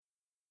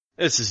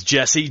This is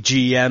Jesse,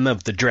 GM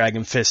of the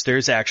Dragon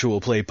Fisters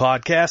Actual Play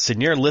Podcast,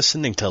 and you're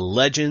listening to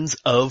Legends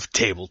of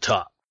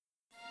Tabletop.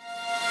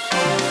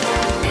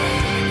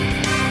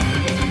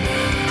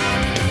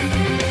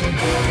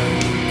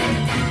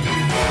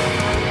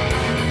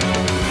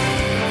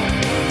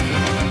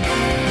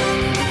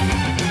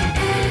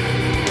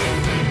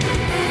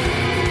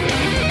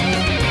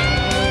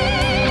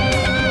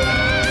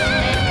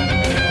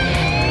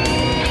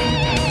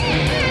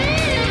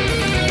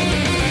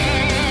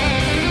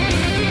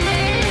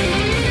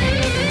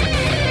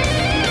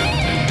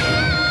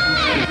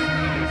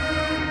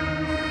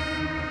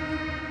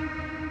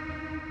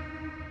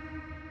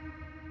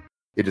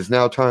 It is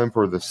now time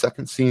for the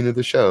second scene of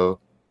the show,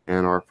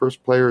 and our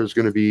first player is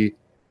going to be,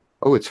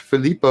 it's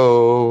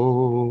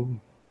Filippo.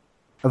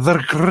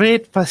 The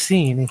Great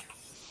Pacini.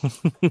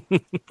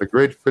 The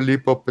Great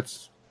Filippo.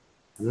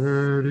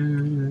 There it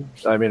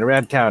is. I mean,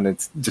 around town,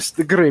 it's just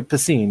the Great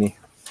Pacini.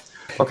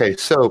 Okay,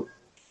 so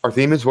our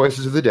theme is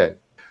Voices of the Dead.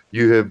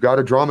 You have got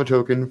a drama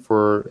token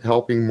for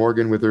helping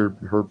Morgan with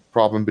her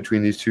problem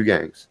between these two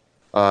gangs.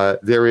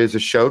 There is a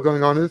show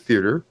going on in the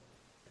theater.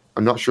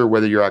 I'm not sure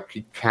whether you're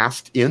actually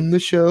cast in the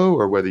show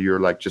or whether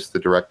you're like just the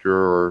director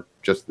or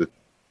just the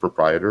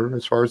proprietor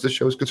as far as the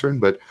show is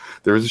concerned, but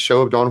there is a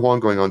show of Don Juan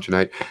going on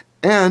tonight,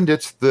 and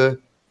it's the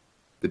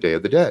Day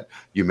of the Dead.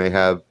 You may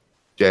have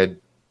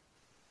dead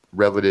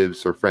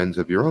relatives or friends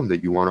of your own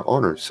that you want to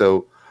honor.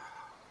 So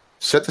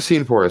set the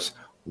scene for us.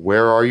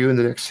 Where are you in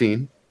the next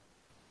scene?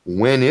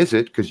 When is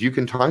it? Because you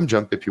can time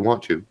jump if you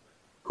want to.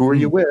 Who are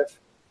you with?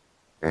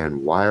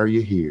 And why are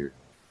you here?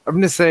 I'm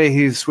going to say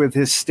he's with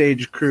his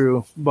stage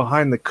crew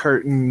behind the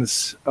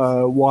curtains,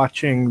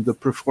 watching the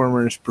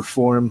performers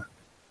perform.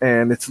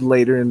 And it's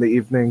later in the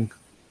evening.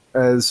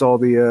 As all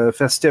the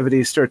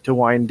festivities start to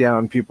wind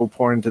down, people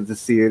pour into the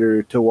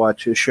theater to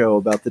watch a show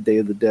about the Day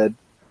of the Dead.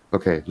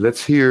 Okay,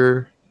 let's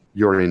hear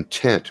your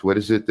intent. What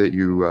is it that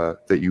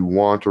you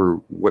want, or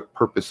what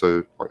purpose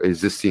is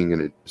this scene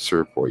going to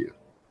serve for you?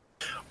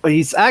 Well,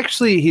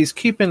 he's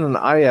keeping an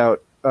eye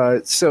out.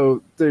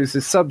 So there's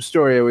a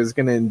sub-story I was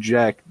going to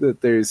inject that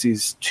there's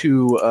these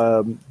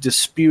two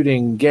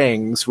disputing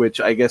gangs,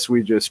 which I guess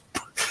we just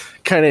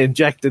kind of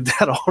injected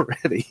that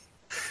already,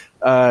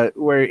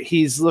 where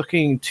he's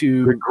looking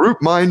to... The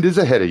group mind is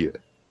ahead of you.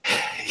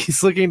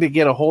 He's looking to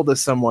get a hold of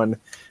someone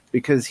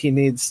because he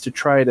needs to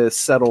try to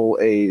settle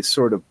a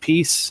sort of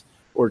peace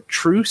or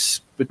truce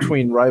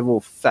between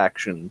rival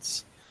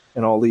factions.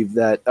 And I'll leave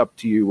that up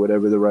to you,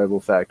 whatever the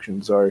rival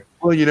factions are.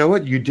 Well, you know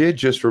what? You did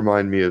just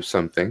remind me of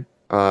something.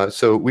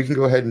 So we can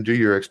go ahead and do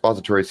your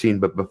expository scene.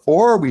 But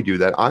before we do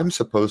that, I'm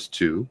supposed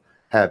to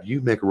have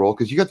you make a roll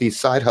because you got these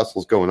side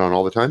hustles going on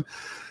all the time.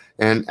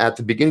 And at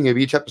the beginning of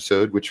each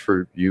episode, which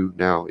for you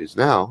now is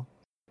now,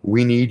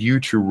 we need you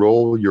to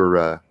roll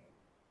your,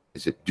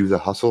 is it do the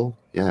hustle?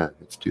 Yeah,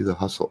 it's do the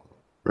hustle,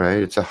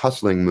 right? It's a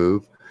hustling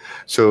move.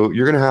 So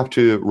you're going to have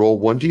to roll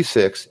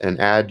 1d6 and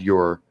add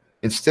your,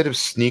 instead of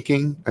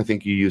sneaking, I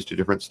think you used a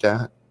different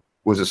stat.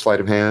 Was it sleight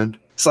of hand?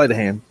 Sleight of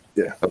hand.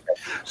 Yeah. Okay.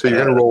 So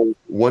you're going to roll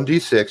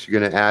 1d6. You're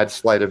going to add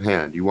sleight of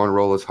hand. You want to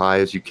roll as high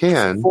as you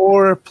can.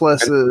 4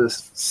 plus a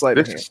sleight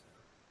of hand.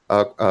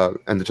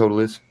 And the total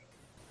is?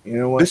 You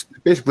know what? This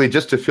basically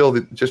just to fill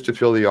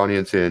the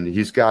audience in.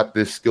 He's got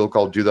this skill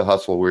called Do the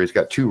Hustle, where he's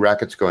got 2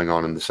 rackets going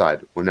on the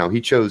side. Well, now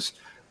he chose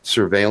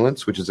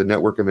surveillance, which is a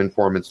network of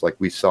informants, like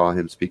we saw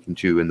him speaking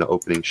to in the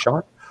opening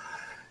shot.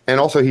 And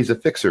also, he's a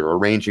fixer,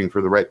 arranging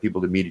for the right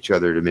people to meet each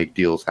other to make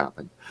deals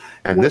happen.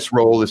 And this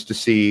role is to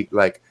see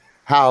like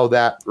how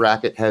that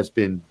racket has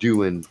been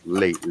doing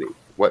lately.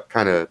 What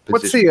kind of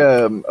position?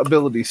 What's the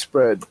ability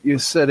spread? You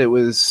said it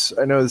was,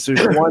 I know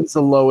there's one's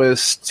the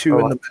lowest, 2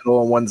 in the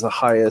middle, and one's the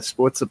highest.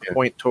 But what's the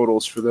point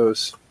totals for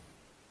those?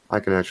 I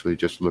can actually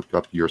just look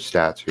up your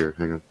stats here.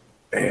 Hang on.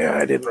 Yeah,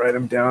 I didn't write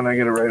them down. I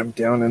got to write them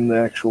down in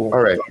the actual...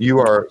 All right, you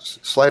are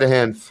sleight of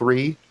hand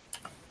 3.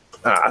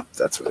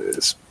 That's what it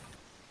is.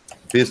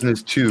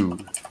 Business 2,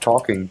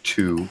 talking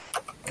 2.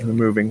 And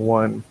moving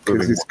 1.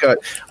 Because he's got...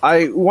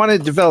 I want to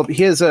develop...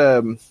 He has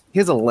a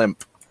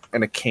limp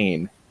and a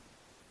cane.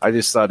 I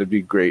just thought it'd be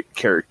a great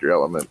character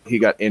element. He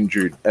got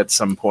injured at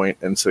some point,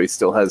 and so he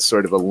still has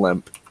sort of a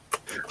limp.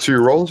 So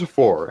your roll is a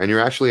 4, and you're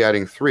actually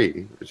adding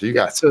 3. So you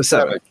got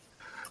 7.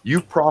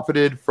 You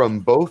profited from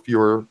both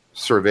your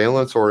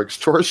surveillance or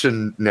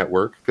extortion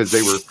network, because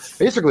they were...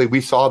 Basically,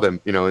 we saw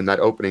them, in that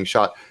opening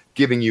shot,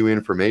 giving you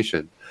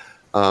information.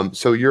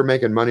 So you're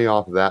making money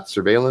off of that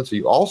surveillance.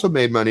 You also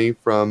made money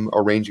from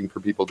arranging for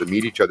people to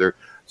meet each other.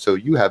 So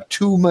you have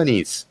 2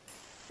 monies.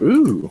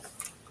 Ooh.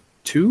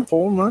 2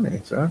 whole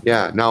monies, huh?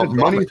 Yeah. Now,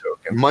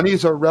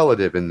 monies are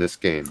relative in this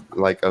game.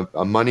 Like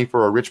a money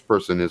for a rich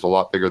person is a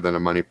lot bigger than a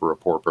money for a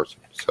poor person.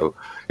 So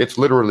it's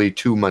literally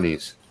 2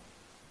 monies.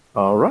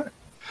 All right.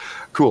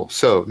 Cool.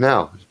 So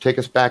now, take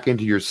us back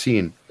into your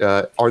scene.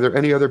 Are there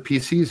any other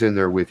PCs in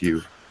there with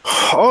you?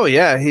 Oh,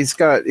 yeah. He's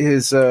got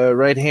his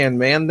right-hand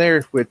man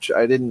there, which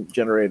I didn't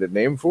generate a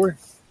name for.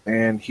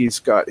 And he's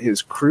got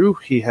his crew.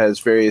 He has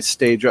various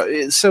stage...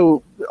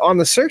 So on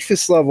the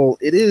surface level,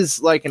 it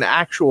is like an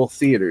actual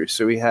theater.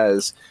 So he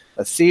has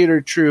a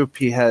theater troupe.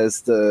 He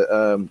has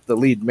the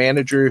lead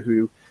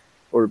manager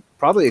or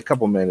probably a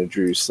couple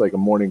managers, like a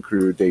morning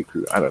crew, day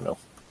crew. I don't know.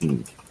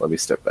 Let me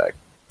step back.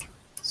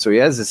 So he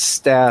has his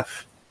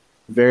staff,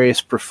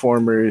 various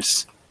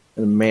performers,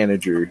 and a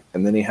manager,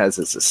 and then he has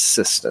his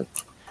assistant.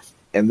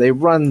 And they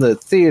run the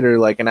theater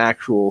like an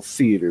actual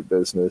theater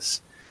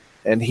business.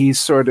 And he's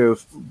sort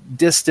of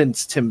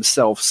distanced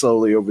himself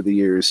slowly over the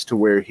years to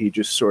where he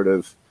just sort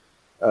of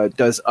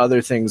does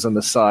other things on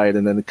the side,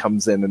 and then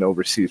comes in and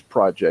oversees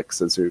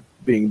projects as they're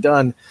being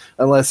done,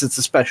 unless it's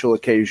a special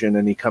occasion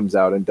and he comes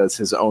out and does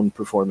his own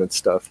performance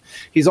stuff.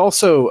 He's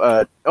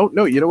also,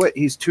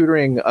 he's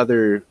tutoring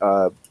other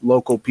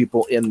local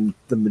people in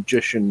the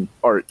magician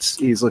arts.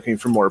 He's looking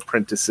for more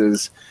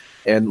apprentices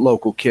and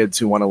local kids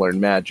who want to learn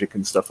magic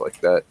and stuff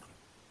like that.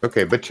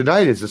 Okay, but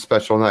tonight is a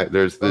special night.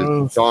 There's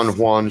the Don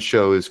Juan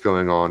show is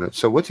going on.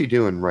 So what's he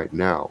doing right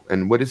now?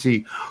 And what does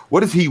he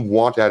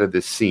want out of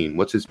this scene?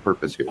 What's his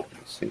purpose here in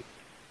this scene?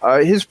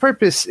 His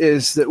purpose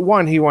is that,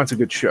 one, he wants a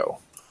good show.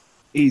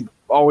 He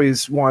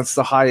always wants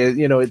the highest,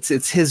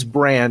 it's his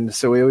brand,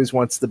 so he always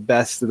wants the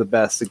best of the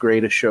best, the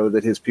greatest show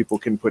that his people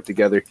can put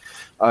together.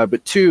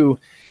 But two,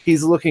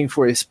 he's looking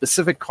for a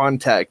specific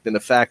contact in a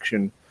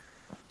faction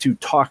to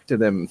talk to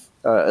them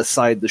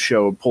aside the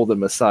show, pull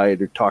them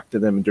aside, or talk to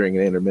them during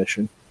an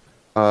intermission.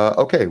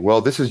 Okay,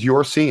 well, this is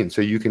your scene,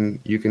 so you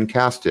can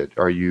cast it.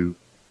 Are you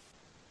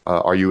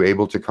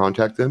able to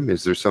contact them?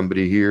 Is there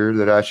somebody here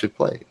that I should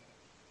play?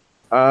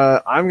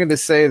 I'm going to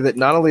say that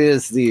not only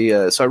is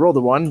so I rolled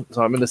a 1,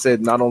 so I'm going to say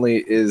that not only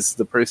is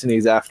the person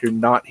he's after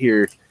not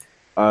here,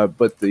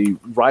 but the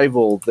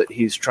rival that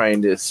he's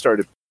trying to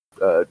start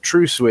a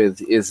truce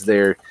with is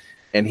there,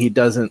 and he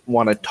doesn't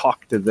want to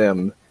talk to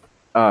them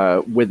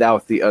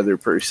without the other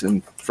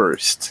person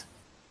first.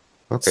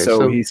 Okay,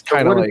 so he's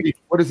kind of like...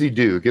 What does he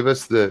do? Give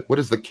us what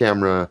does the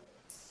camera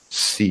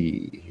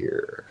see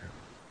here?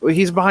 Well,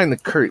 he's behind the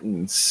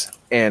curtains,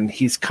 and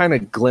he's kind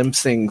of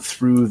glimpsing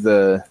through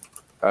the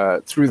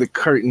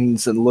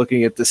curtains and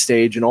looking at the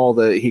stage, and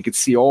he could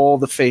see all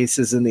the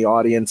faces in the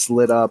audience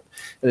lit up,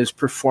 and his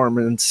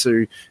performance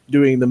or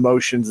doing the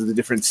motions of the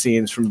different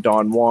scenes from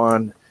Don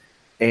Juan.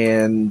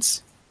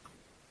 And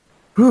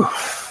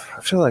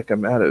I feel like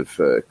I'm out of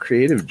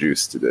creative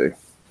juice today.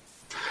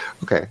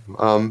 Okay.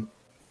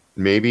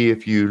 Maybe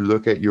if you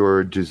look at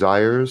your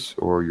desires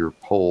or your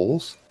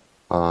polls,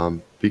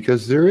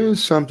 because there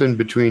is something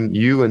between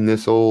you and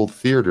this old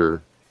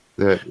theater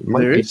that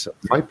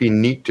might be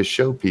neat to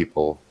show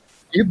people.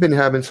 You've been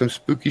having some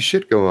spooky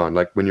shit go on,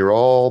 like when you're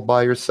all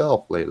by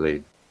yourself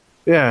lately.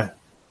 Yeah.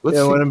 When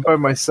I'm by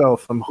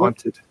myself, I'm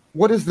haunted.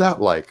 What is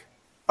that like?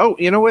 Oh,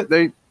 you know what?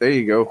 There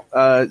you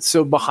go.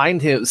 So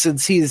behind him,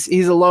 since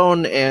he's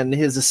alone and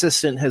his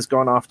assistant has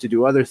gone off to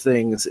do other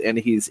things, and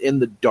he's in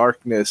the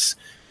darkness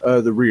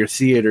of the rear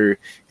theater,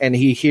 and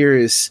he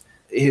hears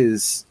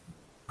his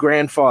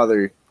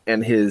grandfather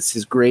and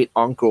his great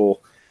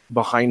uncle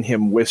behind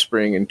him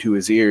whispering into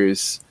his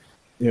ears,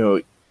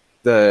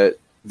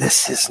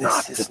 this is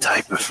not the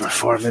type of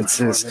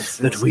performances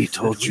that we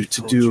told you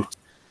to do.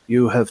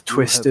 You have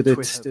twisted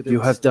it. You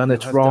have done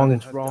it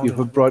wrong. You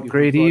have brought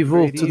great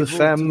evil to the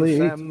family.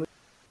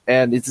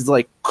 And it's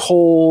like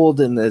cold,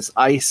 and there's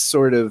ice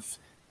sort of,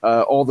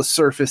 all the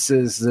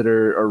surfaces that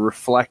are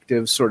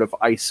reflective sort of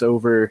ice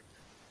over.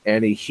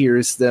 And he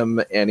hears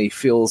them, and he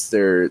feels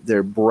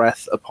their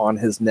breath upon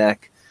his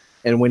neck.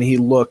 And when he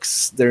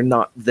looks, they're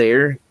not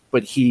there,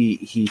 but he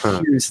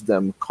hears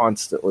them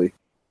constantly.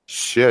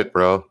 Shit,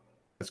 bro.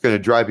 That's going to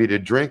drive you to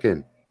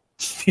drinking.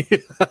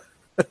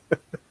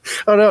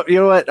 Oh no! You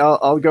know what?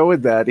 I'll go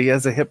with that. He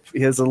has a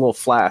little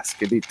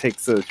flask, and he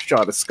takes a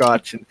shot of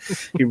scotch, and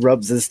he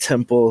rubs his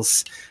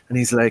temples, and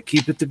he's like,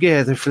 "Keep it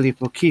together,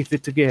 Filippo. Keep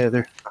it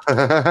together."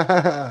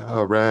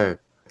 All right.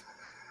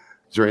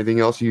 Is there anything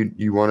else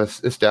you want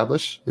to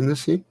establish in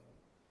this scene?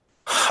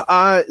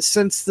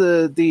 Since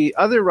the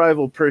other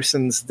rival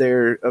persons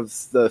there of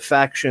the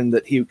faction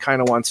that he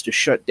kind of wants to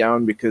shut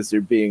down because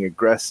they're being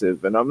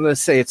aggressive, and I'm going to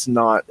say it's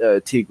not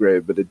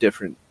Tigre, but a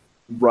different,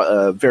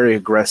 very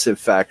aggressive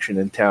faction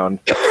in town,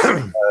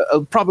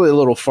 probably a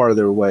little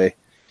farther away.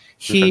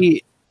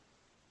 He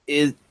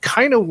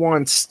kind of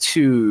wants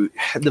to,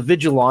 the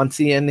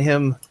vigilante in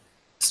him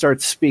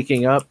starts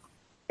speaking up,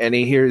 and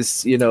he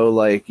hears, you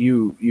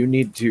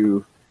need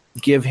to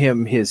give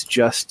him his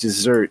just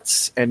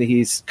desserts, and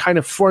he's kind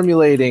of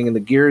formulating, and the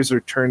gears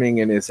are turning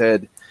in his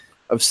head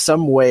of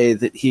some way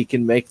that he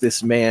can make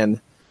this man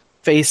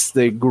face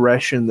the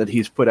aggression that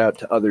he's put out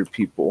to other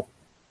people.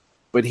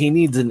 But he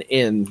needs an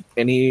in,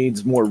 and he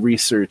needs more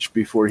research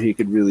before he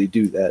could really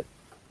do that.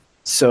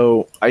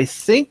 So I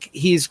think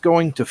he's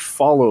going to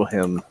follow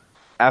him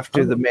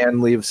after the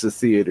man leaves the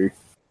theater.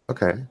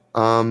 Okay.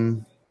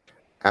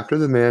 After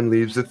the man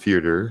leaves the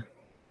theater,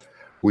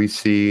 we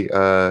see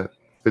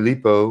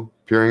Filippo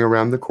peering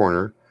around the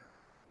corner.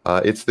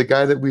 It's the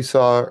guy that we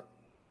saw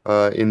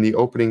in the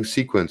opening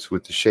sequence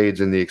with the shades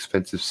and the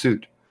expensive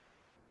suit.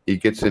 He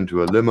gets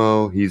into a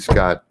limo. He's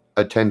got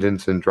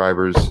attendants and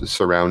drivers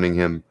surrounding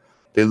him.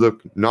 They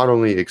look not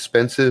only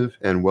expensive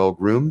and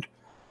well-groomed,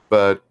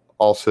 but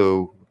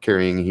also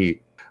carrying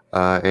heat.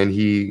 And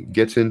he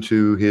gets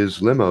into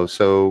his limo.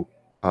 So,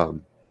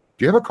 do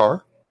you have a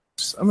car?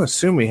 I'm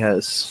assuming he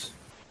has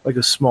like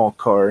a small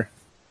car.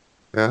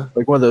 Yeah.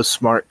 Like one of those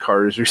smart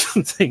cars or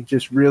something.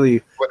 Just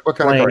really What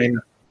kind of plain.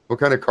 car? What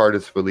kind of car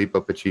does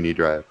Filippo Pacini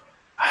drive?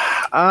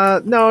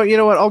 No, you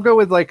know what? I'll go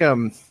with like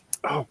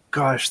oh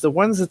gosh, the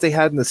ones that they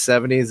had in the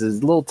 70s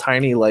is little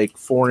tiny like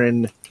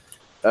foreign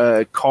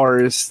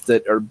cars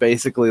that are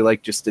basically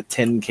like just a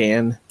tin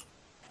can.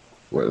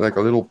 What, like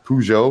a little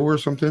Peugeot or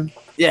something?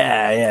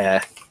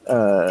 Yeah.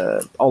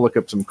 I'll look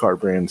up some car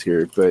brands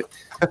here, but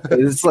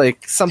it's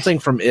like something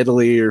from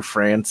Italy or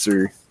France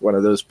or one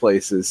of those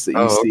places that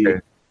you see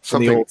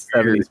in the old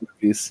 70s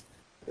movies.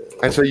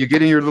 And so you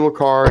get in your little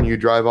car and you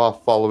drive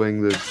off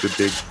following the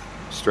big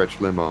stretch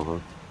limo, huh?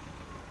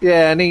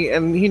 Yeah, and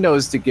he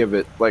knows to give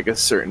it like a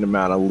certain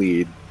amount of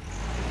lead.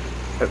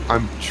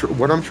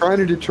 What I'm trying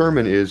to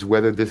determine is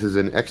whether this is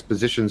an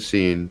exposition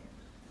scene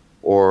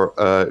or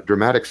a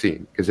dramatic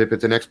scene. Because if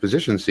it's an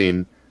exposition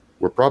scene,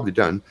 we're probably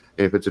done.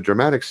 And if it's a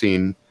dramatic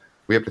scene,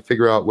 we have to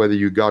figure out whether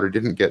you got or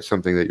didn't get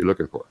something that you're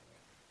looking for.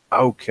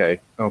 Okay.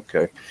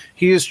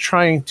 He is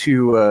trying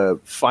to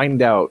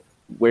find out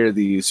where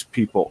these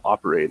people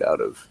operate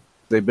out of.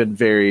 They've been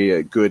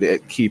very good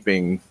at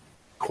keeping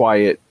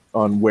quiet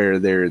on where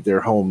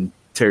their home,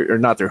 or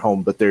not their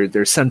home, but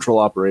their central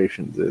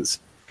operations is.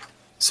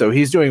 So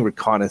he's doing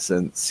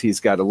reconnaissance. He's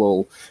got a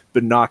little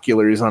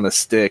binoculars on a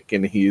stick,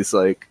 and he's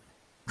like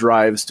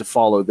drives to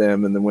follow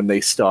them. And then when they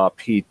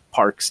stop, he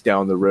parks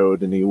down the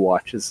road and he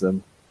watches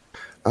them.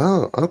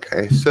 Oh,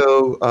 okay.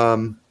 So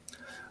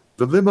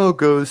the limo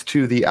goes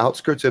to the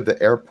outskirts of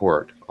the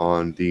airport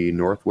on the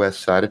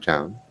northwest side of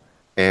town.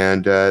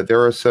 And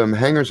there are some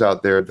hangars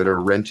out there that are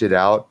rented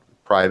out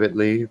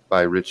privately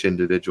by rich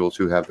individuals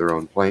who have their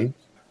own planes.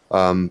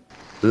 The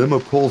limo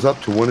pulls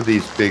up to one of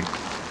these big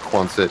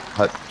Quonset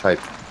hut-type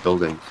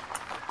buildings.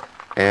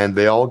 And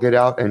they all get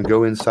out and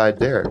go inside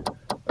there.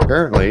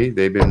 Apparently,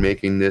 they've been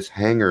making this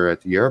hangar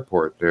at the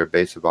airport their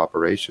base of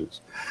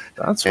operations.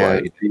 That's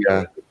why.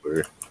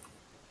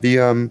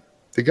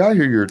 The guy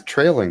who you're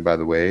trailing, by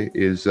the way,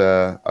 is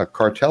a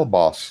cartel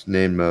boss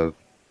named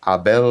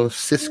Abel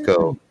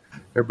Cisco.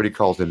 Everybody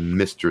calls him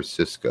Mr.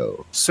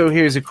 Cisco. So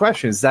here's a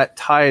question. Is that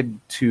tied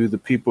to the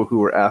people who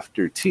were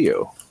after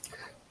Tio?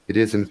 It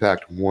is, in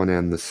fact, one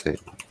and the same.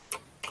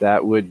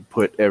 That would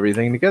put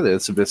everything together.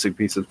 It's a basic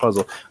piece of the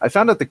puzzle. I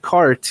found out the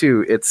car,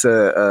 too. It's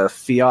a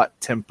Fiat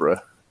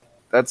Tempra.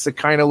 That's the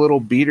kind of little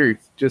beater.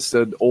 Just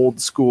an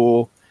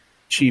old-school,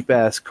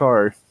 cheap-ass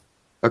car.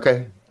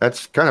 Okay.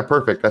 That's kind of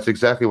perfect. That's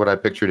exactly what I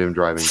pictured him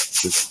driving.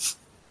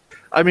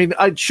 I mean,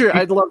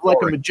 I'd love like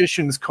a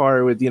magician's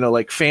car with,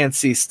 like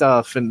fancy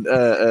stuff and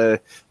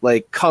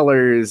like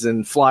colors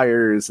and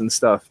flyers and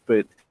stuff.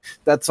 But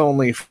that's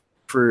only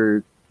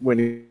for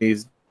when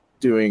he's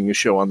doing a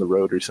show on the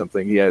road or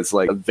something. He has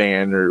like a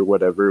van or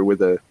whatever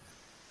with a,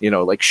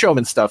 like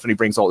showman stuff, and he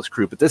brings all his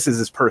crew. But this is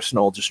his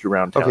personal, just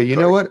around town. Okay, you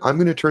know what? I'm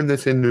going to turn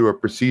this into a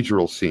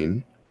procedural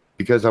scene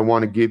because I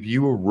want to give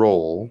you a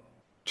roll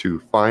to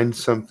find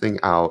something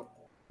out.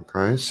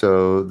 Okay,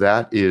 so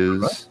that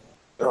is.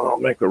 I'll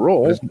make a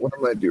roll. What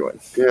am I doing?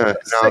 Yeah,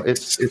 no,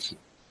 it's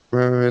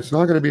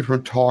not going to be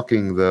from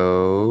talking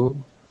though.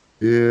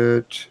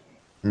 This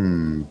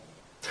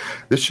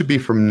should be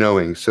from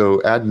knowing.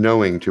 So add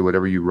knowing to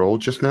whatever you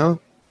rolled just now.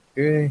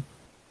 Okay.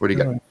 What do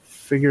you got?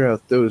 Figure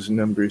out those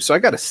numbers. So I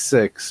got a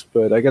 6,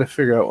 but I got to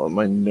figure out what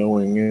my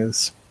knowing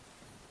is.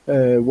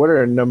 What are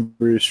our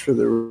numbers for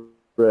the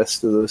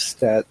rest of those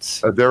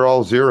stats? They're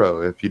all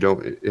 0.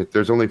 If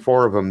there's only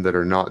 4 of them that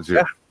are not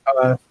 0.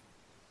 Yeah.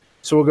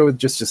 So we'll go with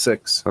just a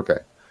 6. Okay.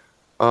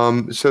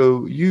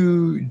 So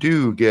you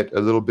do get a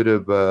little bit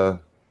of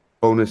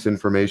bonus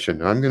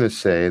information. I'm going to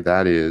say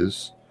that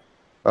is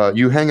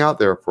you hang out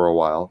there for a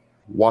while,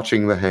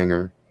 watching the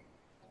hangar,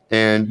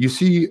 and you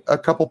see a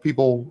couple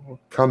people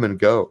come and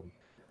go.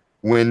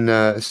 When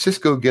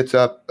Cisco gets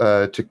up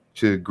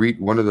to greet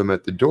one of them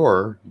at the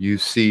door, you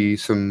see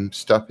some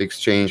stuff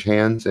exchange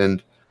hands,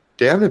 and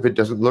damn if it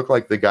doesn't look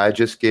like the guy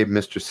just gave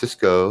Mr.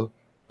 Cisco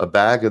a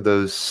bag of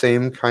those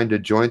same kind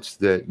of joints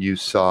that you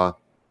saw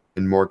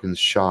in Morgan's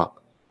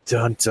shop.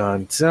 Dun,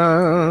 dun,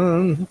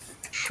 dun.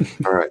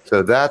 All right,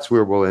 so that's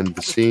where we'll end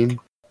the scene.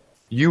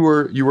 You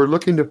were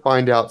looking to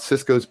find out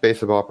Cisco's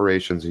base of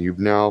operations, and you've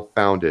now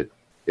found it.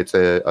 It's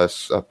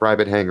a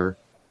private hangar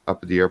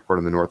up at the airport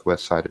on the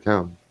northwest side of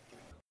town.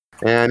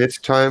 And it's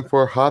time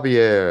for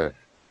Javier.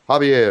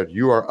 Javier,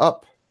 you are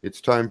up.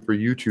 It's time for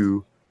you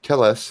to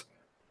tell us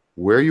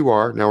where you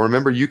are. Now,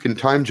 remember, you can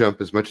time jump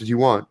as much as you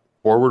want,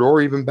 forward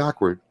or even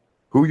backward,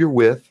 who you're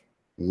with,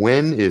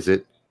 when is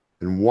it,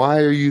 and why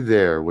are you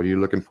there? What are you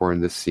looking for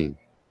in this scene?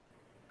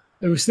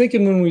 I was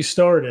thinking when we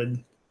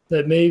started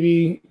that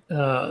maybe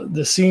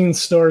the scene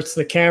starts,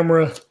 the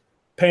camera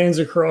pans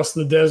across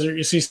the desert,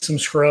 you see some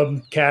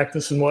scrub,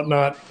 cactus and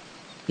whatnot,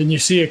 and you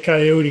see a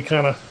coyote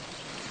kind of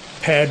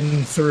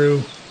padding through,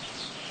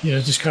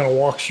 just kind of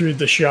walks through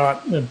the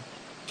shot, and the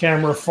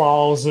camera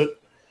follows it,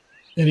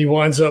 and he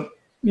winds up,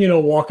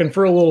 walking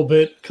for a little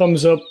bit,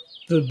 comes up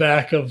the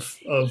back of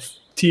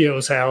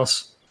Tio's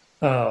house,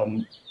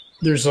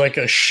 there's like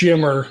a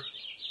shimmer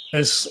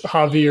as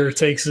Javier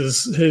takes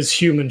his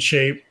human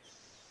shape.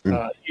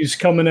 He's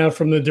coming out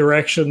from the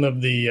direction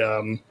of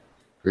the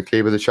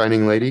Cave of the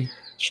Shining Lady.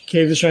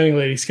 Cave of the Shining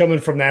Lady. He's coming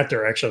from that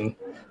direction.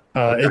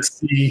 It's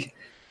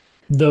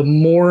the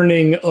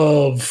morning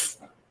of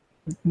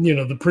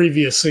the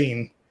previous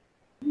scene.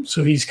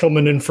 So he's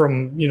coming in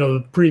from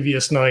the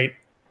previous night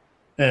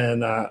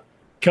and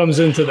comes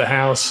into the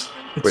house.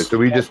 Wait, so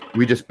we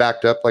just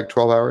backed up like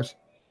 12 hours?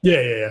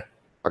 Yeah.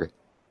 Okay.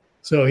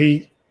 So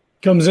he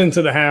comes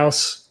into the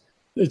house.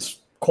 It's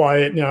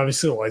quiet.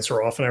 Obviously the lights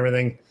are off and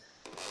everything.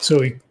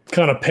 So he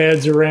kind of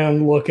pads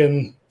around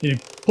looking. He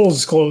pulls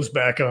his clothes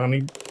back on.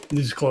 He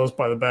leaves his clothes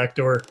by the back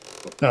door.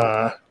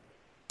 So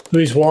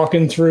he's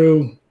walking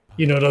through,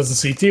 doesn't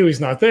see Tio.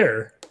 He's not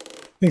there.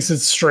 Thinks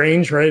it's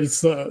strange, right? It's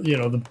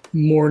the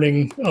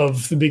morning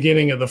of the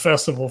beginning of the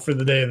festival for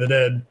the Day of the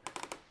Dead.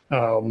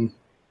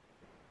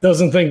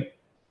 Doesn't think,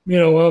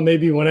 well,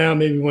 maybe he went out,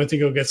 maybe went to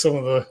go get some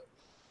of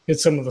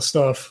the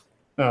stuff.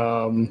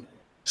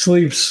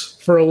 Sleeps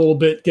for a little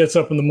bit, gets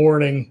up in the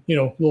morning, a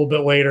little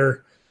bit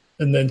later,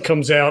 and then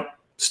comes out,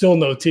 still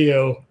no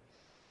Tio,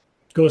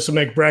 goes to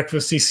make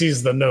breakfast. He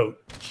sees the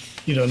note,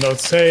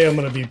 notes, hey, I'm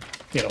going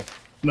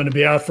to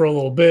be out for a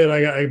little bit.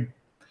 I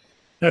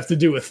have to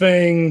do a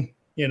thing.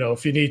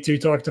 If you need to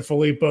talk to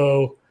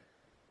Filippo,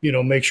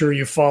 make sure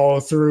you follow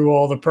through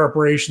all the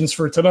preparations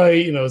for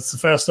tonight. It's the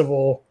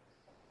festival.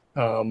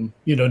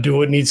 Do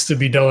what needs to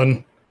be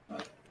done.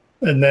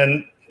 And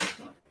then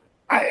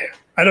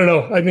I don't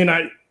know. I mean,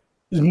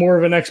 it's more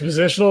of an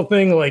expositional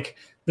thing, like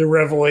the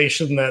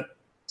revelation that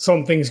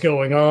something's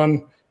going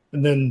on.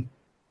 And then,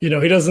 he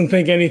doesn't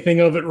think anything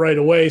of it right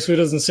away. So he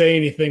doesn't say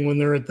anything when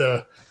they're at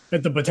the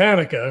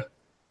Botanica.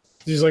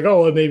 He's like,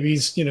 oh, maybe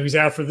he's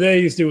out for the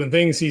day. He's doing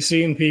things. He's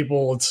seeing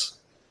people. It's,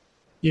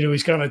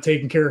 he's kind of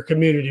taking care of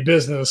community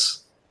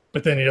business,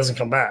 but then he doesn't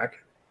come back.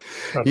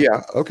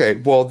 Yeah. Okay.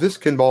 Well, this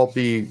can all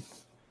be,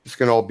 like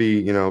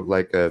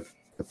the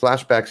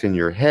flashbacks in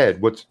your head.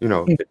 What's,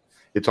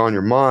 it's on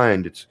your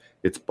mind.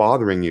 It's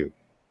bothering you,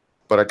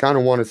 but I kind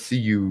of want to see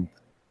you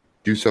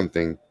do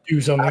something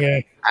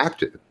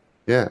active.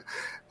 Yeah.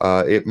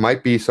 It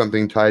might be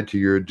something tied to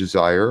your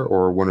desire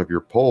or one of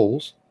your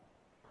poles.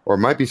 Or it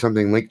might be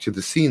something linked to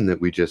the scene that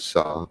we just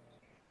saw.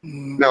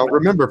 Now,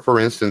 remember, for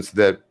instance,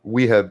 that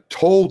we have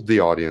told the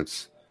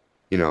audience,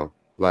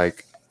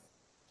 like,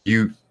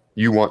 you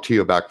want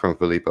Tio back from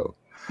Filippo.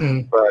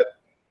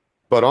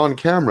 But on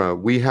camera,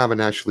 we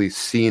haven't actually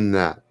seen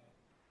that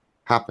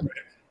happen.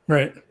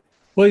 Right.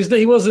 Well,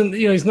 he wasn't,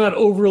 he's not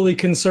overly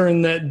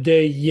concerned that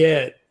day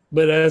yet.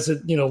 But as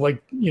it,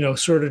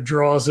 sort of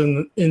draws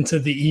into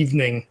the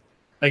evening,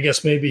 I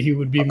guess maybe he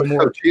would be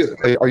more.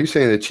 So are you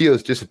saying that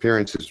Tio's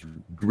disappearance is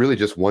really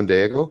just one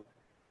day ago?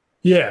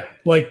 Yeah,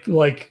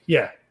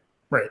 yeah,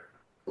 right.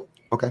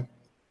 Okay.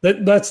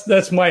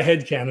 That's my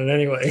headcanon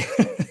anyway.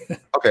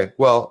 Okay,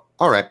 well,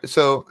 all right.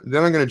 So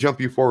then I'm going to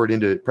jump you forward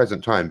into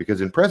present time,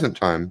 because in present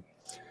time,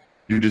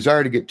 your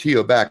desire to get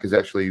Tio back is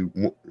actually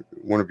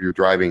one of your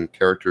driving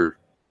character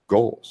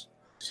goals.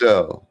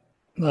 So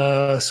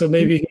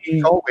maybe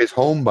he's always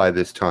home by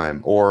this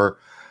time, or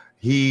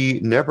he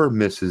never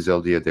misses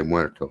El Dia de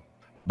Muerto,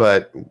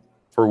 but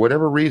for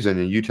whatever reason,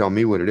 and you tell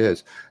me what it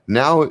is,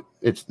 now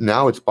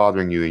it's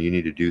bothering you and you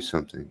need to do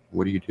something.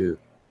 What do you do?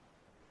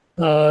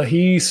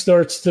 He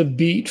starts to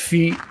beat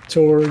feet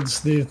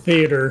towards the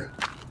theater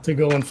to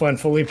go and find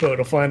Filippo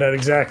to find out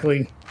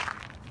exactly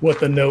what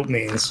the note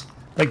means.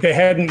 Like, they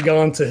hadn't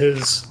gone to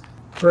his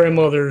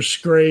grandmother's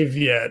grave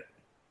yet.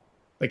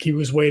 Like, he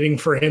was waiting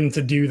for him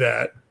to do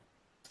that,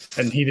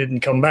 and he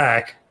didn't come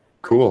back.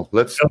 Cool.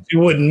 You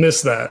wouldn't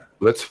miss that.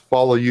 Let's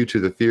follow you to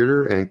the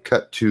theater and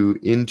cut to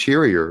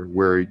interior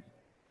where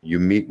you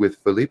meet with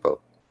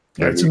Filippo.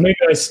 All right, so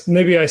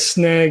maybe I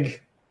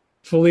snag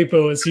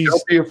Filippo as he's.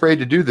 Don't be afraid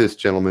to do this,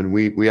 gentlemen.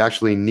 We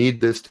actually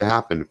need this to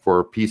happen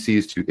for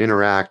PCs to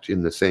interact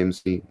in the same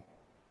scene.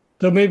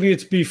 So maybe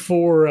it's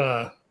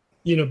before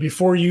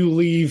before you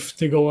leave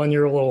to go on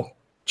your little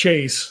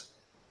chase.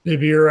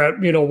 Maybe you're at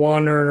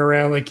wandering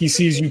around, like he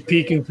sees you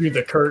peeking through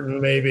the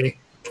curtain, maybe.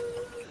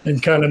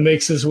 And kind of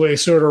makes his way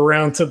sort of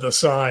around to the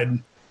side,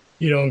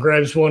 and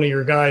grabs one of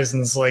your guys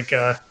and is like,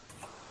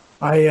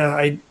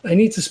 I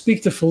need to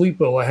speak to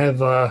Filippo. I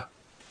have a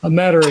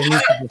matter I need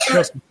to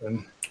discuss with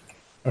him.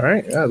 All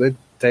right. Yeah, they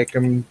take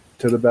him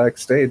to the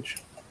backstage.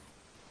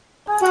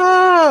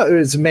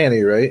 It's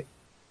Manny, right?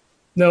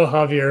 No,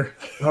 Javier.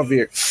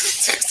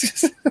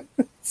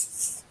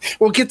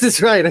 We'll get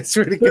this right, I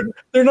swear to God.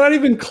 They're not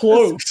even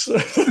close.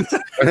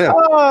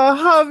 Oh,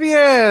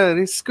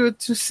 Javier, it's good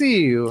to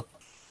see you.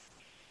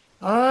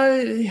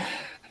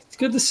 It's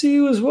good to see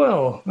you as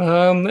well.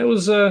 It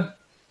was a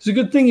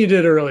good thing you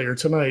did earlier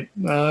tonight.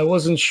 I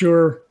wasn't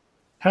sure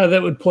how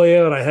that would play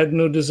out. I had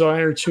no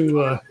desire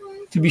to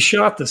be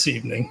shot this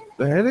evening.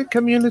 The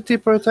community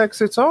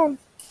protects its own.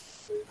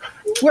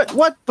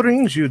 What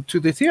brings you to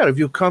the theater? Have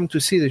you come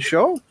to see the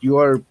show? You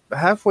are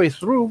halfway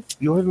through.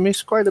 You have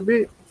missed quite a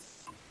bit.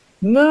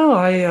 No,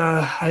 I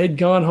had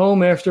gone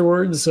home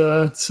afterwards,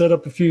 set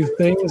up a few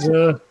things.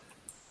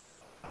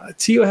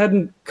 Tio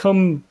hadn't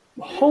come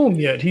home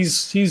yet.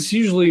 He's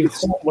usually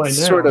home by now.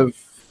 Sort of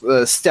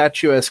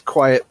statuesque,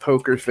 quiet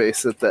poker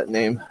face at that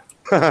name.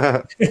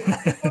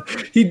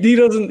 he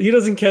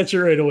doesn't catch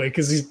it right away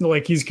because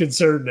he's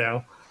concerned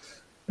now.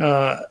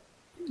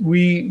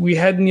 We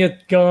hadn't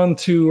yet gone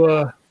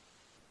to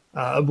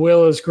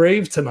Abuela's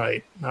grave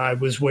tonight. I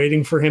was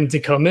waiting for him to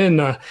come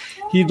in.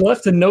 He'd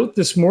left a note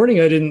this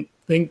morning. I didn't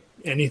think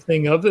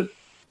anything of it,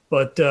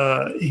 but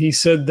he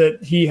said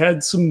that he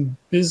had some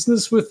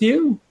business with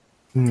you.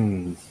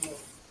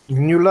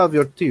 You love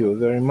your Tio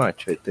very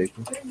much, I take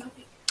it.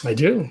 I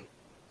do.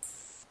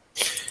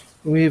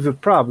 We have a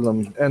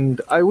problem,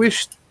 and I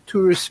wish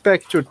to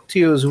respect your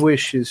Tio's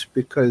wishes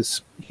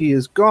because he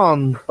is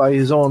gone by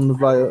his own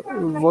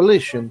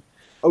volition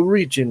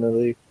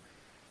originally.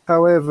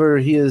 However,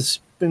 he has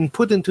been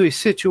put into a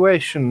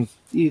situation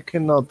he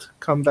cannot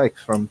come back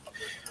from.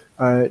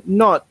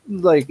 Not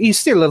like he's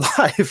still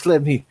alive.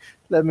 Let me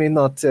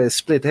not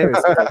split hairs.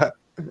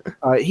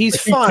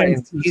 He's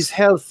fine. He's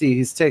healthy.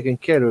 He's taken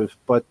care of.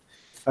 But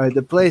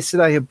the place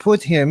that I have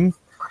put him,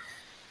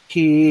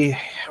 the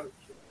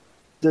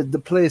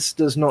place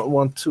does not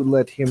want to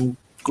let him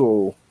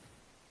go.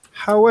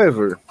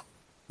 However,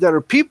 there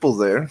are people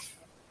there,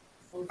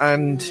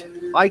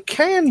 and I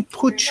can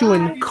put you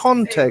in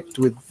contact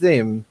with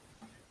them,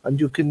 and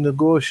you can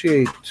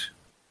negotiate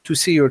to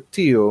see your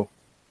Tio,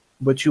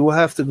 but you will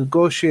have to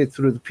negotiate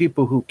through the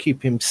people who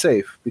keep him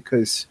safe,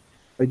 because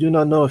I do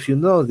not know if you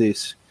know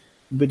this,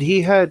 but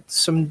he had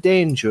some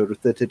danger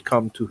that had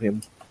come to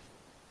him.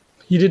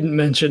 He didn't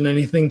mention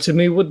anything to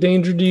me. What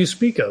danger do you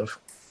speak of?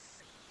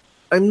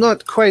 I'm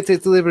not quite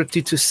at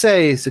liberty to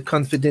say the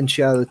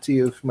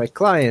confidentiality of my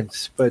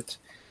clients, but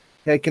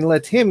I can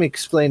let him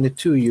explain it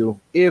to you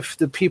if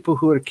the people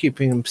who are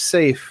keeping him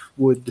safe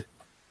would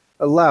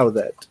allow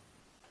that.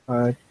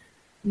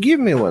 Give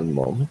me one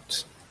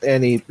moment.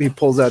 And he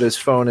pulls out his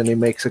phone and he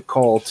makes a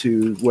call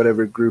to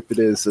whatever group it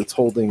is that's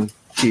holding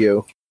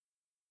Tio.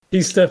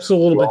 He steps a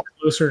little bit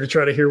closer to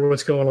try to hear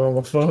what's going on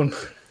the phone.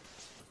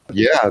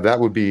 Yeah, that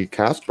would be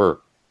Casper.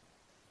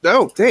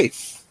 Oh, hey.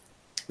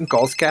 He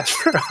calls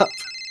Casper up.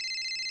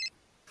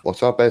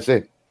 What's up, SA?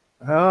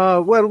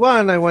 Well,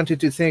 one, I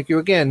wanted to thank you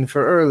again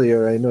for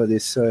earlier. I know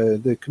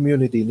the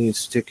community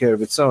needs to take care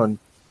of its own.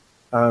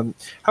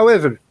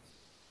 However,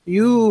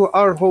 you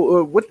are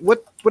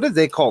what do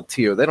they call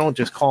Tio? They don't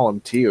just call him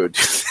Tio,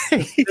 do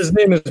they? His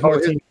name is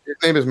Martin. His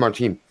name is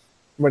Martin.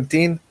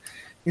 Martin?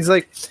 He's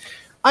like,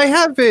 I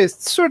have a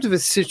sort of a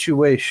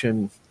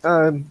situation.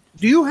 Do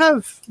you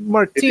have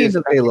Martin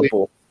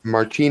available?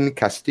 Martin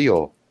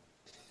Castillo.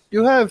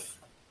 You have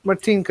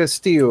Martin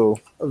Castillo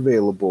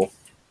available.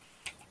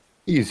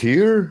 He's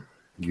here.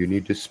 You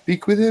need to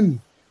speak with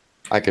him.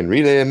 I can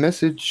relay a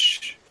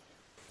message.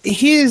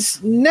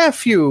 His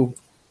nephew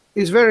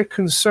is very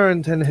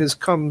concerned and has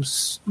come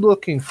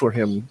looking for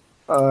him.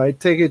 I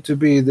take it to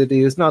be that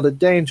he is not a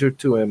danger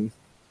to him,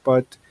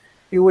 but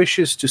he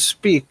wishes to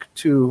speak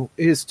to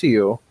his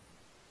Tio,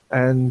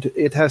 and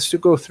it has to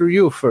go through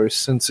you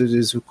first, since it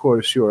is, of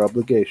course, your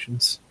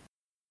obligations.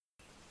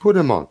 Put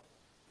him on.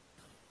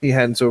 He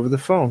hands over the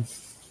phone.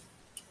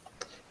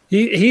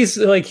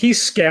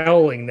 He's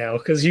scowling now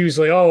because he was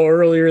like, oh,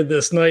 earlier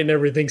this night and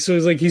everything. So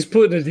he's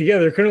putting it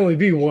together. It can only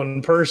be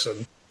one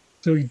person.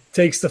 So he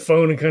takes the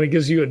phone and kind of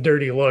gives you a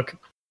dirty look.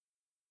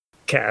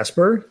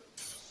 Casper?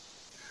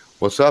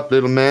 What's up,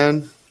 little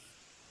man?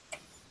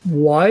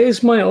 Why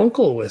is my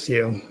uncle with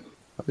you?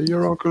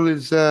 Your uncle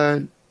is,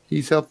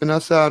 he's helping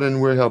us out and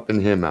we're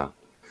helping him out.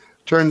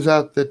 Turns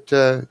out that,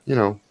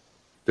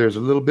 there's a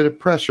little bit of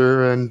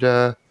pressure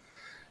and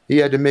he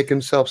had to make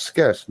himself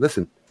scarce.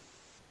 Listen,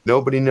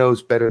 nobody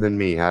knows better than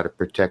me how to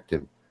protect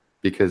him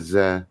because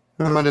I'm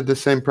under the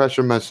same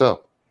pressure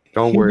myself.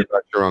 Don't worry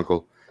about your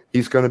uncle.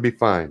 He's going to be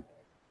fine.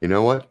 You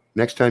know what?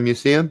 Next time you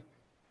see him,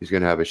 he's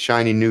going to have a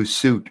shiny new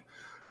suit.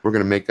 We're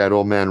going to make that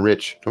old man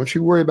rich. Don't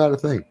you worry about a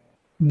thing.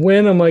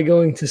 When am I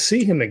going to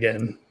see him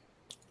again?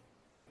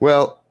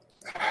 Well,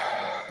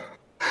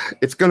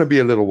 it's going to be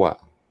a little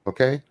while,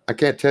 okay? I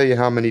can't tell you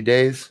how many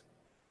days.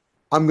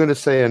 I'm going to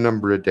say a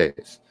number of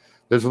days.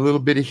 There's a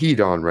little bit of heat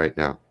on right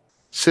now.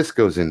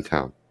 Cisco's in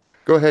town.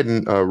 Go ahead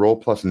and roll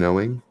plus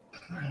knowing.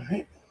 All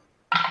right.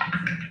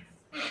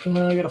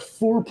 I got a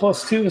 4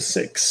 + 2 is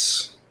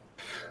 6.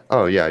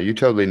 Oh yeah, you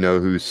totally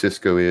know who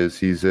Cisco is.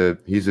 He's a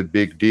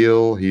big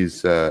deal.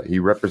 He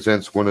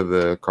represents one of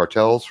the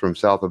cartels from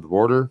south of the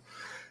border,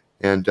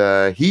 and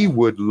he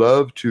would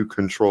love to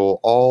control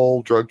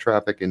all drug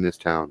traffic in this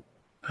town.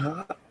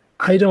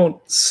 I don't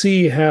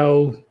see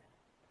how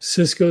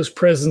Cisco's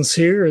presence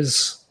here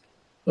is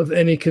of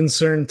any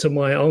concern to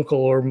my uncle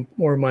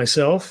or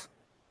myself.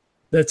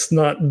 That's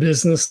not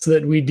business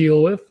that we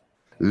deal with.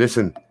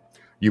 Listen,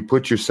 you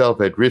put yourself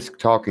at risk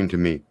talking to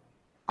me.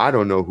 I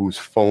don't know whose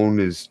phone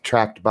is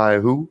tracked by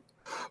who,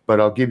 but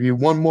I'll give you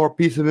one more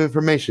piece of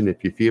information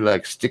if you feel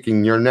like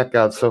sticking your neck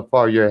out so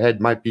far your head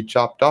might be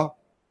chopped off.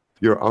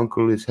 Your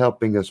uncle is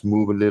helping us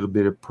move a little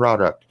bit of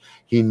product.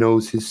 He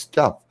knows his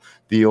stuff.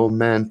 The old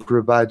man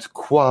provides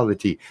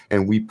quality,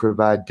 and we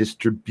provide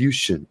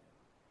distribution.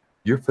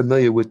 You're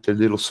familiar with the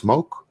little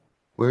smoke?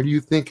 Where do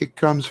you think it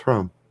comes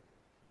from?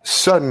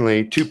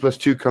 Suddenly, 2 plus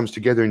 2 comes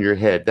together in your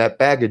head. That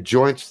bag of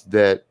joints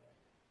that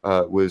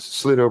was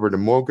slid over to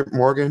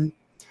Morgan,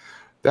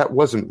 that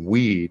wasn't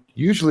weed.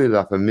 Usually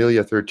La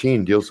Familia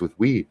 13 deals with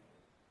weed.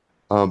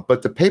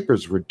 But the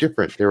papers were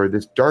different. They were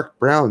this dark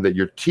brown that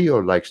your Tio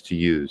likes to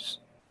use.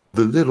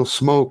 The little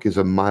smoke is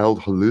a mild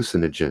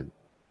hallucinogen.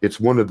 It's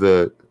one of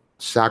the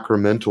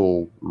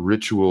sacramental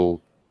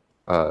ritual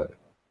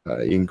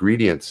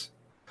ingredients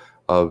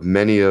of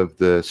many of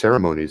the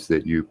ceremonies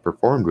that you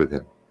performed with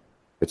him.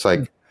 It's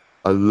like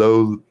a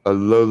low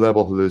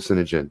level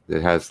hallucinogen.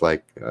 It has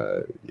like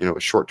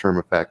short-term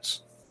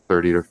effects,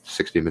 30 to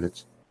 60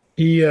 minutes.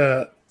 He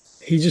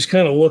just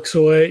kind of looks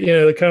away,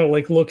 kind of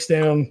like looks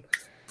down,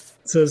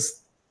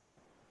 says,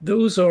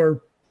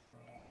 that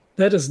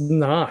is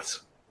not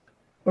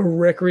a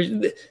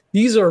recreation.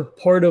 These are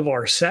part of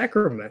our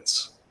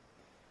sacraments.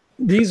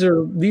 These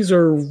are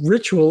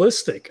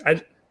ritualistic.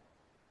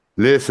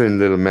 Listen,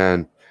 little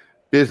man,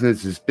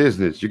 business is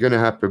business. You're going to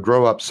have to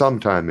grow up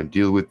sometime and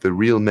deal with the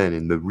real men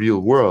in the real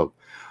world.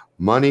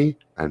 Money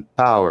and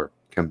power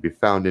can be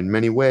found in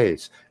many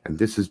ways, and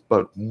this is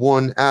but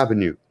one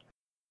avenue.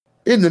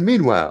 In the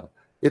meanwhile,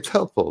 it's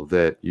helpful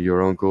that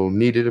your uncle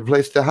needed a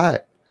place to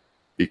hide,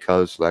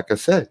 because, like I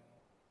said,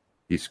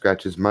 he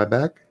scratches my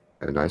back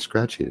and I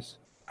scratch his.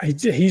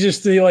 He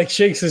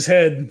shakes his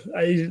head.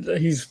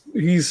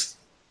 He's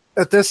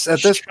At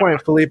this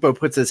point, Filippo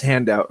puts his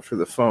hand out for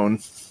the phone.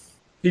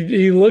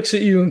 He looks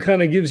at you and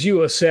kind of gives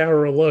you a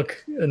sour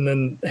look, and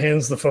then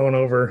hands the phone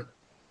over.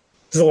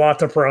 There's a lot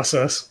to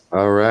process.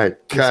 All right,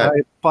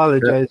 I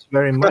apologize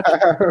very much.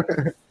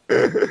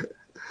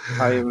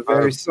 I am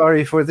very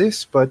sorry for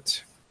this,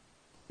 but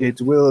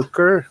it will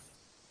occur.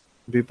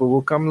 People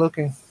will come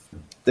looking.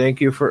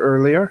 Thank you for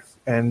earlier,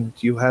 and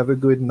you have a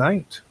good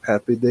night.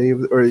 Happy day,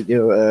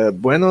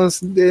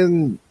 buenos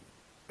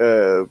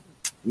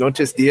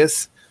noches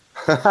dias.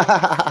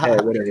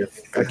 Whatever.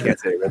 I can't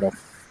say it right now.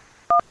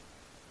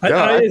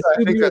 I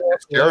think that's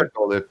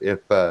hysterical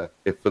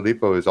if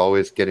Filippo is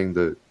always getting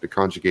the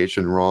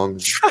conjugation wrong.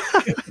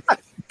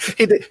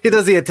 He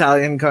does the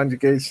Italian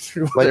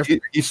conjugation. Like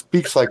he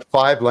speaks like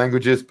 5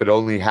 languages, but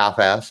only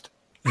half-assed.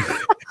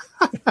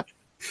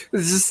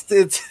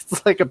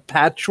 It's like a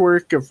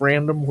patchwork of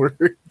random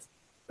words.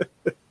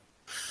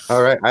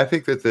 All right, I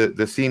think that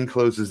the scene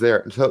closes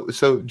there.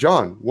 So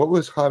John, what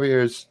was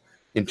Javier's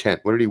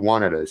intent? What did he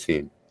want out of the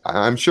scene?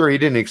 I'm sure he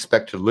didn't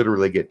expect to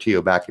literally get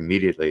Tio back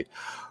immediately,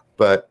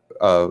 but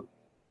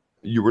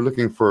you were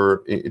looking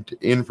for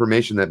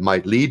information that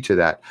might lead to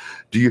that.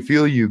 Do you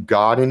feel you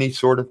got any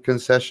sort of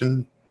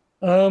concession?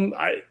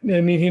 I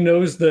mean, he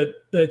knows that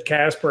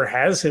Casper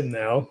has him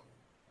now.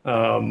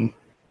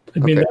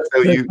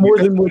 That's more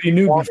than what he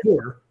knew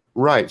before.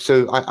 Right.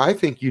 So I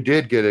think you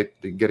did get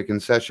a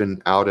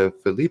concession out of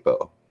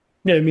Filippo.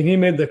 Yeah, I mean, he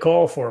made the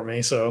call for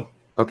me, so.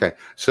 Okay.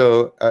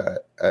 So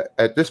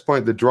at this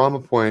point, the drama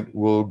point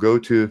will go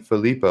to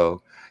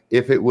Filippo.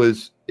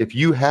 If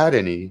you had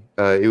any,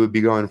 it would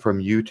be going from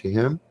you to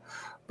him.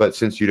 But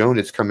since you don't,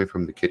 it's coming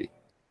from the kitty.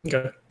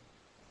 Okay.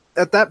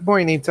 At that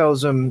point, he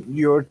tells him,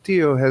 your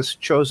Tio has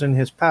chosen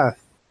his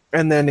path.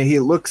 And then he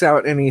looks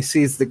out and he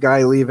sees the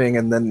guy leaving,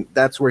 and then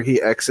that's where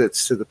he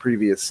exits to the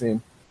previous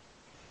scene.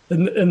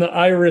 And the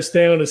iris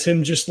down is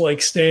him just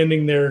like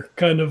standing there,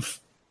 kind of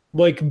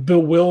like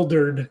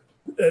bewildered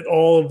at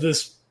all of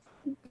this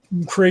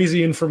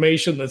crazy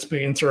information that's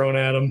being thrown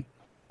at him.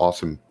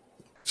 Awesome.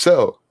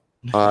 So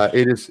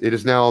it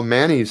is now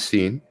Manny's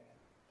scene,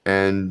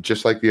 and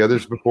just like the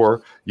others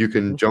before, you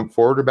can jump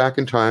forward or back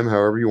in time,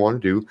 however you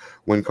want to do.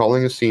 When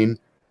calling a scene,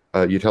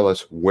 you tell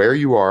us where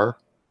you are,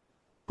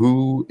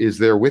 who is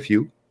there with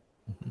you.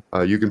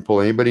 You can pull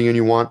anybody in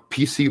you want,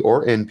 PC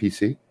or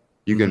NPC.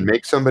 You can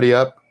make somebody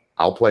up.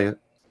 I'll play it.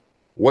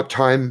 What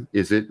time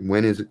is it?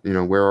 When is it?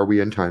 Where are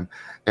we in time?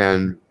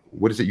 And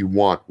what is it you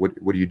want? What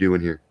are you doing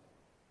here?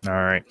 All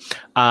right.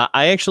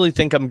 I actually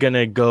think I'm going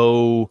to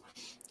go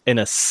in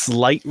a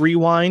slight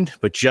rewind,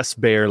 but just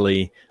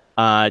barely,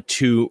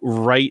 to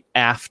right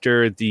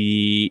after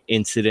the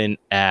incident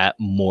at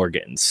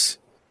Morgan's.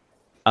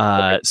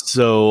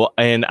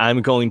 And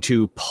I'm going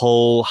to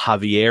pull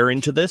Javier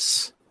into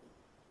this,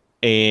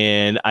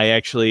 and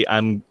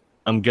I'm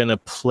going to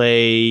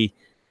play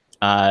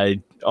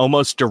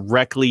almost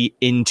directly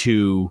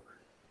into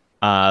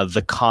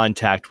the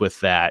contact with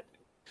that,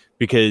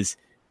 because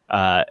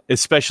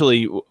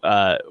especially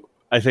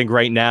I think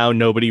right now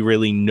nobody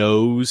really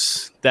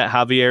knows that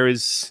Javier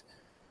is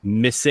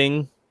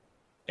missing,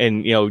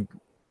 and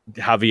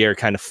Javier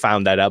kind of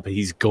found that out, but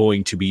he's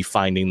going to be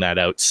finding that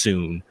out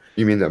soon.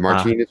 You mean that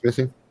Martin is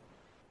missing?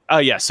 Oh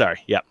yeah,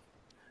 sorry, yeah.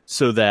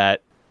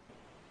 So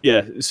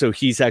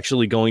he's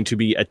actually going to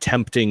be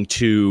attempting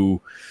to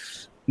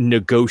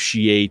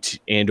negotiate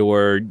and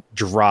or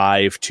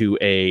drive to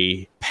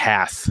a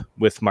path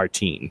with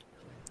Martin.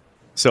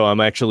 So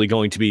I'm actually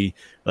going to be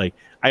like,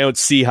 I don't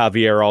see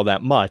Javier all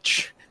that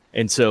much,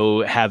 and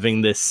so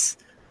having this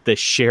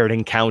shared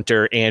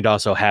encounter and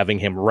also having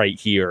him right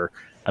here,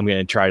 I'm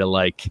gonna try to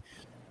like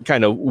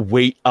kind of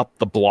wait up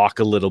the block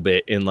a little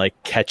bit and like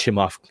catch him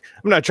off.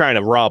 I'm not trying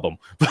to rob him,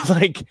 but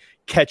like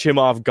catch him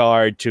off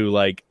guard to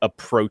like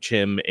approach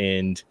him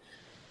and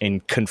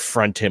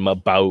confront him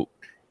about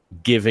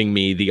giving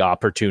me the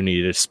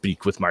opportunity to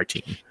speak with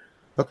Martine.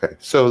 Okay,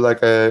 so like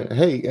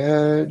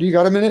hey, do you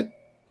got a minute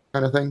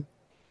kind of thing?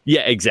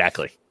 Yeah,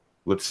 exactly.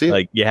 Let's see.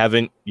 Like you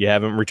haven't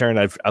returned.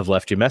 I've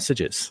left you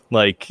messages.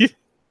 Like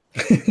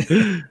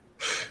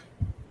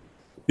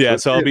yeah,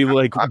 so I'll be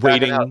like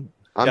waiting.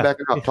 I'm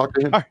backing out. Talk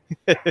to him.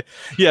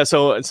 Yeah,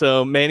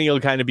 so Manny will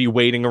kind of be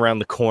waiting around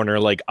the corner,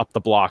 like up the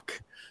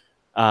block,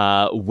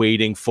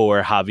 waiting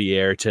for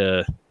Javier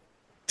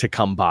to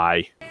come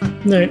by.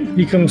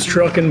 He comes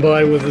trucking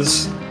by with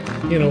his,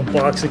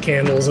 box of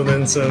candles and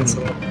incense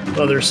and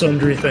other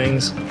sundry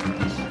things.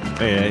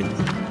 Hey,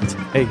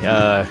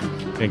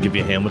 can I give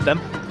you a hand with them?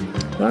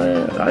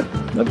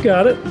 I've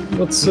got it.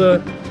 What's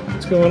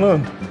going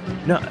on?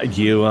 No,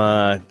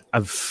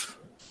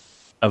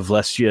 I've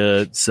left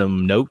you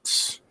some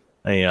notes.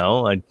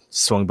 I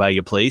swung by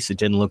your place. It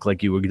didn't look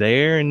like you were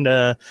there,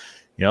 and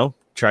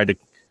tried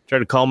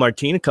to call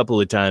Martine a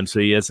couple of times, so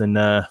he hasn't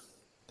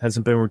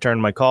been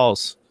returning my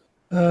calls.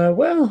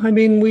 Well, I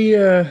mean,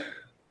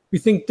 we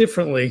think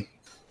differently,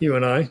 you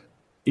and I.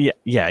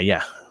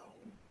 Yeah.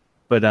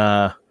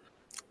 But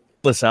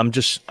listen, I'm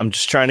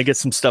just trying to get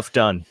some stuff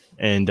done,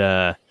 and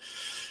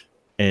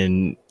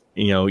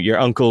your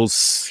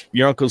uncle's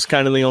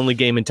kind of the only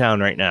game in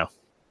town right now.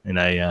 And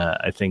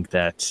I think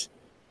that,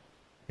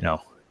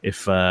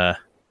 if I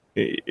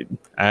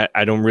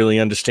don't really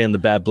understand the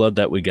bad blood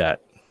that we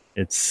got,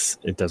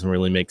 it doesn't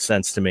really make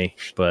sense to me.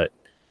 But,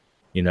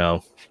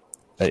 I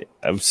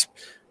was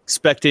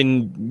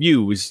expecting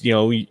you,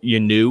 you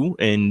knew,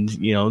 and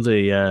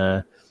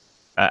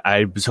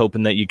I was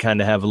hoping that you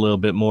kind of have a little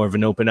bit more of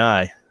an open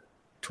eye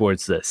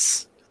towards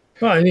this.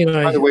 Well, I mean,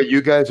 by the way,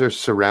 you guys are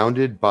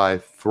surrounded by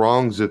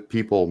throngs of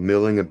people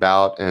milling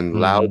about and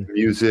loud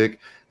music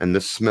and the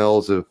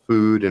smells of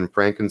food and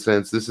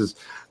frankincense. This is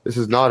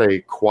not a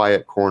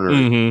quiet corner.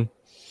 Mm-hmm.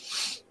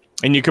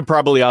 And you could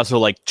probably also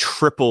like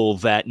triple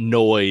that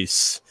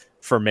noise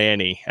for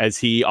Manny as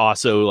he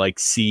also like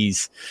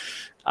sees.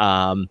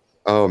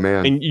 Oh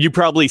man! And you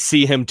probably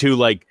see him too,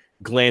 like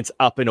glance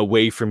up and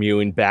away from you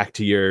and back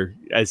to your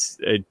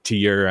to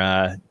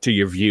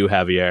your view,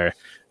 Javier,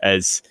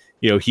 as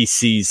he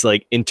sees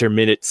like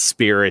intermittent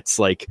spirits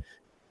like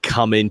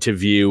come into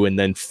view and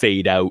then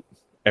fade out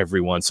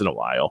every once in a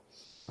while.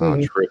 Oh,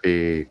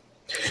 trippy.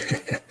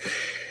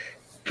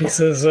 He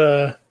says,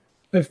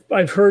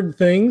 I've heard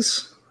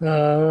things.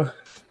 I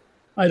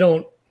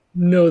don't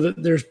know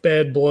that there's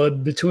bad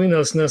blood between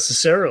us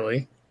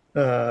necessarily.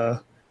 I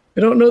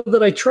don't know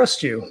that I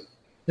trust you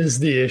is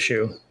the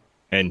issue.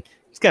 And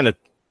he's kind of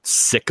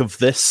sick of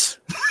this.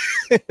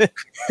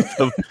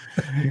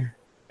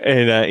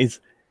 And he's,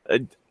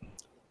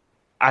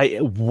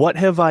 what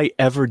have I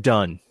ever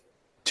done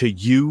to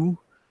you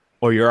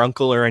or your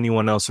uncle or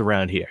anyone else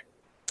around here?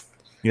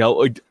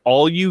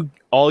 All you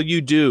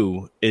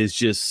do is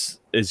just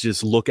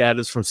look at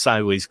us from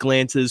sideways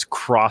glances,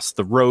 cross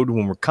the road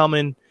when we're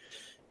coming,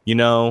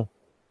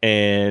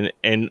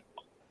 and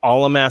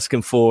all I'm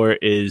asking for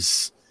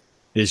is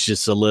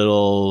just a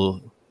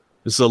little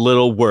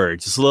word,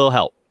 just a little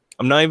help.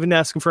 I'm not even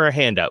asking for a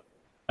handout.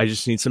 I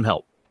just need some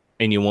help,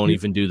 and you won't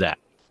even do that.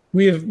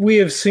 We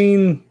have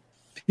seen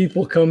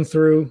people come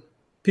through,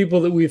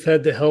 people that we've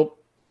had to help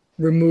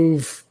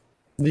remove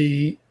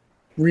the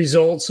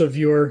results of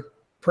your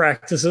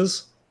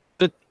practices.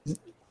 But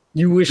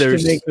you wish to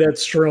make that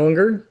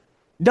stronger?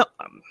 No,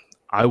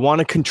 I want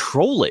to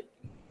control it.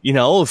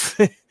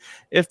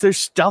 If there's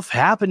stuff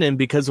happening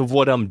because of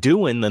what I'm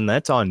doing, then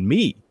that's on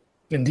me.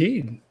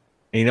 Indeed.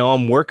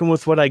 I'm working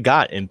with what I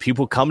got, and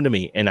people come to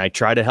me, and I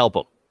try to help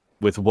them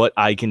with what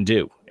I can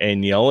do.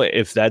 And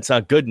if that's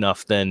not good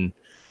enough, then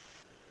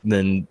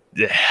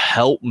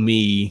help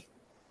me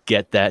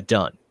get that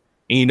done.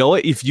 And you know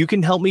what? If you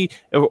can help me,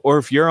 or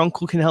if your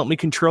uncle can help me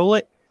control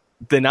it,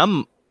 then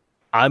I'm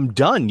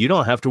done. You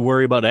don't have to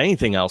worry about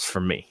anything else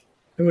from me.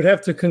 I would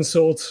have to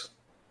consult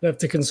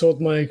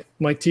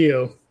my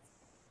Tio.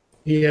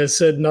 He has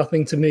said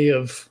nothing to me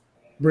of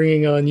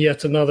bringing on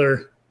yet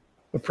another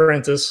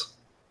apprentice.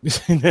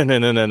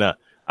 No.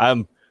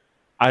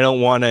 I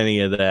don't want any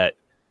of that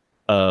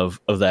of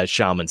that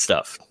shaman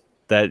stuff.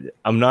 That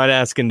I'm not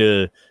asking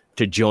to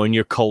join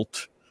your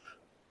cult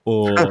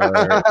or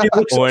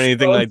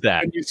anything like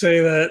that. When you say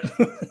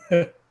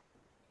that.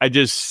 I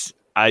just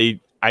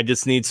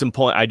need some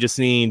point. I just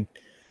need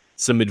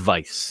some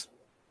advice.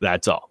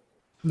 That's all.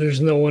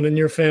 There's no one in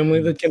your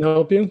family that can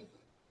help you?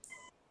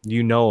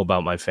 You know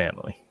about my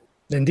family.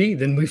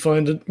 Indeed, and we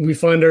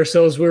find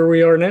ourselves where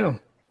we are now.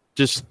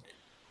 Just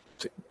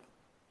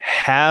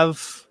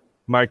have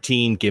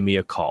Martine give me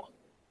a call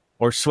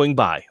or swing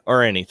by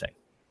or anything.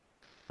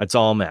 That's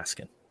all I'm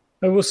asking.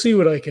 I will see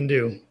what I can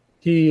do.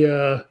 He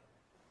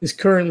is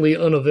currently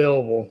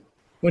unavailable.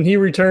 When he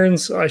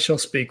returns, I shall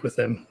speak with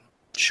him.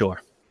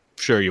 Sure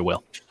you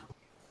will.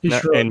 He No,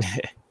 shrugs. and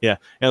yeah,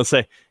 and it's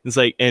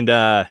like, and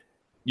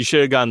you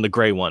should have gotten the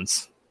gray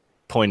ones,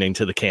 pointing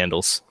to the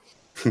candles.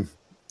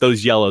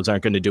 Those yellows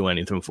aren't going to do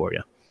anything for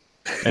you,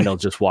 and they'll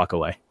just walk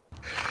away.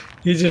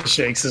 He just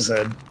shakes his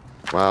head.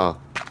 Wow.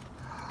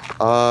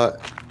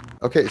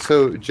 Okay,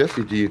 so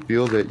Jesse, do you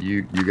feel that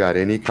you got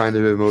any kind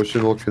of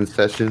emotional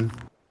concession?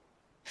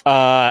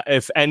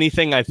 If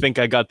anything, I think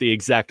I got the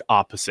exact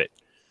opposite.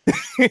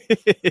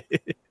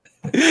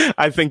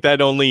 I think that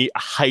only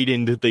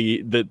heightened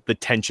the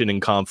tension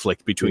and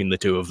conflict between the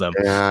two of them.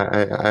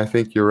 Yeah, I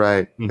think you're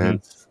right.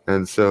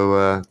 And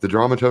so the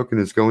drama token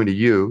is going to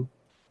you.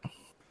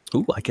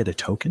 Ooh, I get a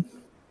token?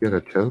 Get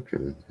a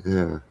token.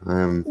 Yeah.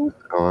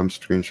 I'm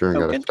screen sharing.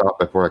 Got to Token? stop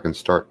before I can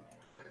start.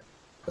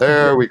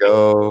 There we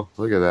go.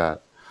 Look at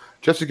that.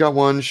 Jesse got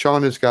one.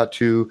 Sean has got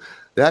two.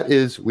 That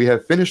is, we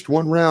have finished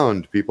one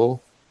round,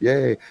 people.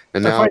 Yay.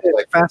 And I now find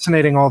it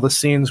fascinating all the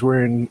scenes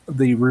were in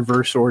the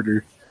reverse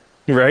order.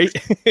 Right?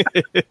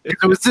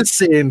 It was this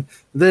scene,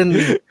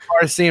 then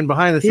our scene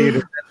behind the theater,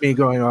 and me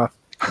going off.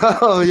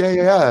 Oh,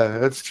 yeah.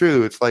 That's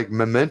true. It's like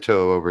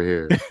Memento over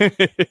here.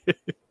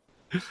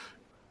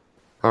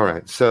 All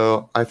right.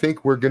 So I think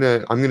I'm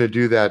gonna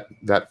do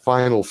that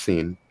final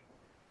scene,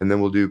 and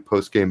then we'll do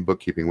post-game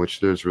bookkeeping,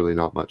 which there's really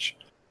not much.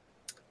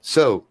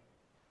 So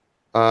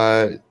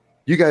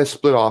you guys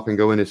split off and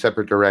go into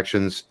separate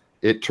directions.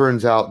 It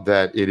turns out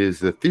that it is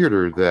the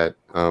theater that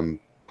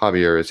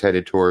Javier is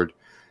headed toward,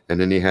 and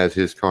then he has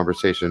his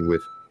conversation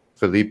with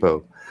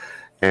Filippo.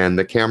 And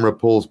the camera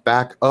pulls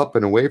back up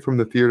and away from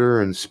the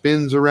theater and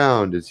spins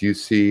around as you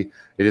see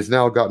it has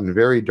now gotten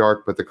very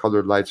dark, but the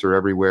colored lights are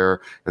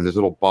everywhere, and there's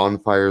little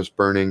bonfires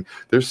burning.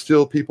 There's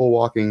still people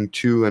walking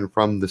to and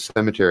from the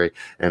cemetery,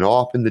 and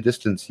off in the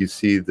distance you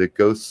see the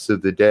ghosts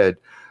of the dead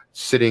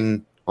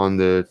sitting on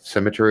the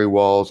cemetery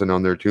walls and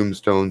on their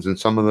tombstones, and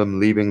some of them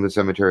leaving the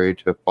cemetery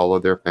to follow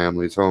their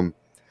families home.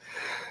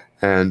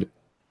 And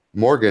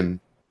Morgan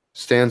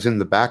stands in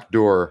the back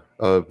door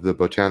of the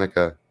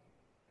Botanica,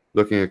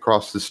 looking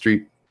across the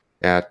street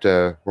at,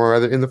 or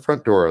rather in the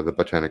front door of the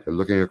Botanica,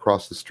 looking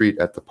across the street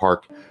at the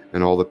park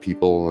and all the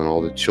people and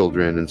all the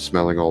children and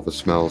smelling all the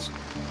smells.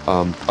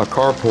 A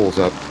car pulls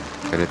up,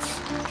 and it's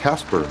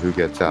Casper who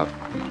gets out.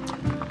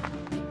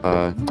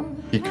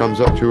 He comes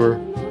up to her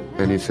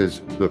and he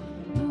says, "Look,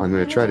 I'm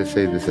going to try to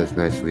say this as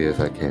nicely as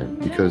I can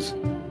because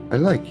I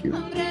like you."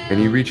 And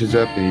he reaches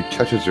up and he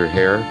touches her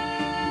hair.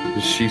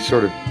 She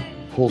sort of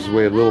pulls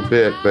away a little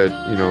bit, but,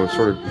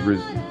 sort of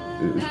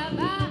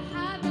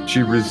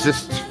she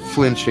resists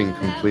flinching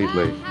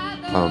completely.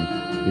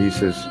 He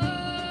says,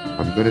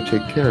 "I'm going to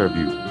take care of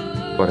you,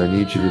 but I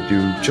need you to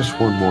do just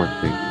one more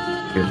thing.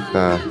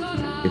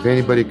 If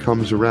anybody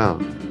comes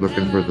around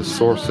looking for the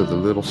source of the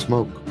little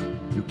smoke,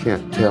 you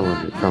can't tell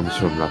them it comes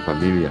from La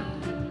Familia.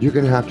 You're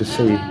going to have to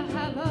say,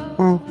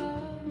 well,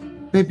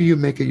 maybe you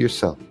make it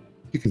yourself.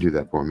 You can do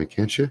that for me,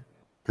 can't you?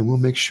 And we'll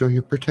make sure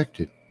you're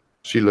protected."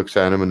 She looks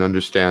at him and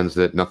understands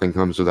that nothing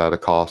comes without a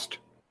cost.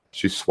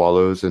 She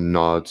swallows and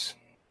nods.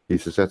 He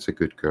says, "That's a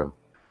good girl.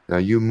 Now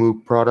you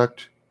move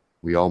product.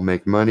 We all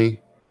make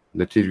money.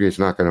 The Tigre is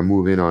not going to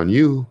move in on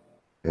you."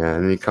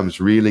 And then he comes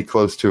really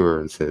close to her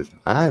and says,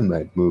 "I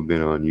might move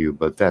in on you,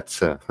 but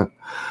that's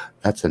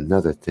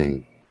another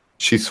thing."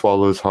 She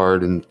swallows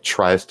hard and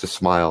tries to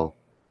smile.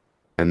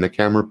 And the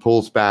camera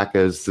pulls back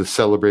as the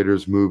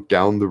celebrators move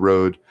down the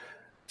road,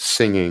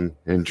 singing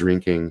and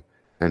drinking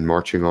and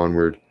marching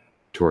onward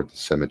toward the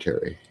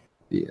cemetery.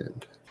 The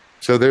end.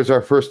 So there's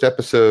our first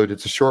episode.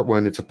 It's a short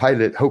one. It's a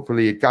pilot.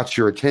 Hopefully it got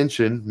your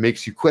attention,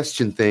 makes you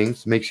question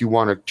things, makes you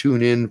want to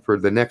tune in for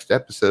the next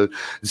episode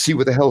to see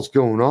what the hell's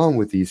going on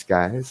with these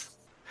guys.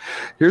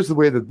 Here's the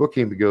way the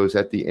bookkeeping goes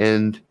at the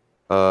end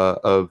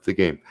of the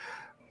game.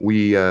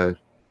 We've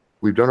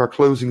done our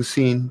closing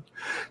scene.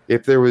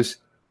 If there was...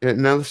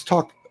 Now let's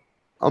talk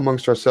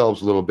amongst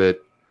ourselves a little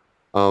bit.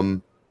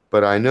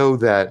 But I know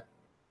that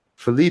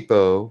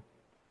Filippo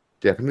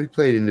definitely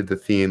played into the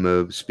theme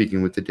of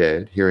speaking with the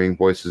dead, hearing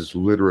voices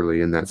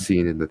literally in that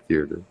scene in the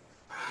theater.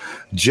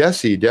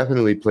 Jesse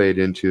definitely played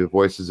into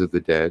Voices of the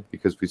Dead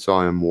because we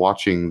saw him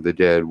watching the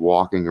dead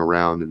walking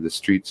around in the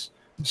streets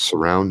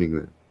surrounding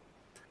them.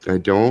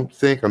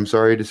 I'm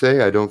sorry to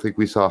say, I don't think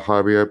we saw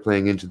Javier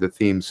playing into the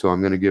theme, so I'm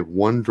going to give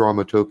one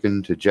drama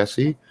token to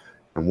Jesse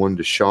and one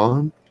to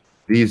Sean.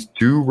 These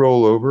do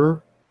roll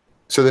over.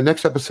 So the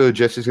next episode,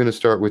 Jesse's going to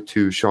start with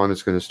 2, Sean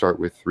is going to start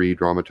with 3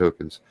 drama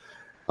tokens.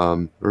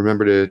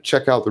 Remember to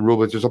check out the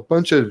rulebook. There's a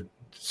bunch of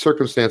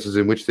circumstances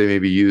in which they may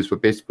be used,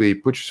 but basically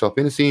put yourself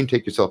in a scene,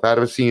 take yourself out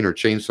of a scene, or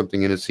change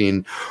something in a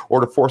scene,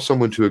 or to force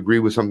someone to agree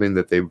with something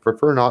that they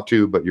prefer not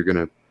to, but you're going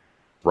to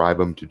bribe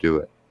them to do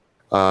it.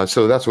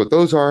 So that's what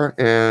those are.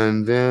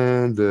 And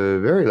then the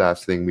very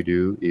last thing we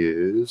do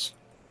is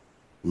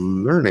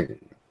learning.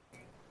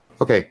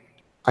 Okay,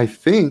 I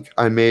think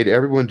I made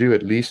everyone do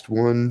at least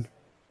one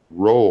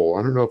roll.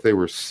 I don't know if they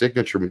were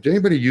signature moves. Did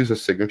anybody use a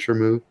signature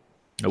move?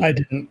 Nope. I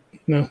didn't.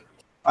 No.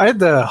 I had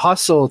the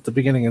hustle at the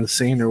beginning of the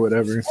scene or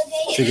whatever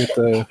to get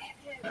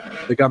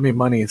the They got me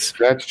monies.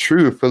 That's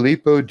true.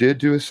 Filippo did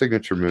do a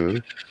signature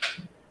move.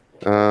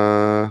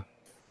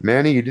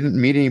 Manny, you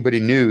didn't meet anybody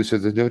new, so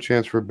there's no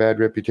chance for a bad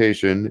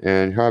reputation.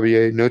 And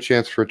Javier, no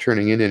chance for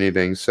turning in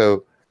anything.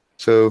 So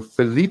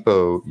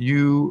Filippo,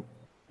 you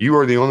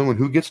are the only one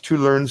who gets to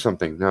learn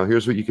something. Now,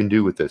 here's what you can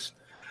do with this.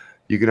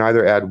 You can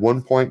either add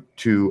 1 point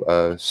to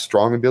a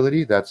strong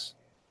ability. That's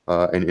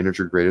an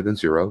integer greater than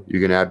 0.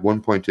 You can add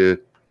 1 point to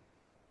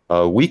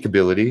a weak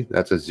ability.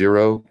 That's a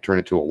 0. Turn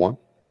it to a 1.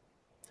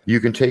 You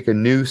can take a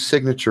new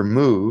signature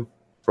move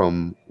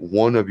from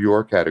one of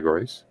your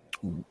categories.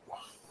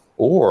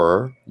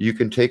 Or you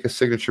can take a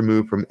signature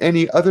move from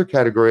any other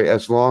category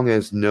as long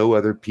as no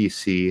other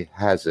PC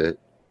has it.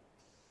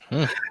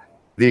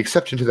 The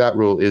exception to that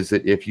rule is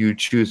that if you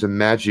choose a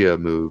Magia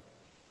move,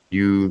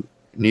 you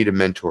need a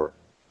mentor.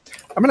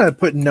 I'm going to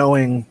put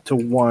knowing to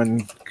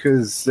 1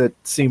 because it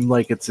seemed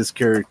like it's his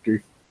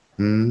character.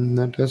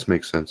 That does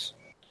make sense.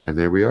 And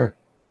there we are.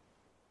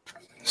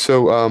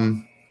 So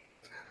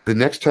the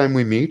next time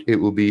we meet, it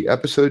will be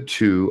episode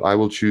 2. I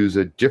will choose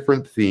a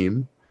different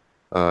theme.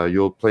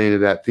 You'll play into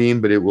that theme,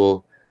 but it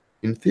will,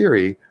 in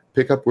theory,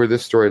 pick up where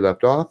this story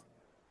left off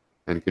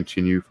and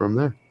continue from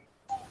there.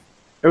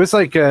 It was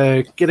like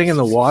getting in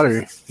the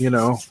water,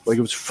 like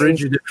it was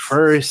frigid at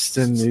first,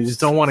 and you just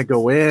don't want to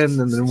go in.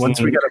 And then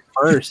once we got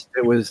immersed,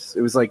 it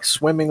was like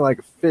swimming like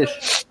a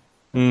fish.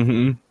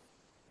 Mm-hmm.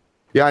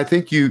 Yeah, I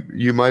think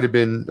you might have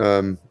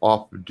been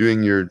off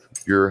doing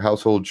your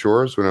household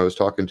chores when I was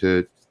talking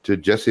to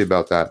Jesse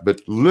about that.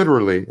 But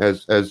literally,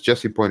 as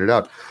Jesse pointed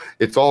out,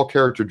 it's all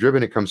character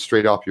driven. It comes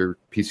straight off your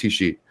PC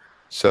sheet.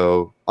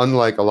 So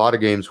unlike a lot of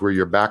games where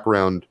your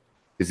background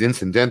is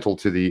incidental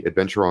to the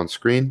adventure on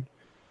screen,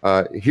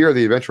 here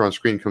the adventure on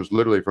screen comes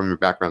literally from your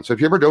background. So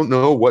if you ever don't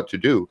know what to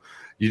do,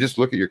 you just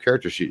look at your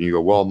character sheet and you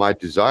go, well, my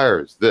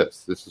desire is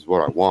this. This is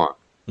what I want.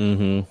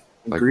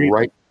 Mm-hmm.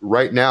 Like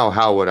right now,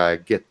 how would I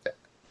get that?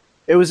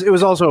 It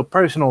was also a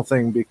personal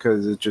thing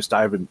because it's just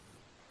I haven't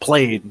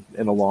played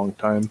in a long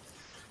time.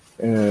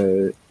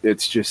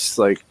 It's just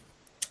like,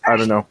 I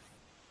don't know.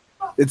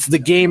 The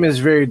game is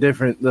very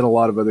different than a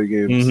lot of other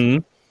games.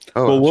 Mm-hmm.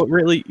 Oh, well, what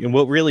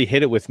really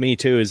hit it with me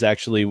too is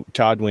actually,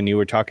 Todd, when you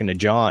were talking to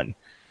John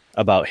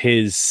about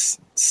his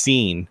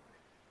scene,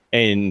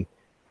 and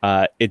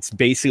it's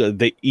basically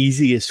the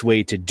easiest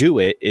way to do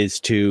it is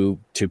to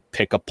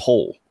pick a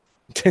pole.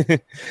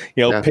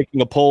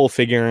 Picking a pole,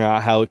 figuring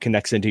out how it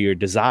connects into your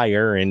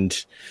desire,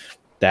 and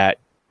that.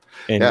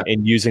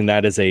 And using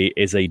that as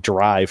a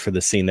drive for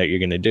the scene that you're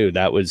going to do.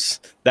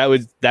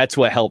 That's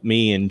what helped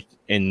me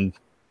in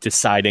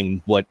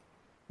deciding what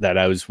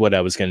I was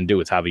going to do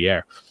with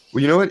Javier.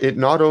 Well, you know what? It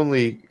not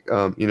only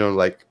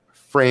like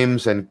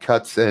frames and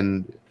cuts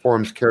and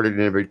forms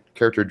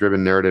character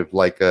driven narrative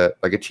like a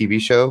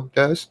TV show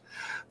does,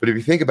 but if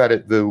you think about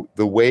it, the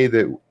way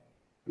that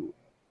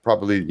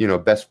probably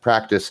best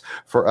practice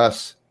for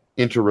us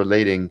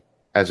interrelating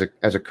as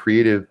a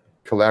creative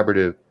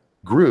collaborative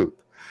group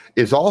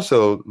is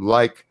also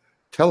like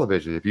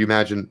television. If you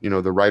imagine,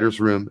 the writer's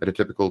room at a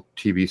typical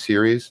TV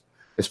series,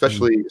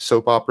 especially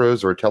soap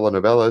operas or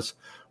telenovelas,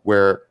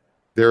 where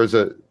there's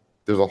a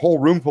whole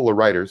room full of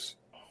writers,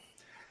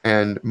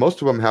 and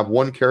most of them have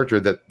one character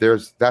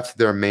that's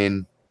their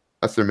main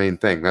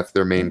thing. That's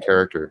their main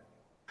character.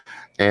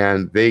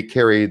 And they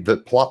carry the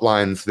plot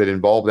lines that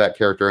involve that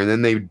character, and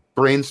then they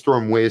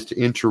brainstorm ways to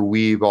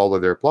interweave all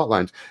of their plot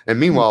lines. And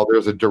meanwhile,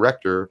 there's a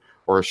director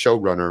or a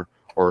showrunner,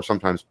 or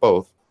sometimes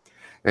both.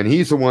 And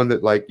he's the one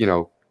that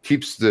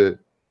keeps the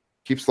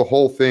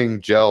whole thing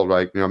gelled,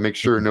 right? Make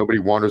sure nobody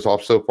wanders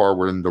off so far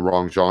we're in the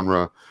wrong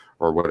genre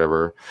or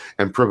whatever,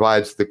 and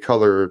provides the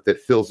color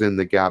that fills in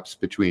the gaps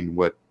between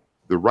what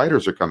the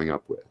writers are coming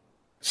up with.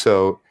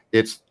 So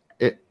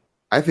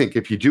I think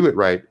if you do it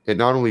right, it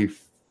not only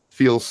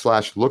feels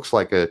 / looks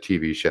like a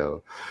TV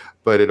show,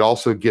 but it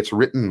also gets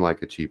written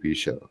like a TV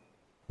show.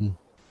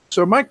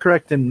 So am I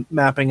correct in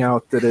mapping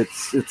out that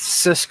it's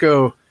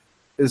Cisco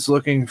is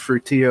looking for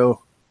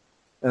Tio,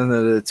 and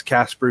that it's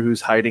Casper who's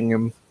hiding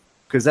him?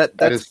 Because that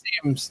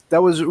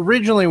was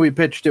originally we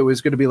pitched it was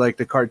going to be like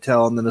the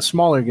cartel and then a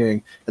smaller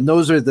gang, and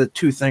those are the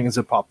two things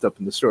that popped up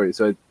in the story.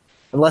 So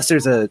unless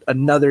there's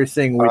another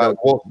thing we don't.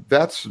 Well,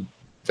 that's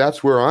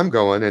where I'm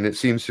going, and it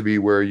seems to be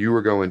where you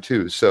were going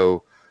too.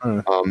 So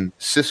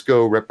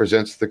Cisco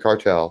represents the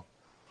cartel,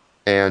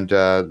 and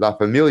La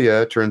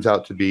Familia turns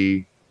out to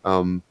be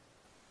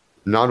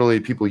not only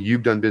people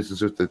you've done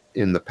business with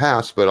in the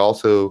past, but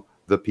also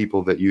the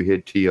people that you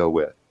hid Tio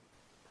with.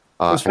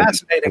 What's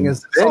fascinating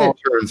is then it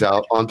turns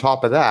out, on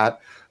top of that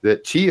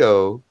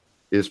Tio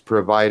is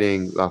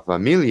providing La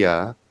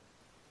Familia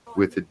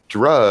with a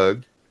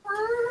drug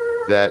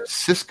that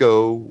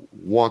Cisco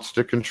wants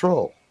to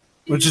control.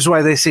 Which is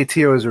why they see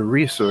Tio as a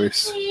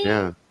resource.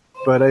 Yeah.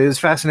 But it was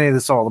fascinating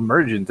it's all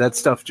emergent. That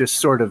stuff just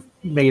sort of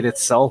made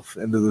itself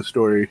into the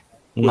story.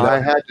 I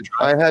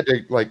had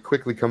to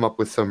quickly come up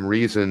with some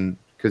reason,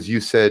 because you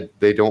said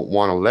they don't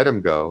want to let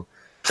him go.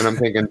 And I'm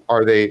thinking,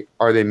 are they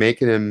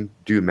making him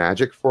do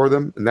magic for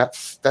them? And that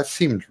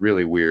seemed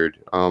really weird.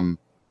 Then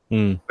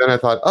I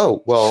thought,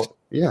 oh, well,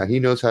 Yeah, he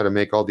knows how to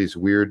make all these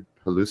weird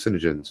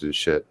hallucinogens and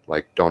shit,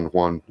 like Don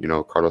Juan,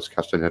 Carlos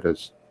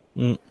Castaneda's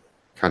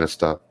kind of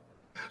stuff.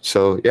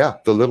 So yeah,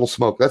 the little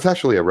smoke. That's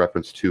actually a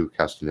reference to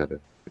Castaneda.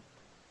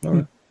 All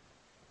right.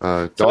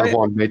 Don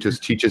Juan may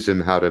just teaches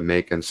him how to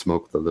make and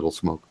smoke the little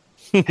smoke.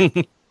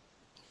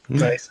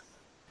 Nice.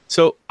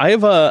 So I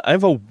have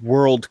a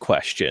world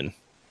question.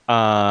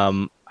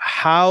 How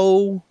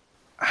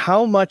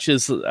much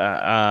is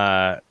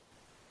the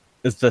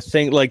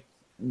thing, like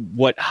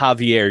what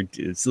Javier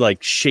is,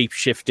 like shape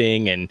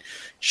shifting and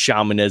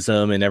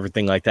shamanism and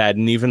everything like that,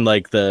 and even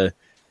like the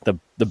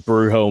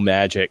Brujo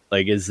magic,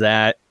 like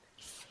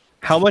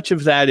how much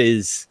of that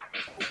is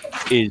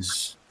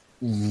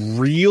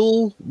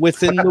real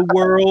within the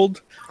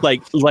world,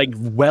 like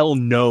well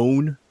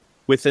known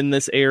within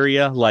this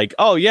area? Like,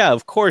 oh yeah,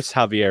 of course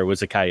Javier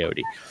was a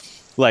coyote.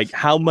 Like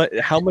how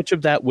much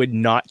of that would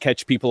not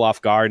catch people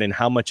off guard, and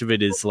how much of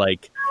it is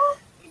like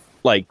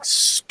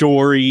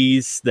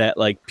stories that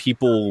like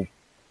people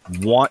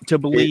want to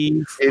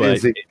believe?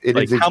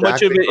 How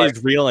much of it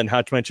is real and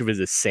how much of it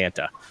is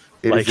Santa?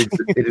 It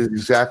is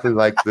exactly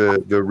like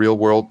the real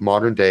world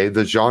modern day.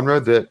 The genre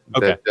that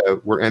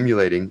we're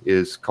emulating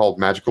is called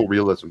magical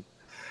realism,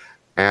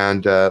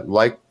 and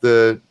like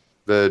the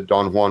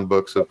Don Juan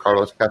books of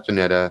Carlos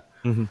Castaneda,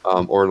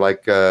 or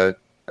like a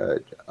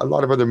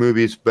lot of other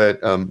movies,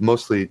 but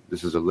mostly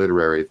this is a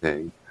literary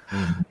thing.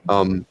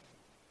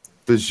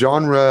 The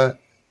genre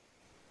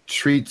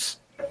treats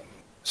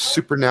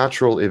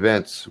supernatural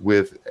events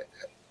with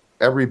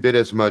every bit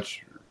as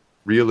much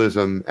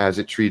realism as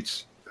it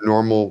treats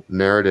normal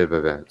narrative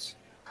events.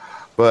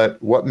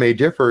 But what may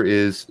differ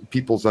is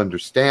people's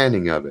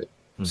understanding of it.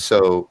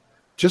 So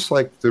just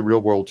like the real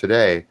world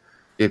today,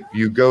 if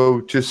you go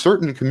to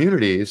certain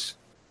communities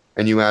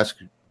and you ask,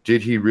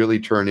 did he really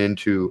turn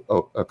into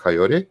a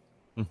coyote?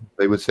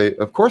 They would say,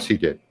 of course he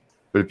did.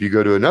 But if you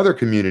go to another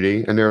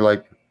community and they're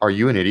like, are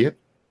you an idiot?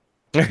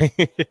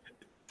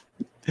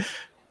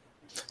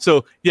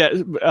 So yeah,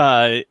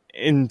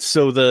 and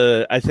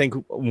so I think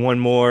one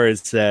more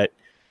is that,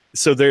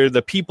 so they're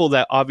the people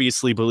that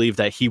obviously believe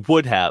that he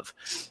would have,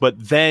 but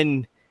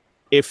then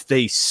if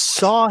they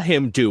saw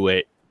him do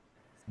it,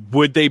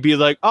 would they be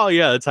like, oh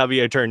yeah, that's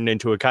Javier turning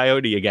into a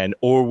coyote again,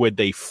 or would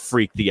they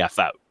freak the F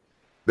out?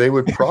 They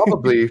would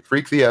probably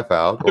freak the F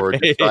out or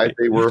decide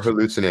they were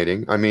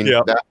hallucinating. I mean,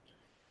 that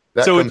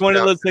so it's one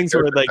of those things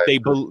where like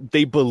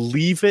they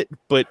believe it,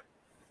 but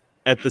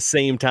at the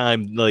same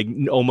time, like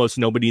almost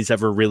nobody's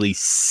ever really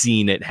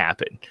seen it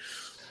happen.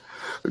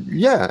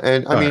 Yeah,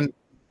 and I mean,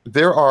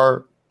 there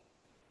are,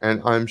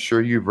 and I'm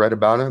sure you've read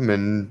about them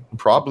and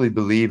probably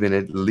believe in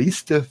at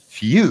least a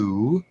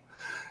few,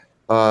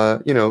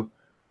 magi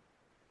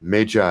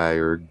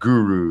or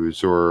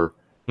gurus or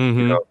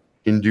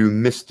Hindu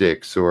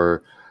mystics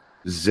or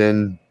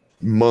Zen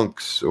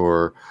monks,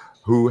 or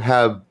who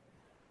have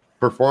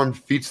performed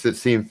feats that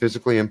seem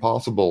physically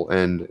impossible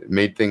and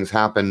made things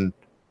happen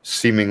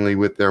seemingly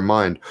with their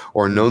mind,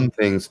 or known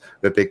things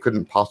that they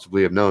couldn't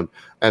possibly have known.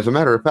 As a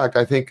matter of fact,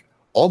 I think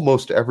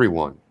almost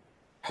everyone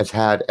has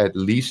had at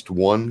least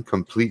one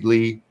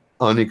completely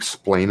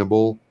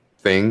unexplainable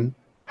thing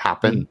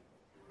happen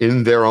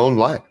in their own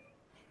life,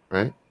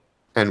 right?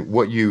 And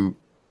what you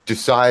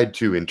decide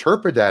to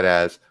interpret that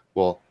as,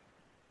 well,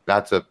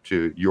 that's up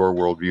to your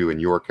worldview and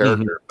your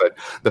character. But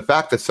the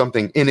fact that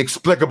something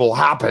inexplicable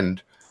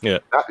happened,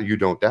 that you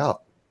don't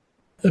doubt.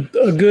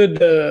 A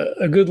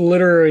good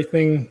literary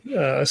thing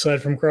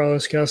aside from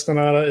Carlos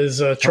Castaneda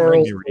is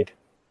Charles.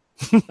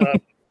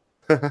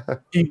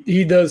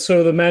 He does,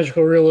 so the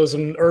magical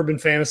realism, urban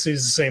fantasy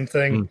is the same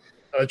thing.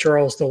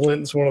 Charles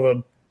DeLint is one of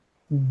the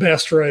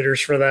best writers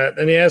for that,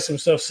 and he has some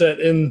stuff set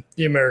in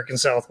the American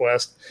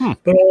Southwest.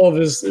 But all of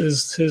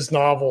his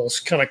novels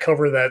kind of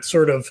cover that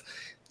sort of,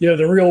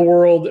 the real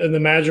world and the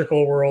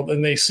magical world,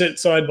 and they sit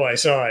side by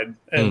side.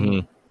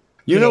 And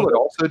you know what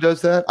also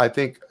does that? I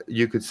think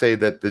you could say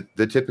that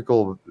the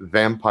typical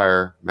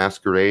vampire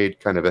masquerade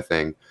kind of a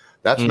thing,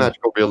 that's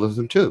magical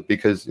realism too,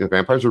 because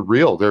vampires are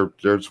real.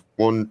 There's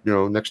one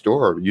next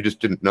door. You just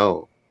didn't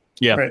know.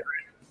 Yeah.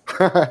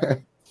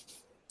 Right.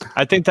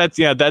 I think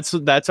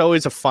that's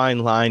always a fine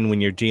line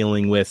when you're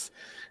dealing with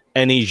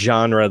any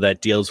genre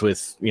that deals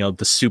with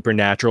the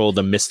supernatural,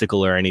 the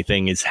mystical, or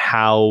anything, is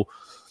how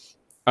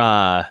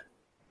how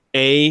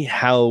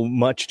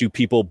much do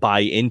people buy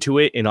into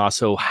it, and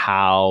also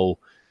how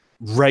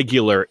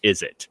regular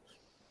is it?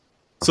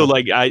 So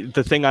like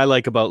the thing I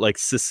like about like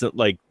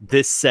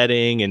this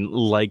setting and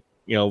like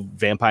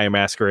Vampire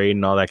Masquerade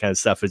and all that kind of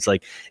stuff, it's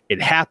like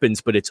it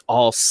happens, but it's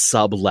all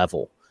sub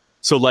level.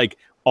 So like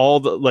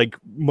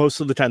most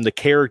of the time the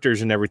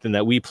characters and everything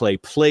that we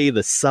play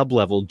the sub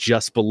level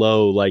just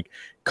below like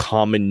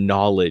common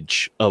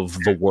knowledge of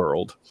the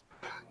world.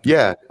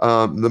 Yeah,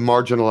 the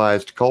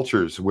marginalized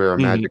cultures where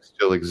magic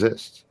still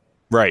exists.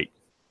 Right.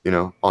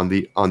 On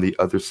the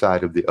other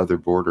side of the other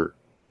border.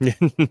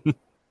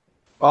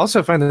 I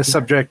also find this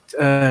subject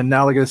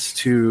analogous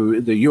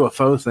to the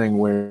UFO thing,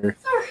 where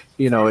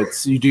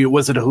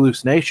was it a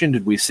hallucination?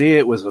 Did we see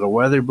it? Was it a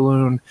weather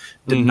balloon?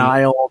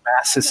 Denial,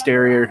 mass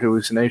hysteria,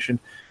 hallucination.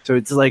 So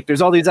it's like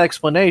there's all these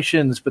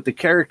explanations, but the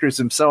characters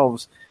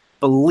themselves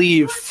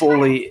believe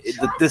fully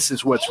that this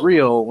is what's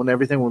real when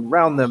everything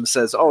around them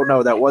says, "Oh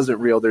no, that wasn't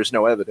real. There's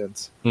no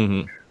evidence."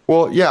 Mm-hmm.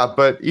 Well, yeah,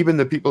 but even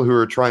the people who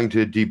are trying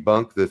to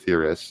debunk the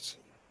theorists,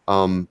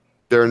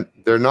 they're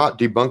not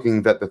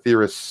debunking that the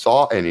theorists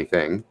saw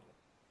anything.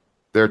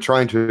 They're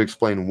trying to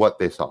explain what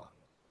they saw.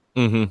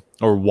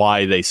 Or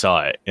why they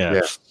saw it.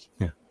 Yeah.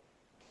 Like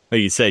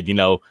you said,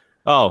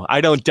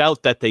 I don't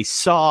doubt that they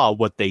saw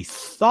what they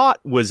thought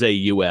was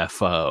a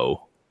UFO.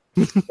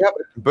 Yeah,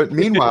 but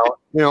meanwhile,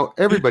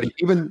 everybody,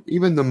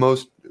 even the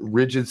most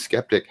rigid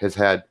skeptic has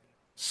had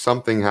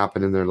something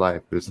happen in their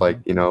life. It's like,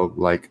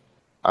 like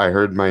I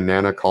heard my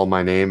Nana call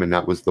my name, and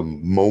that was the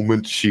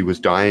moment she was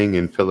dying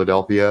in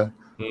Philadelphia.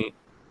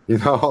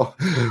 Or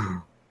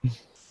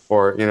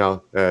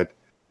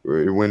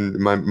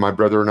when my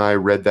brother and I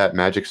read that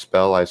magic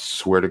spell, I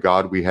swear to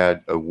God, we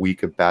had a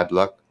week of bad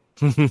luck.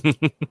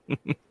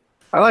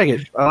 I like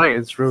it.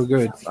 It's real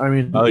good. I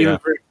mean, even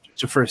for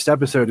the first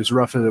episode, as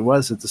rough as it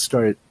was at the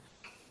start,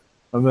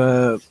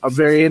 I'm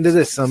very into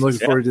this. I'm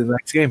looking forward to the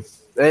next game.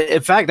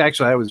 In fact,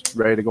 actually, I was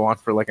ready to go on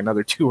for like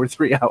another 2 or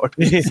 3 hours.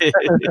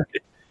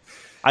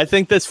 I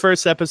think this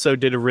first episode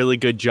did a really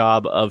good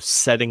job of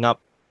setting up,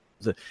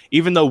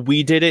 even though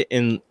we did it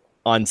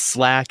on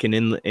Slack and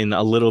in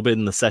a little bit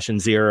in the session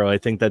 0. I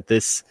think that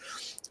this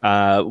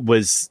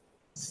was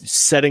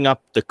setting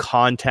up the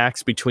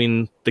contacts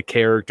between the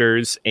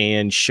characters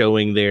and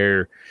showing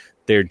their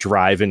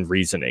drive and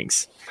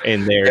reasonings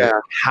and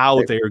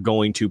how they're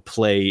going to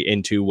play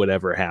into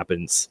whatever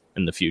happens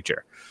in the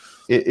future.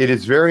 It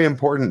is very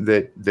important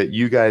that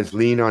you guys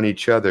lean on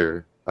each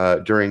other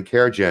during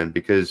CareGen,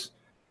 because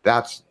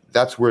that's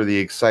where the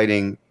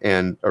exciting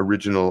and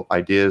original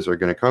ideas are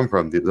going to come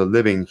from, the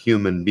living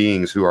human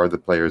beings who are the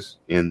players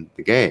in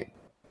the game.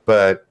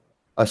 But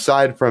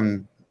aside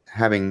from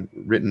having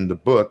written the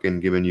book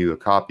and given you a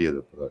copy of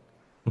the book,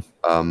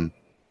 I'm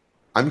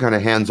kind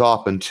of hands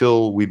off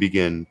until we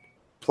begin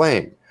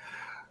playing.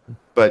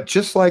 But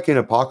just like in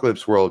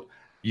Apocalypse World,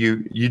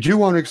 you do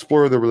want to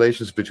explore the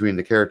relations between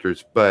the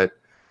characters, but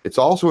it's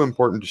also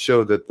important to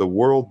show that the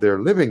world they're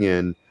living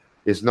in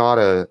is not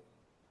a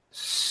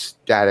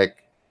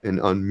static and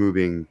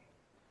unmoving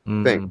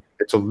thing.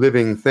 It's a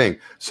living thing.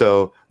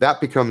 So that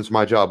becomes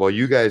my job. While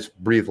you guys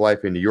breathe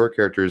life into your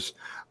characters,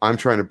 I'm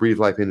trying to breathe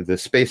life into the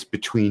space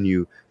between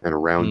you and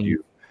around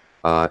you,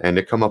 and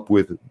to come up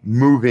with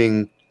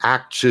moving,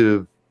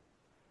 active,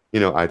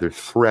 either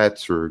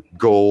threats or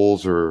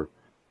goals or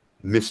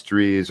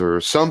mysteries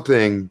or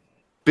something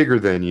bigger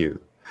than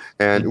you.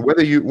 And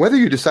whether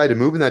you decide to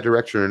move in that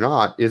direction or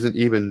not isn't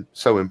even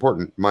so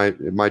important.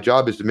 My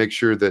job is to make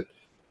sure that,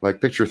 like,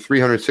 picture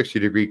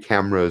 360-degree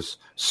cameras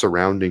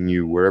surrounding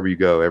you wherever you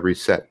go, every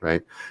set,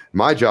 right?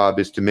 My job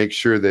is to make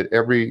sure that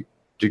every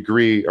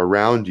degree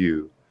around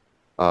you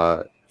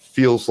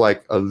feels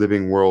like a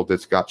living world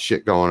that's got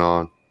shit going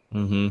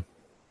on.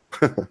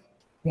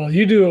 Well,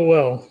 you do it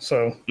well,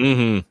 so.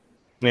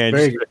 Yeah,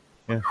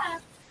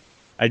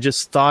 I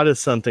just thought of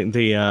something.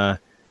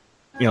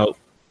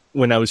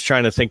 When I was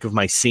trying to think of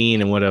my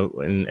scene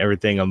and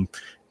everything, I'm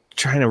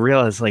trying to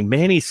realize, like,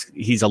 man,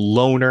 he's a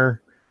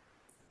loner.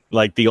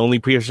 Like, the only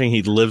person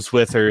he lives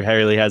with or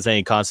hardly has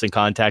any constant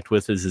contact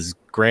with is his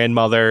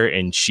grandmother,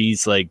 and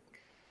she's like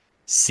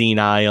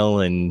senile,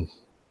 and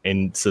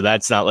so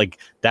that's not like,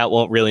 that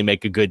won't really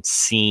make a good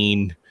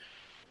scene,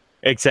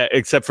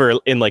 except for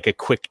in like a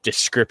quick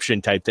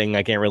description type thing.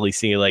 I can't really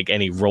see like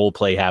any role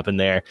play happen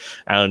there.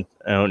 I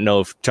don't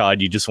know if,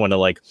 Todd, you just want to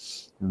like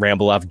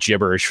ramble off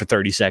gibberish for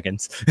 30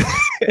 seconds.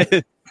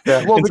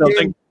 Yeah, well,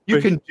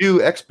 you can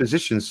do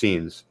exposition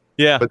scenes.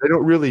 Yeah, but they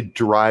don't really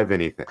drive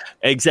anything.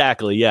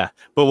 Exactly. Yeah,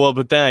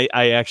 but then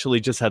I actually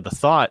just had the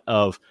thought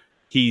of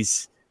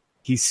he's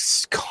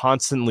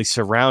constantly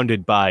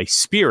surrounded by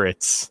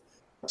spirits.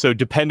 So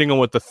depending on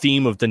what the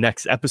theme of the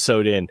next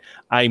episode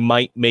I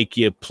might make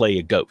you play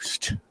a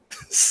ghost.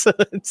 So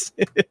that's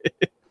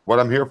what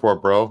I'm here for,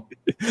 bro.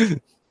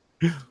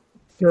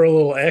 Throw a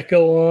little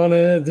echo on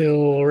it, do a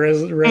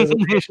little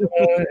resonation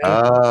on it.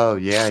 Oh,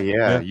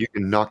 yeah. You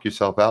can knock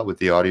yourself out with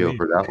the audio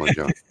for that one,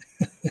 John.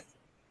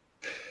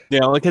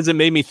 Yeah, because it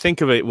made me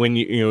think of it when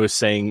you were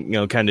saying,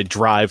 kind of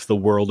drive the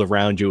world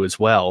around you as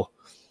well.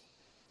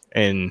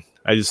 And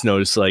I just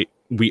noticed, like,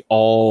 we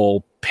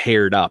all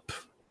paired up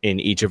in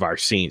each of our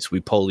scenes.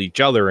 We pulled each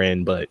other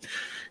in, but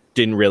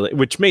didn't really,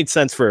 which made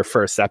sense for a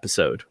first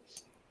episode.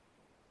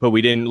 But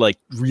we didn't, like,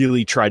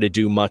 really try to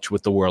do much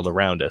with the world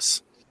around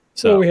us.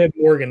 So we had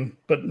Morgan,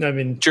 but I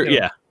mean, sure,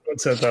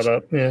 let's set that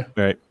up. Yeah.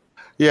 Right.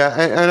 Yeah,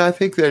 and I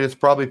think that it's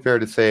probably fair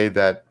to say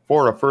that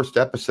for a first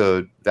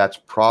episode, that's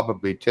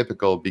probably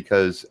typical,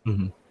 because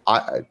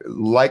I,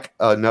 like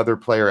another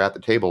player at the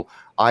table,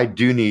 I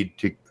do need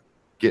to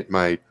get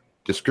my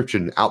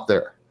description out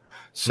there.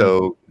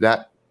 So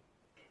that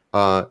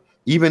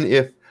even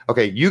if,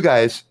 okay, you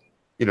guys,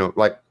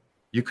 like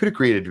you could have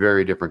created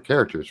very different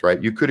characters,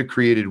 right? You could have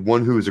created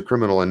one who was a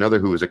criminal, another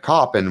who was a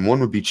cop, and one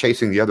would be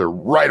chasing the other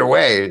right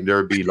away. And there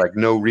would be like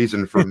no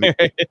reason for me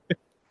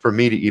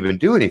to even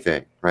do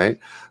anything, right?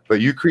 But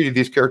you created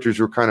these characters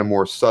who were kind of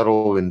more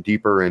subtle and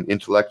deeper and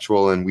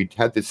intellectual, and we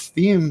had this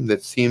theme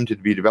that seemed to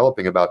be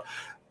developing about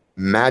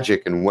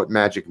magic and what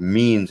magic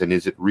means, and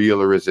is it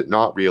real or is it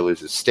not real?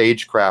 Is it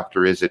stagecraft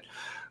or is it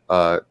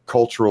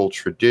cultural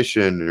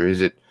tradition, or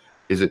is it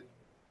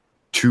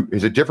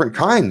different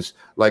kinds?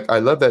 Like, I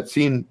love that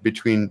scene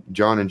between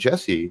John and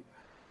Jesse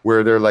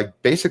where they're like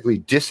basically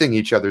dissing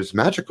each other's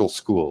magical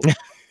school.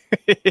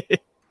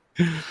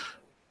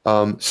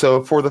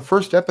 So for the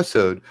first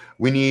episode,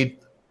 we need,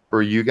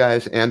 for you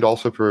guys and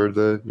also for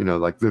the,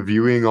 like the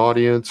viewing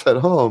audience at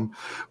home,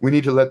 we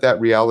need to let that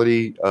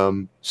reality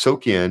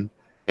soak in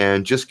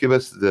and just give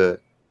us the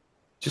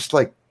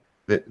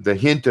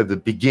hint of the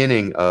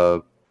beginning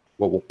of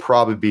what will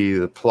probably be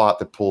the plot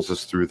that pulls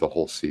us through the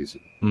whole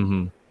season.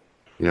 Mm-hmm.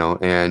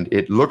 And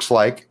it looks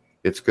like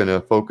it's going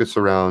to focus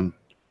around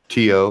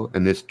Tio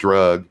and this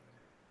drug,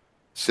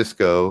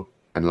 Cisco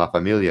and La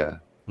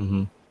Familia.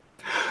 Mm-hmm.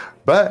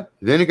 But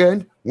then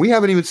again, we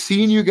haven't even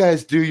seen you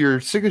guys do your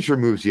signature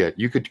moves yet.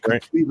 You could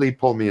completely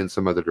pull me in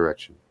some other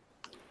direction.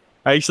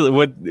 Actually,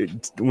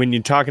 when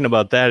you're talking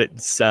about that,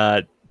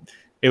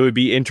 it would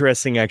be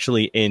interesting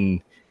actually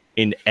in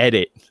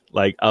edit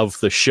like of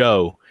the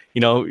show.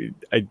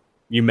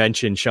 You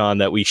mentioned, Sean,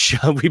 that we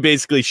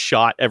basically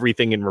shot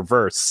everything in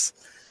reverse.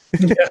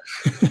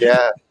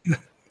 Yeah.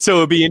 So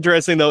it'd be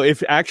interesting though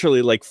if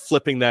actually like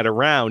flipping that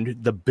around,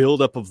 the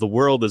buildup of the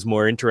world is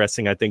more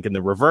interesting, I think, in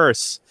the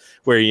reverse,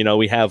 where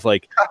we have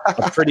like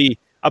a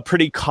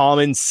pretty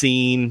common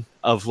scene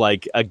of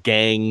like a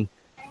gang,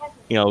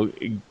 gang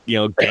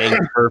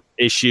perp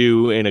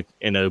issue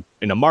in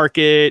a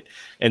market,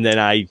 and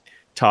then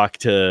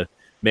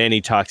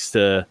Manny talks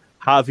to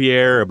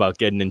Javier about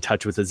getting in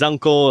touch with his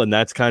uncle, and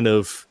that's kind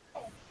of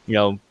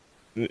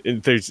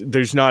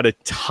there's not a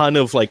ton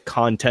of like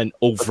content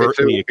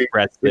overtly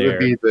expressed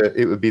there.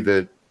 It would be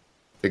the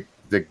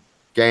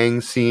gang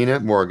scene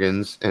at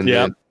Morgan's, and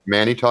then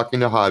Manny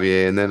talking to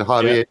Javier, and then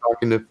Javier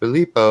talking to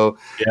Filippo,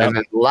 and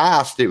then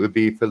last it would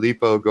be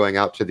Filippo going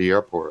out to the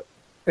airport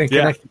and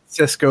connecting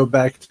Cisco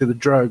back to the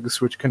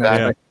drugs, which connects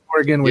back to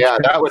Morgan. Which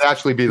that would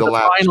actually be the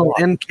last final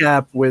end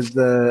cap with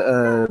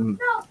the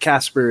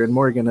Casper and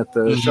Morgan at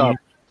the shop.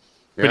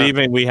 But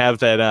even we have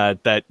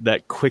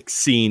that quick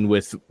scene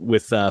with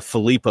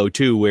Filippo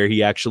too, where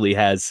he actually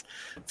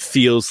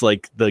feels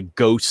like the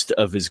ghost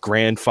of his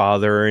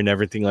grandfather and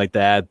everything like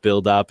that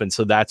build up, and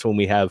so that's when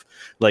we have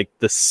like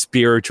the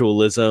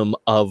spiritualism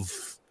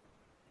of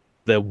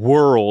the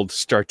world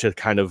start to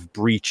kind of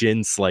breach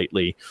in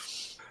slightly.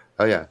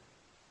 Oh yeah.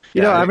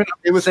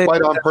 It was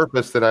quite on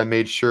purpose that I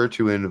made sure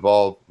to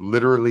involve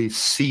literally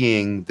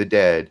seeing the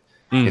dead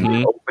in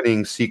the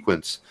opening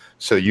sequence.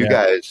 So you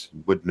guys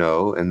would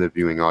know, and the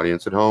viewing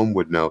audience at home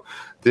would know,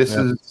 this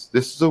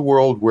is a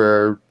world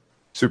where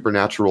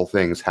supernatural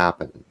things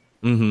happen.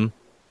 Mm-hmm.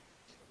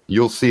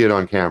 You'll see it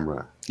on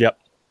camera. Yep.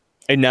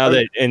 And now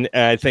and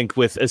I think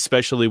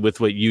especially with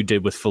what you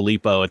did with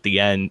Filippo at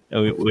the end,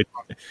 with,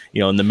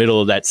 in the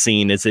middle of that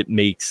scene, is it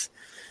makes,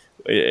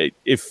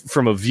 if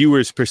from a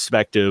viewer's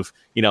perspective,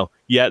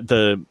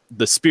 the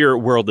spirit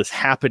world is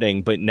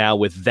happening, but now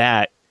with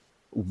that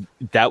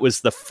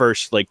was the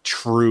first like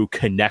true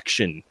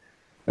connection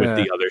with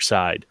the other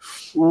side.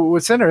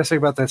 What's interesting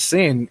about that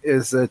scene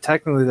is that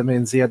technically that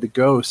means he had the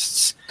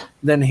ghosts.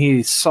 Then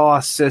he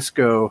saw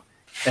Cisco,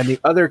 and the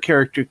other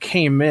character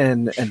came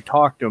in and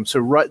talked to him.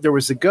 So there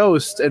was a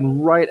ghost,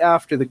 and right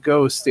after the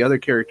ghost, the other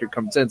character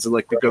comes in. So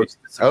like the ghost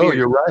disappeared. Oh,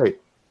 you're right.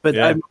 But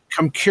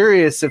I'm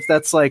curious if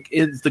that's like,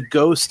 is the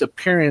ghost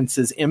appearance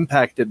is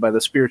impacted by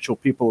the spiritual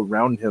people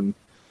around him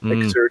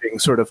exerting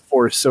sort of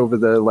force over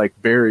the like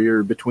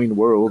barrier between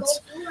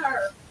worlds.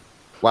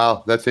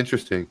 Wow, that's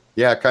interesting.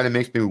 Yeah, it kind of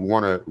makes me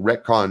want to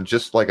retcon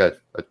just like a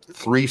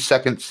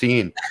 3-second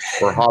scene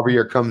where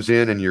Javier comes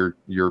in and your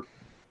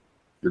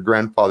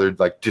grandfather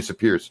like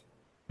disappears.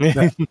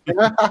 And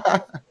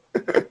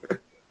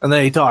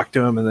then he talked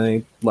to him, and then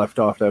he left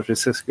off after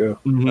Cisco.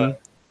 Mm-hmm.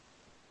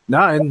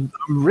 No, and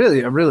I'm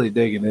really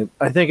digging it.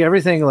 I think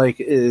everything like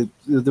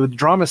the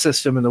drama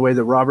system and the way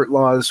the Robert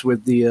Laws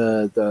with the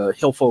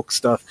Hillfolk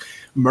stuff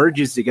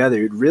merges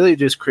together, it really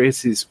just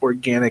creates these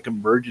organic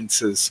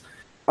emergences.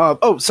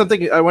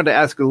 Something I wanted to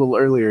ask a little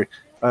earlier.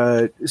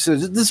 So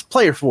this is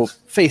player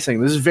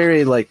facing. This is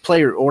very like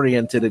player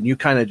oriented, and you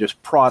kind of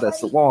just prod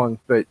us along.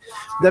 But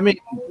that means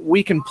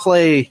we can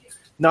play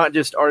not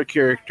just our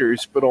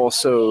characters, but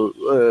also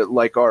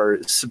like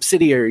our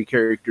subsidiary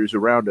characters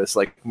around us,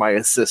 like my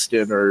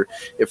assistant, or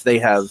if they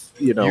have,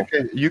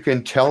 You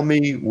can tell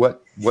me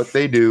what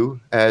they do,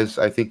 as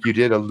I think you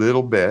did a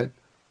little bit.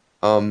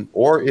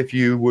 Or if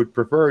you would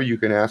prefer, you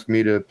can ask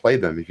me to play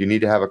them. If you need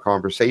to have a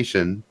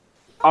conversation.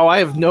 Oh, I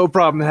have no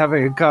problem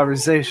having a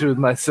conversation with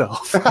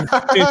myself.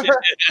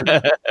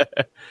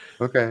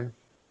 Okay.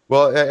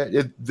 Well,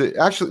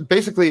 actually,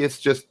 basically,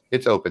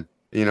 it's open.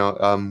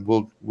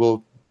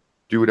 We'll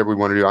do whatever we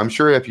want to do. I'm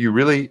sure if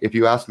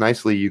you ask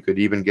nicely, you could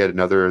even get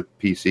another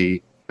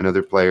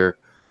another player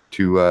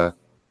to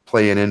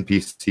play an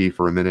NPC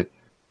for a minute.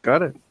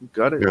 Got it.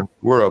 Yeah,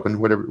 we're open.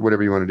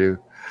 Whatever you want to do.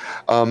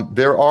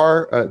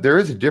 There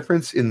is a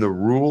difference in the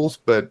rules,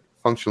 but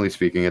functionally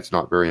speaking, it's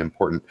not very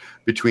important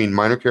between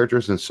minor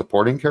characters and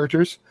supporting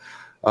characters.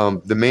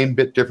 The main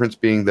bit difference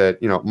being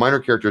that minor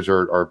characters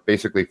are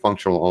basically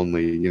functional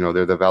only.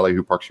 They're the valet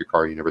who parks your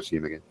car. You never see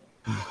them again.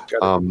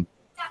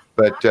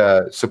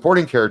 But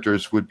supporting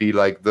characters would be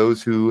like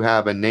those who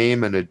have a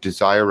name and a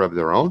desire of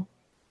their own,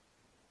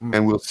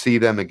 and we'll see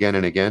them again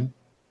and again.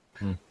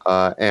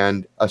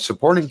 And a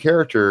supporting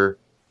character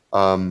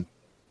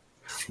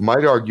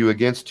might argue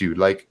against you.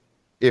 Like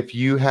if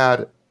you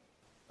had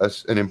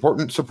an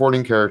important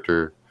supporting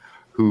character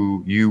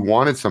who you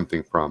wanted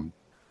something from,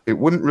 it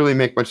wouldn't really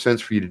make much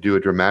sense for you to do a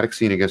dramatic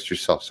scene against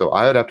yourself. So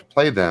I would have to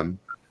play them,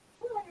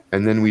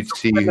 and then we'd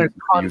see you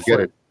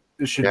get it.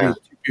 It should be 2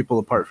 people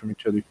apart from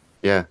each other.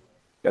 Yeah.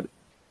 Got it.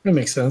 That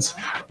makes sense.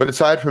 But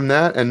aside from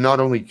that, and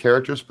not only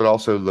characters, but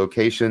also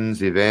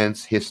locations,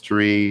 events,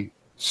 history,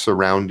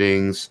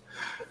 surroundings,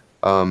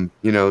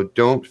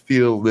 don't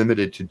feel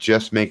limited to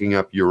just making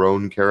up your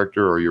own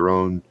character or your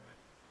own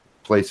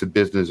place of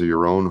business or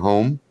your own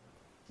home.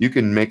 You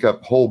can make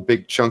up whole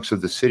big chunks of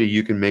the city.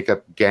 You can make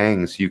up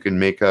gangs. You can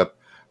make up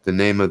the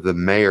name of the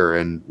mayor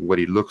and what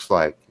he looks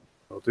like.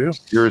 Will do.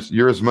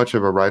 You're as much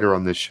of a writer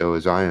on this show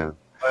as I am.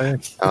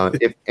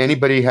 If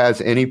anybody has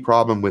any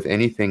problem with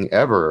anything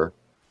ever,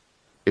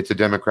 it's a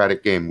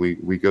democratic game.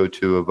 We go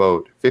to a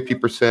vote.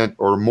 50%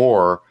 or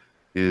more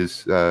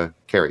is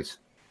carries.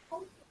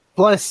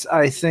 Plus,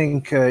 I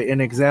think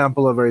an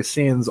example of our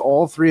scenes,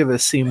 all 3 of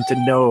us seem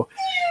to know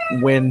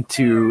when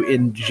to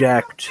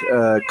inject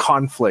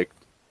conflict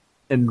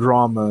and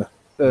drama.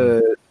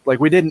 I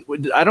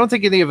don't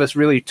think any of us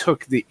really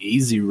took the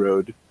easy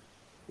road.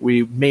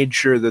 We made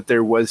sure that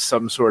there was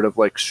some sort of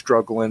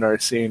struggle in our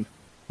scene.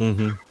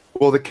 Mm-hmm.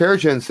 Well, the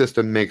carriage end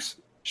system makes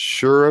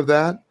sure of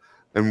that,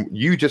 and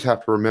you just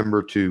have to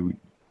remember to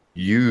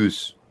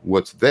use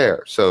what's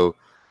there. So,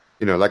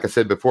 like I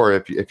said before,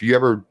 if you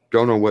ever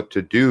don't know what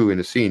to do in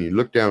a scene, you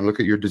look down, look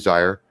at your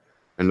desire,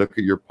 and look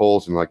at your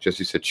poles, and like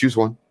Jesse said, choose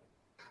one.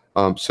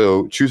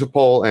 So choose a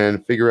pole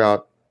and figure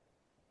out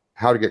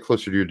how to get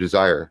closer to your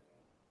desire,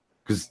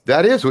 because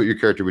that is what your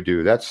character would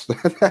do. That's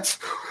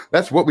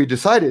what we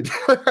decided.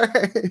 But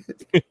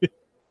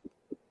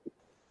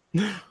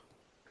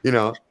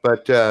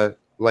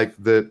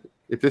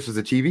if this is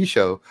a TV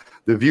show,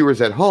 the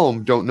viewers at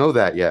home don't know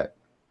that yet.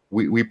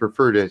 We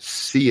prefer to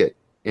see it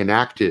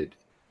enacted.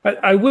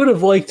 I would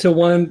have liked to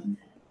wound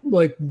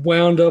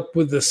up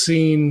with the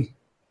scene,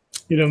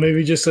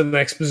 maybe just an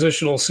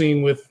expositional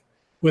scene with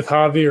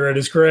Javier at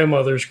his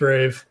grandmother's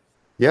grave.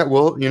 Yeah,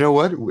 well, you know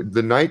what?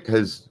 The night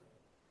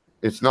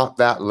it's not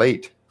that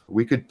late.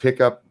 We could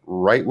pick up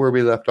right where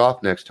we left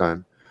off next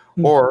time.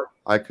 Mm-hmm. Or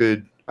I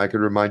could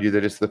remind you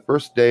that it's the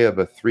first day of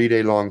a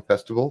 3-day-long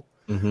festival.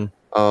 Mm-hmm.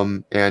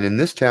 And in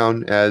this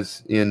town,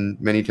 as in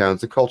many towns,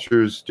 the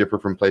cultures differ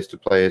from place to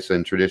place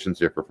and traditions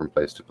differ from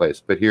place to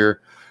place. But here,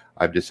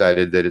 I've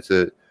decided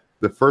that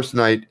the first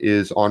night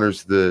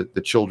honors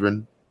the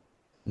children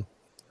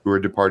who are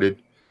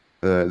departed.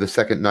 The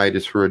second night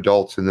is for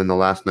adults, and then the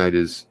last night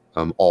is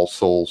All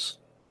Souls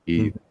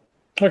Eve.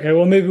 Okay,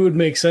 well, maybe it would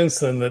make sense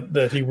then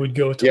that he would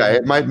go to. Yeah,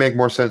 it might make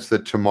more sense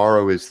that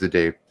tomorrow is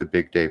the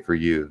big day for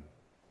you.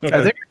 Okay.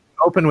 I think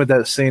we'll open with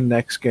that scene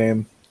next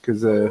game,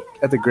 because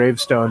at the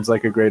gravestone's a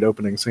great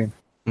opening scene.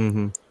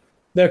 Mm-hmm.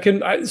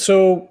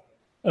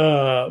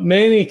 Now,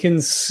 Manny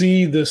can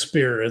see the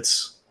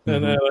spirits,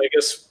 and I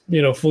guess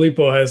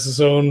Filippo has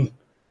his own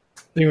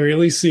thing, or at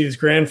least see his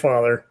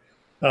grandfather.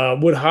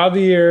 Would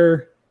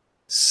Javier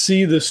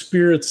see the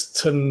spirits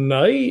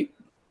tonight?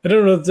 I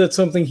don't know if that's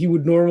something he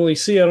would normally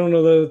see. I don't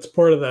know that it's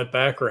part of that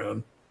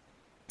background.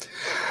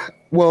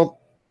 Well,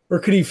 or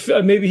could he?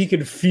 Maybe he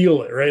could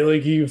feel it, right?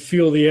 Like you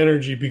feel the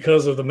energy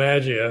because of the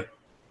magia.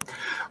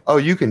 Oh,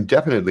 you can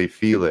definitely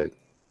feel it.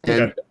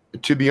 And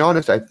to be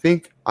honest, I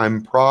think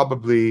I'm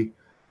probably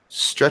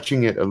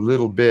stretching it a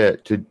little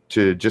bit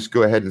to just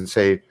go ahead and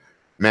say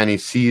Manny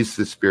sees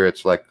the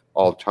spirits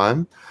all the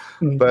time.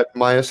 Mm-hmm. But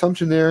my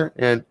assumption there,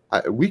 and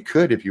we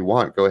could, if you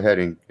want, go ahead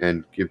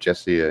and give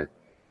Jesse a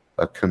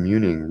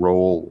communing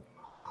role.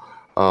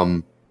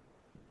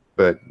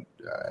 But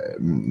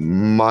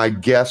my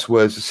guess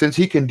was, since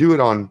he can do it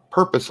on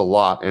purpose a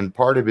lot, and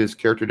part of his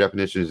character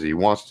definition is he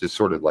wants to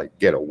sort of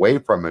get away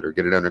from it or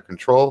get it under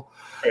control,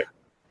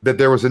 that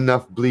there was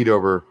enough bleed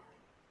over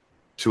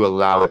to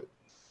allow it.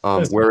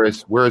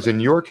 Whereas in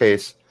your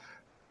case,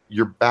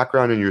 your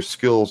background and your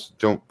skills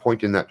don't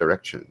point in that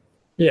direction.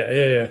 Yeah.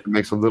 It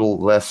makes a little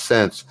less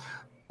sense.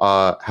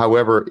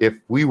 However, if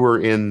we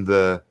were in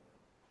the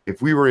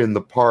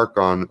park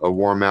on a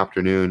warm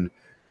afternoon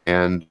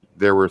and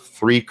there were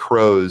 3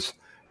 crows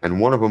and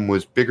one of them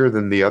was bigger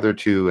than the other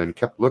 2 and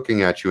kept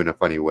looking at you in a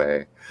funny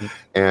way,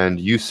 and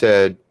you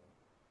said,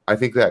 I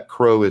think that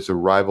crow is a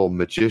rival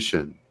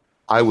magician,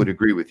 I would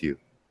agree with you.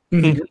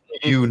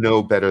 You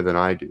know better than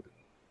I do.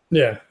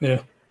 Yeah.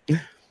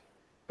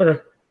 Okay.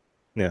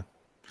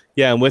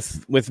 Yeah, and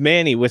with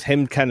Manny, with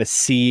him kind of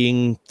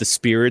seeing the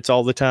spirits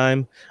all the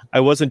time, I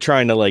wasn't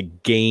trying to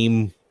like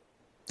game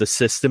the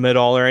system at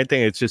all or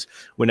anything. It's just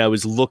when I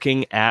was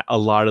looking at a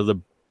lot of the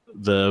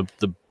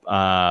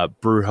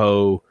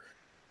Brujo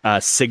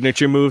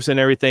signature moves and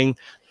everything,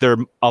 they're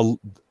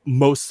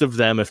most of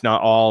them, if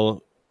not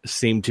all,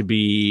 seem to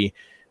be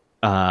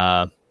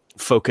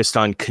focused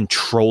on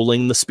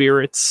controlling the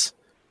spirits,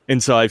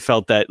 and so I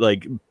felt that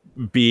like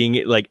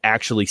being like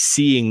actually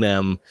seeing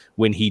them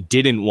when he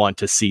didn't want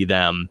to see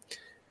them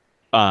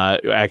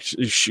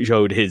actually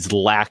showed his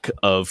lack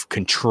of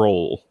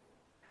control.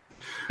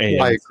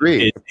 And I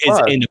agree.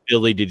 His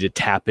inability to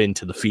tap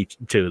into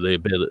the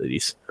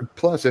abilities.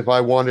 Plus, if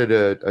I wanted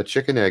a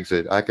chicken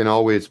exit, I can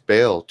always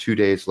bail 2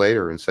 days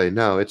later and say,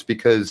 no, it's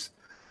because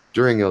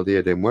during El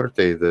Dia de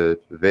Muerte, the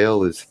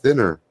veil is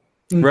thinner.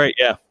 Right,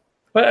 yeah.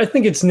 But I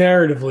think it's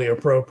narratively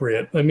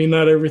appropriate. I mean,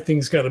 not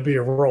everything's got to be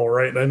a role,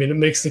 right? I mean, it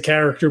makes the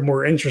character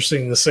more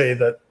interesting to say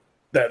that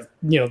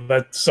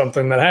that's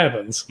something that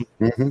happens.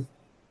 Mm-hmm.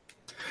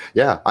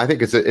 Yeah, I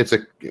think it's a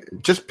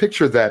just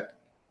picture that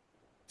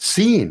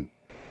scene,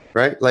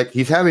 right? Like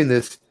he's having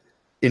this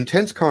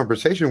intense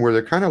conversation where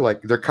they're kind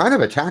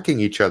of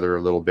attacking each other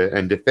a little bit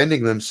and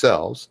defending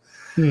themselves.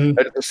 Mm-hmm.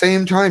 But at the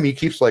same time, he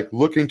keeps like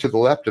looking to the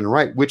left and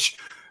right, which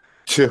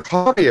to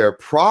Javier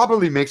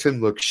probably makes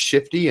him look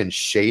shifty and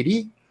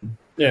shady.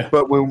 Yeah.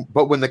 But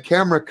when the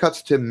camera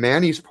cuts to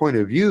Manny's point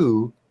of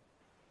view,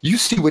 you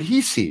see what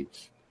he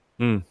sees.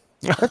 Mm.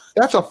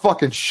 That's a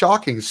fucking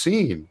shocking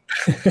scene.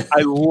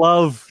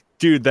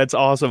 Dude, that's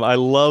awesome. I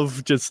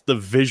love just the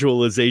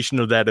visualization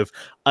of that, of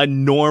a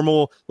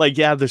normal, like,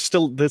 yeah,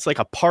 there's like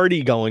a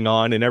party going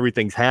on and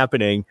everything's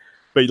happening,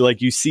 but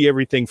like you see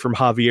everything from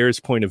Javier's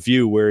point of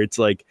view, where it's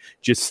like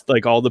just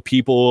like all the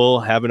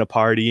people having a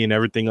party and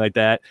everything like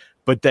that.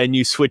 But then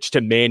you switch to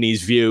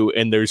Manny's view,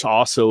 and there's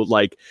also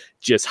like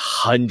just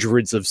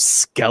hundreds of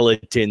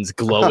skeletons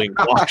glowing,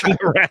 walking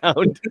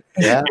around,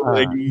 Yeah,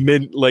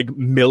 like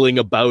milling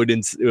about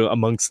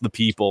amongst the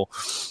people.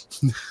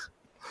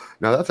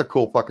 now that's a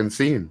cool fucking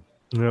scene.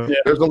 Yeah. Yeah.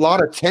 There's a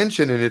lot of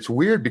tension, and it's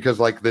weird because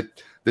like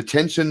the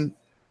tension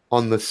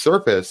on the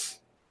surface,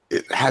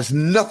 it has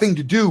nothing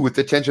to do with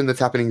the tension that's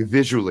happening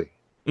visually.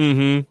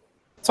 Mm-hmm.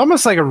 It's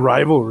almost like a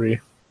rivalry.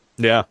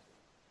 Yeah.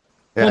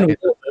 Yeah,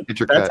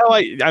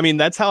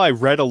 That's how I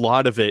read a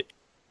lot of it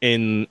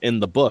in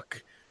the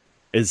book,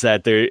 is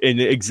that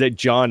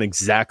John,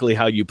 exactly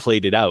how you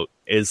played it out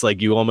is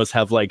like you almost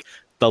have like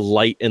the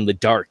light and the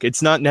dark.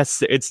 It's not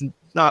necessary. It's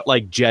not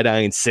like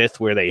Jedi and Sith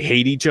where they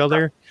hate each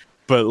other,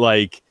 but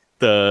like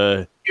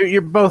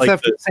you're both like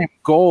have the same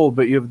goal,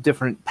 but you have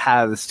different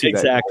paths to that.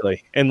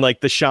 Exactly. And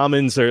like the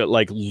shamans are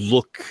like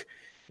look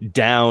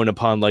down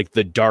upon like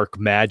the dark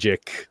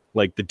magic,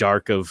 like the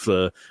dark of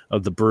the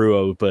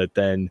Brujo, but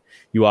then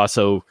you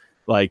also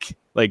like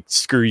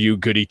screw you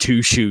goody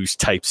two shoes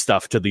type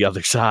stuff to the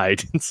other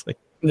side. It's like,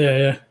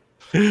 Yeah.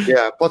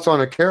 Plus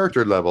on a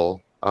character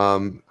level,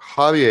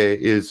 Javier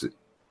is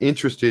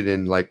interested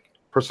in like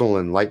personal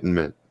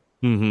enlightenment.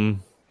 mm-hmm.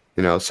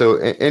 You know, so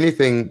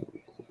anything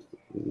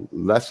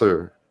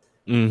lesser,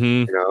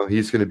 Mm-hmm. you know,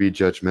 he's going to be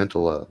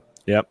judgmental of.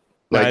 Yep.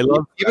 Like, I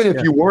love even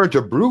if you weren't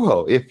a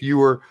Brujo, if you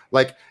were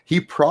like, he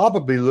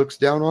probably looks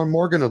down on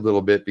Morgan a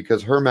little bit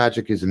because her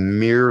magic is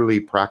merely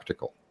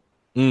practical.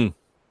 Mm.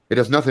 It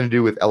has nothing to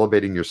do with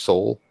elevating your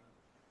soul.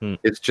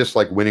 It's just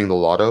like winning the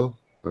lotto.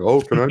 Like,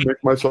 oh, can I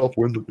make myself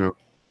win the no?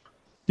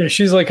 Yeah,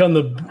 she's like on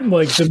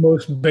the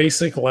most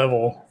basic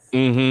level.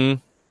 Mm-hmm.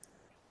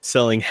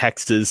 Selling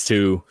hexes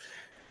to,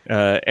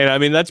 and I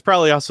mean that's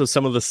probably also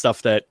some of the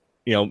stuff that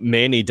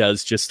Manny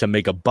does just to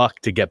make a buck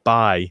to get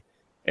by,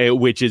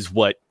 which is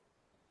what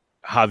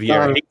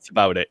Javier hates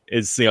about it.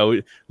 Is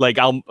like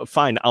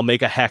I'll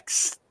make a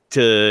hex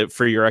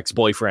for your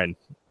ex-boyfriend,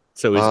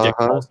 so his dick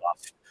falls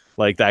off,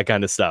 like that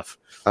kind of stuff.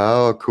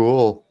 Oh,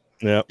 cool.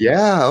 Yeah.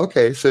 Yeah.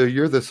 Okay. So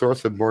you're the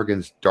source of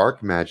Morgan's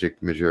dark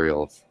magic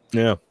materials.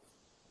 Yeah.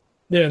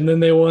 Yeah, and then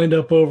they wind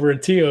up over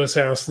at Tio's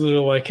house. And they're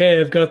like, "Hey,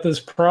 I've got this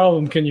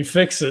problem. Can you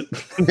fix it?"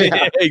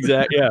 Yeah,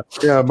 exactly. Yeah.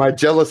 Yeah. My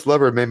jealous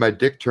lover made my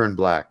dick turn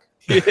black.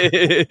 Or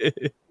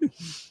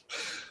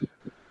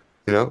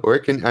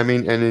it can. I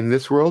mean, and in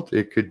this world,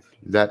 it could.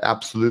 That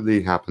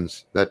absolutely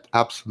happens. That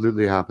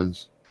absolutely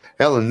happens.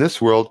 Hell, in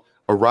this world,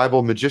 a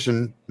rival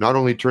magician not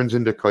only turns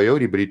into a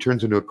coyote, but he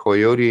turns into a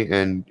coyote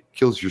and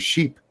kills your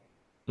sheep.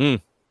 Mm.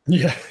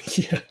 Yeah.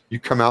 You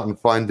come out and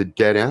find the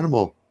dead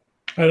animal.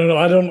 I don't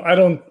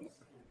know.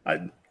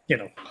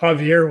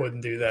 Javier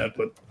wouldn't do that,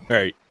 but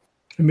right.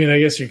 I mean, I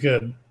guess you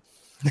could.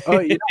 Oh,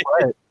 you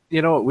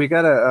know what? We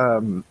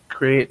gotta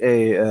create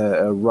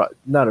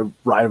not a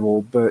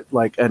rival, but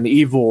like an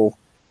evil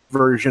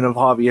version of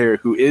Javier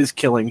who is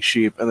killing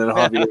sheep, and then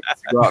Javier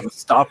has to go out and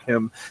stop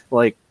him,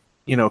 like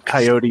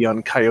coyote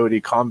on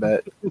coyote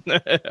combat.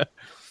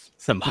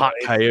 Some hot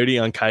coyote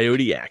on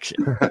coyote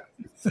action.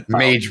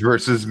 Mage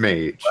versus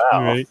mage.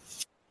 Wow. Right.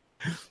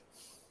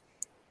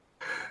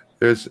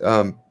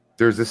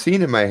 There's a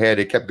scene in my head.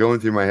 It kept going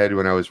through my head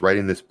when I was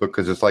writing this book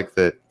because it's like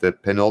the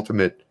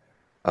penultimate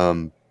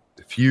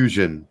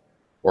fusion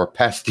or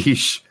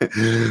pastiche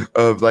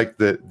of like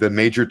the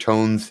major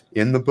tones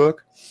in the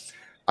book.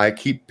 I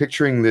keep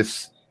picturing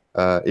this.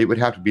 It would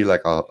have to be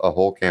like a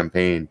whole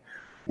campaign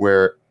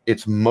where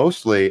it's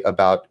mostly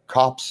about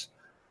cops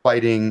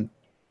fighting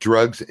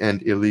drugs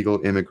and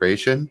illegal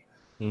immigration,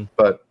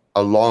 but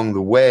along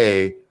the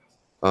way,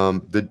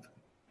 the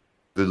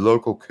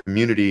local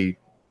community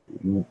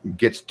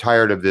gets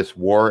tired of this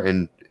war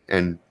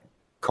and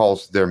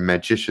calls their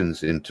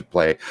magicians into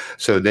play.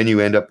 So then you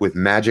end up with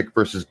magic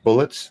versus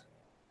bullets.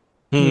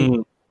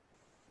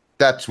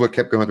 That's what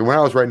kept going through. When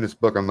I was writing this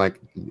book, I'm like,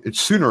 it's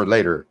sooner or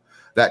later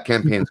that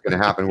campaign's going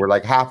to happen, where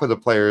like half of the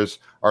players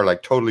are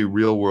like totally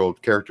real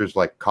world characters,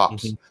 like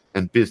cops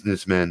and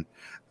businessmen,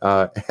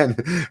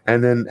 and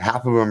then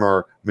half of them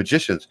are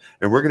magicians,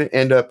 and we're going to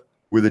end up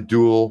with a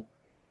duel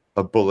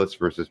of bullets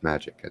versus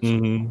magic.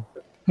 You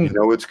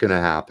know it's going to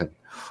happen,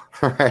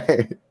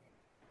 right?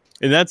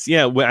 And that's,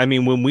 yeah. I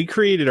mean, when we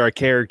created our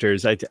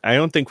characters, I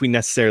don't think we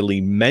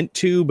necessarily meant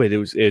to, but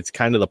it's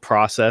kind of the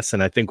process.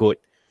 And I think what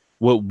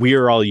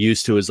we're all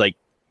used to is like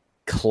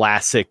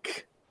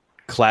classic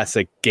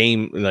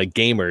game, like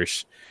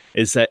gamers,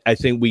 is that I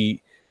think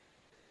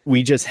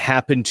we just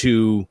happen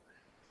to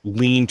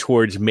lean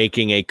towards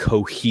making a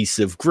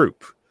cohesive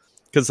group.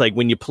 Because like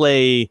when you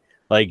play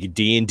like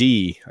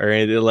D&D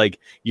or like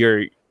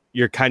you're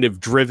kind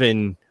of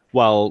driven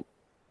while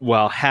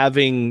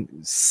having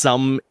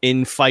some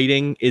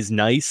infighting is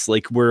nice.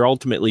 Like we're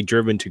ultimately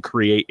driven to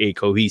create a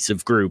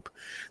cohesive group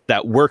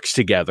that works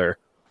together.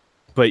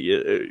 But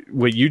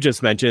what you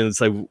just mentioned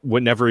is like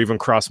what never even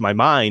crossed my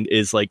mind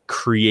is like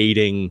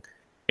creating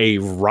a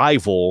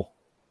rival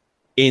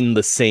in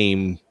the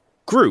same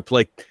group.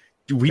 Like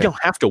we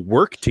don't have to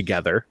work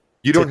together.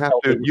 You don't have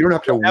to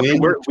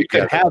win. We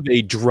could have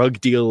a drug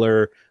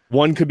dealer.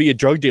 One could be a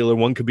drug dealer.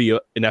 One could be an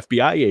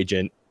FBI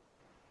agent,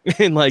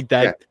 and like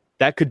that. Yeah.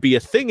 That could be a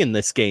thing in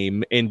this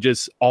game, and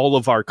just all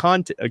of our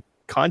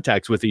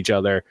contacts with each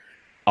other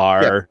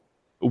are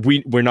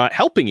we're not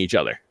helping each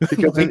other.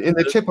 Because in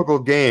the typical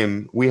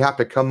game, we have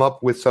to come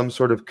up with some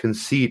sort of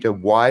conceit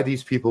of why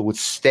these people would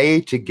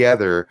stay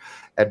together,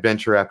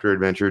 adventure after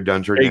adventure,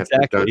 dungeon after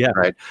dungeon,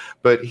 right?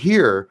 But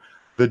here,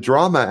 the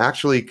drama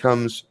actually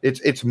comes.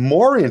 It's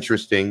more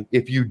interesting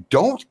if you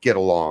don't get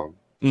along,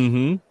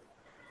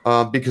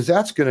 because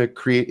that's going to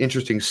create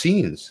interesting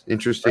scenes,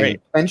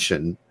 interesting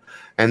tension.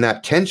 And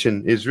that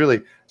tension is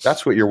really,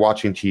 that's what you're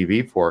watching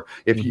TV for.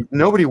 If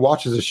nobody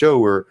watches a show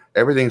where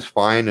everything's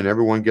fine and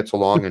everyone gets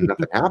along and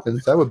nothing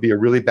happens, that would be a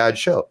really bad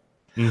show.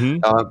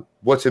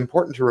 What's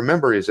important to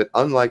remember is that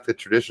unlike the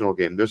traditional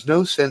game, there's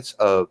no sense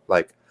of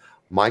like,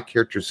 my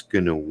character's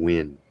going to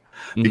win.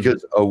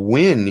 Because a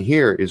win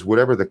here is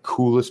whatever the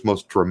coolest,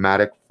 most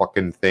dramatic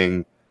fucking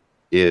thing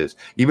is.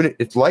 Even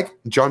it's like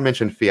John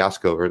mentioned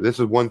Fiasco, or this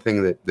is one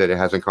thing that it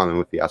has in common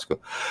with Fiasco.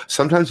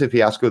 Sometimes in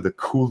Fiasco, the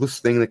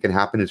coolest thing that can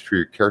happen is for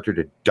your character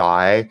to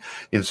die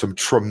in some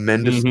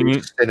tremendously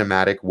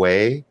cinematic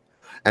way,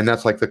 and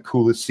that's like the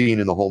coolest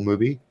scene in the whole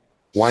movie.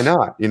 Why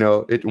not? You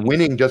know,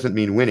 winning doesn't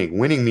mean winning.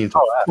 Winning means a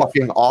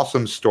fucking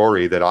awesome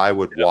story that I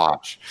would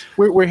watch.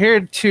 We're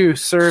here to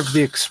serve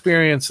the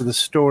experience of the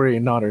story,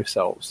 not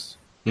ourselves.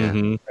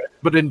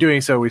 But in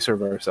doing so, we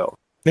serve ourselves.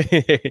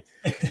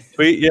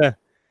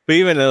 But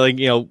even like,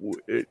 you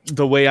know,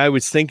 the way I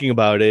was thinking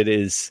about it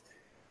is,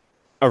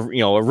 you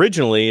know,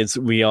 originally it's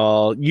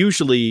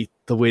usually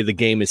the way the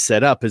game is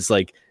set up is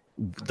like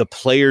the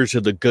players are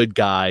the good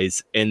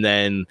guys and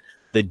then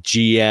the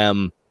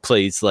GM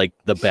plays like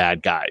the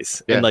bad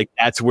guys. And like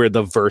that's where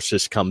the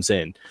versus comes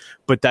in.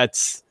 But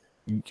that's,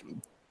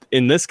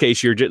 in this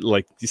case, you're just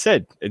like you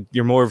said,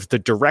 you're more of the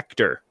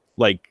director,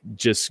 like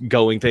just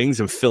going things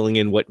and filling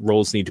in what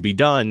roles need to be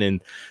done.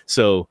 And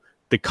so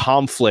the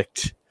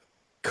conflict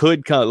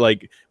could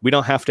like, we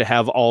don't have to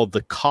have all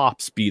the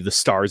cops be the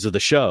stars of the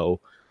show.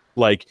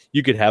 Like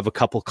you could have a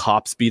couple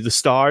cops be the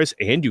stars,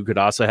 and you could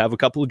also have a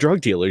couple of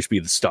drug dealers be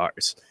the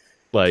stars.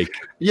 Like,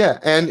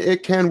 and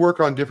it can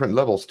work on different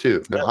levels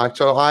too.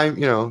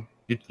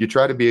 You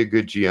try to be a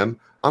good GM.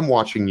 I'm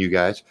watching you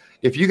guys.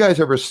 If you guys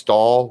ever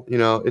stall, you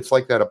know, it's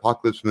like that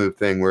apocalypse move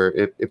thing where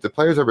if the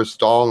players ever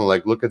stall and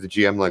like look at the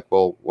GM like,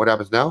 well, what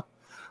happens now?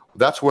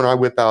 That's when I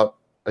whip out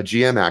a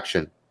GM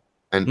action,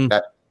 and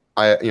that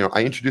I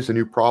introduce a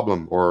new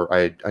problem, or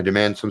I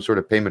demand some sort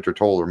of payment or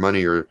toll or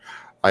money, or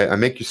I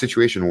make your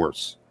situation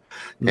worse.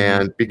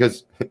 And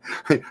because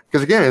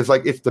again, it's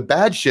like, it's the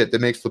bad shit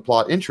that makes the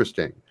plot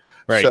interesting.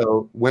 Right.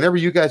 So whenever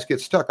you guys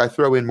get stuck, I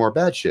throw in more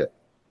bad shit.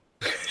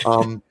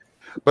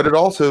 But it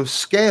also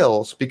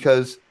scales,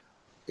 because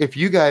if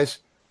you guys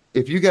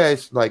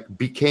like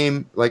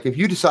became like, if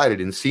you decided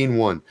in scene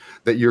 1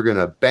 that you're going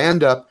to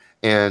band up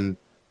and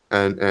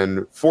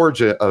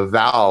forge a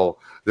vow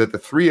that the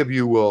three of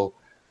you will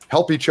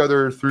help each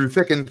other through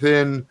thick and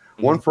thin,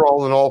 one for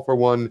all and all for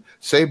one,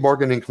 save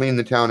Morgan and clean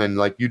the town, and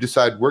like you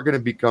decide we're going to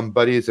become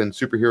buddies and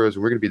superheroes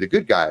and we're going to be the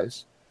good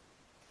guys,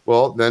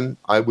 well, then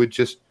I would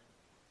just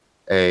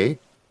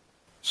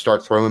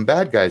start throwing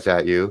bad guys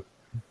at you,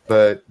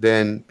 but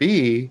then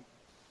B,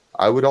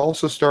 I would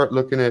also start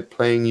looking at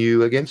playing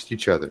you against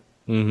each other.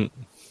 Hmm.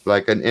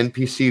 Like an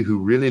NPC who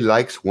really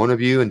likes one of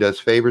you and does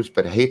favors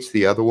but hates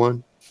the other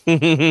one.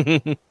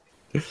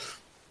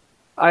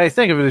 I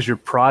think of it as your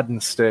prodding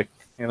stick.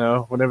 You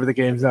know, whenever the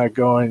game's not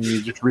going, you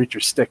just reach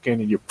your stick in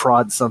and you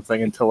prod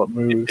something until it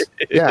moves.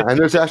 Yeah, and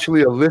there's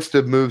actually a list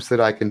of moves that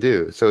I can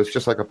do. So it's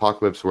just like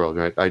Apocalypse World,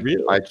 right?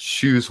 Really? I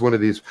choose one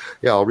of these.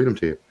 Yeah, I'll read them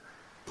to you.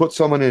 Put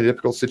someone in a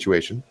difficult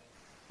situation.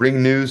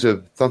 Bring news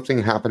of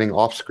something happening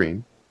off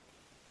screen.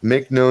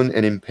 Make known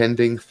an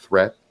impending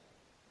threat.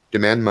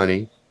 Demand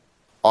money.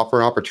 Offer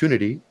an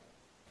opportunity.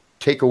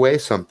 Take away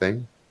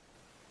something.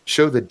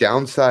 Show the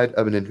downside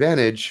of an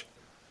advantage,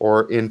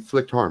 or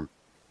inflict harm.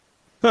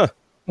 Huh.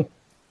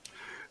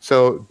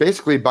 So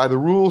basically, by the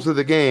rules of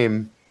the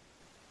game,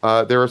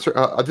 there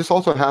are. This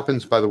also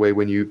happens, by the way,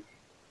 when you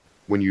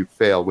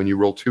fail, when you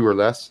roll 2 or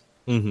less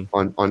Hmm.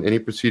 on any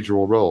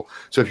procedural roll.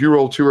 So if you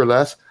roll 2 or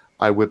less,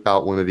 I whip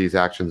out one of these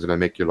actions and I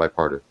make your life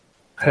harder.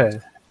 Hey.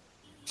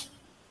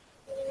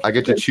 I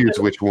get to choose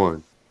which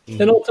one.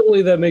 And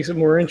ultimately, that makes it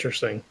more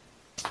interesting.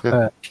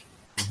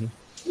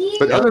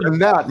 But other than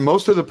that,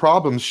 most of the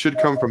problems should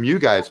come from you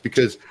guys,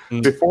 because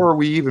before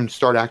we even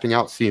start acting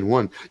out scene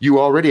 1, you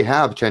already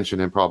have tension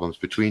and problems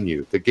between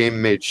you. The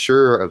game made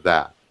sure of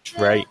that.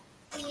 Right.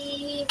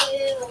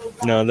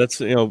 No, that's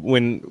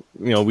when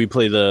we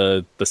play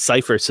the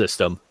Cypher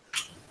system,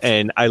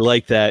 and I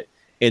like that.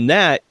 In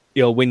that,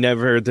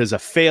 whenever there's a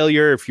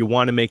failure, if you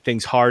want to make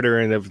things harder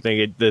and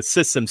everything, the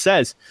system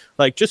says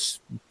like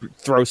just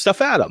throw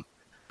stuff at them.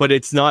 But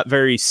it's not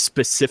very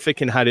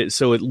specific in how to,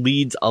 so it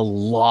leads a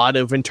lot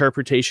of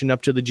interpretation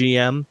up to the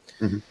GM,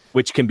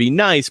 which can be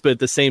nice, but at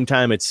the same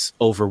time, it's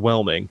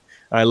overwhelming.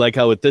 I like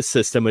how with this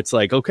system, it's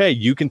like, okay,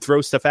 you can throw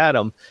stuff at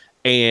them,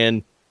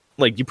 and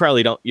like you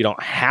probably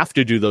don't have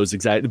to do those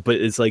exactly, but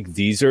it's like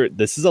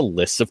this is a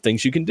list of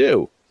things you can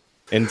do,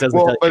 and it doesn't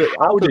tell you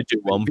how to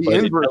do them. The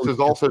inverse is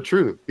also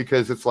true,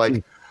 because it's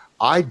like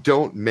I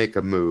don't make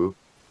a move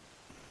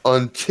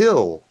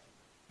until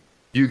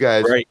you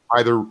guys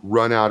either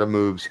run out of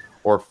moves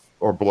or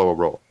blow a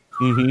roll.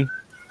 Mm-hmm.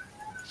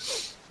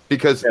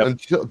 Because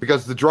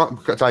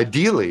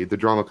ideally the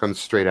drama comes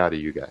straight out of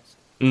you guys.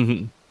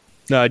 Mm-hmm.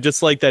 No, I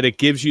just like that it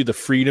gives you the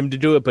freedom to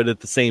do it, but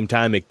at the same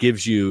time, it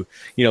gives you,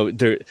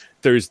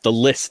 there's the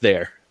list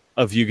there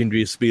of you can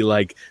just be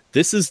like,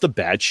 this is the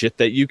bad shit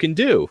that you can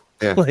do.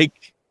 Yeah.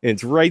 Like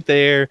it's right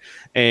there,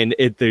 and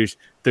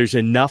there's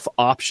enough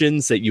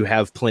options that you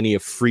have plenty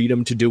of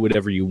freedom to do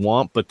whatever you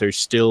want, but there's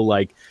still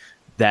like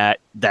that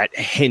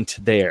hint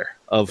there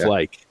of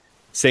like,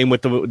 same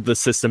with the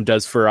system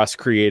does for us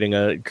creating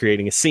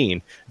a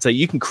scene. It's like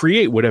you can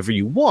create whatever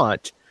you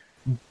want,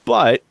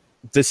 but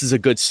this is a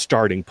good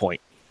starting point.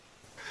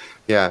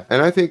 Yeah,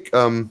 and I think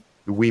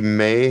we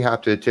may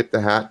have to tip the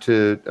hat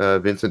to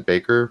Vincent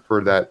Baker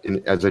for that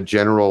as a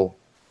general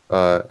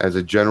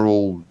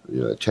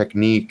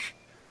technique.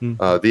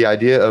 The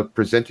idea of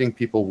presenting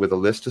people with a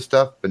list of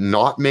stuff, but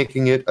not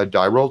making it a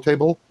die roll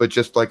table, but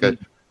just like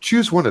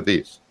choose one of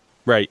these.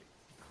 Right.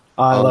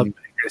 I love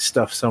Baker's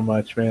stuff so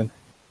much, man.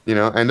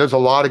 And there's a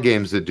lot of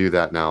games that do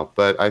that now,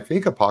 but I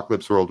think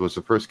Apocalypse World was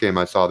the first game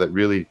I saw that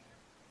really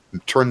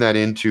turned that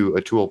into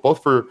a tool,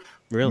 both for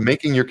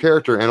making your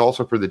character and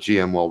also for the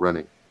GM while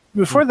running.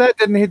 Before that,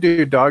 didn't he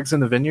do Dogs in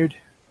the Vineyard?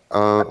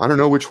 I don't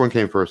know which one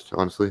came first,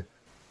 honestly.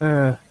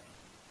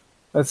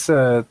 That's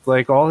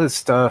like all his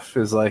stuff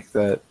is like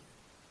that.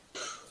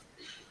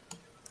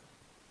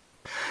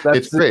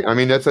 It's great. I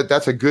mean,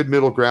 that's a good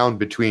middle ground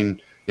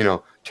between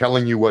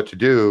telling you what to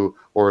do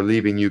or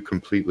leaving you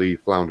completely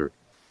floundered.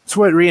 It's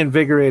what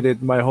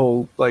reinvigorated my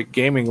whole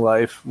gaming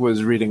life,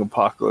 was reading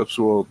Apocalypse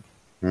World,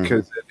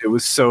 because it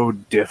was so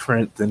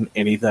different than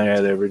anything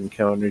I'd ever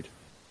encountered.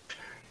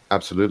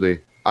 Absolutely.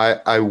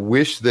 I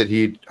wish that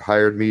he'd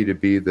hired me to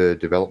be the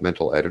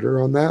developmental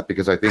editor on that,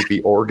 because I think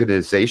the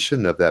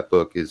organization of that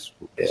book is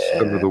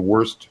some of the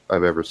worst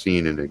I've ever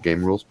seen in a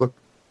game rules book.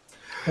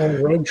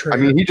 Road Trader.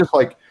 I mean, he just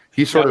sort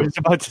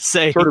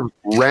of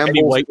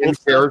rambles in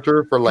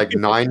character for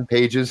 9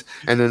 pages,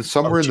 and then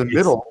somewhere in the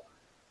middle,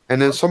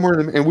 and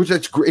which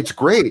it's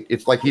great.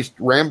 It's like he's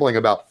rambling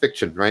about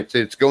fiction, right? So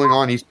it's going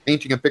on. He's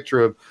painting a picture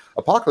of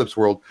Apocalypse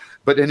World,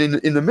 but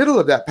in the middle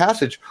of that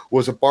passage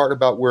was a part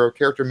about where a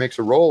character makes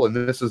a roll, and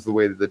this is the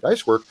way that the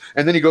dice work,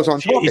 and then he goes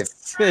on talking.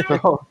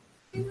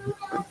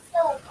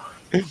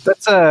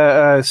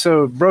 That's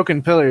so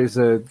Broken Pillar is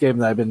a game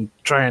that I've been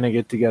trying to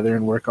get together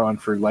and work on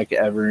for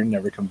ever and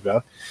never comes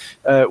out.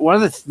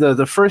 One of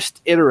the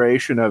first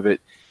iteration of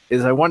it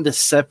is I wanted to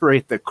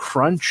separate the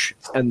crunch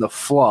and the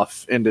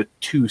fluff into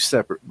 2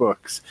 separate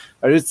books.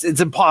 It's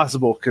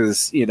impossible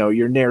because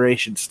your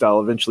narration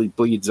style eventually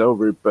bleeds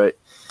over, but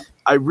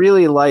I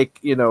really like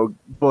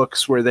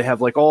books where they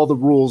have all the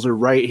rules are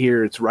right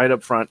here, it's right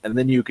up front, and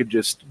then you could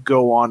just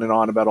go on and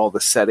on about all the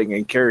setting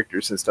and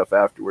characters and stuff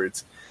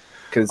afterwards.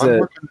 Because I'm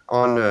working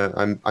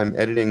on I'm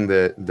editing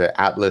the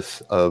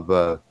atlas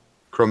of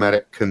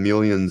Chromatic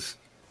Chameleon's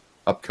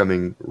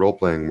upcoming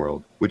role-playing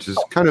world, which is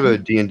kind of a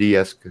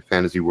D&D-esque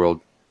fantasy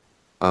world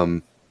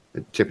that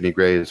Tiffany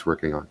Gray is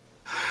working on.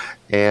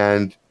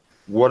 And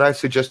what I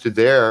suggested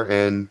there,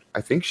 and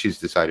I think she's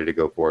decided to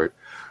go for it,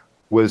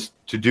 was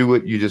to do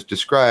what you just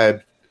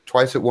described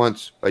twice at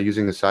once by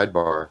using the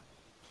sidebar.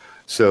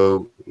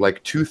 So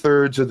like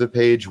 2/3 of the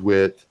page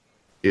width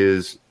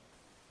is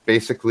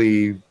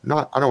basically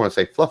not, I don't want to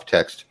say fluff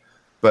text,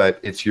 but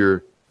it's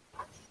your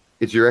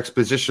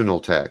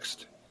expositional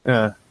text.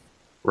 Yeah.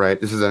 Right?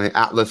 This is an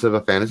atlas of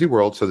a fantasy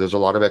world, so there's a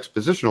lot of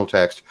expositional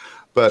text,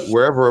 but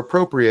wherever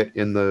appropriate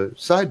in the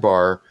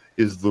sidebar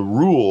is the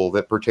rule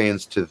that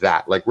pertains to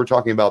that. Like we're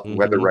talking about the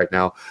weather right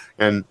now,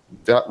 and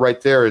that right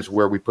there is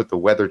where we put the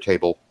weather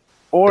table.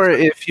 Or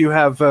if you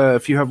have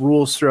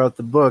rules throughout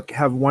the book,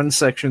 have one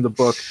section of the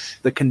book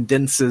that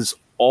condenses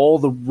all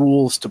the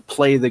rules to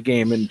play the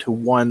game into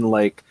one,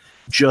 like,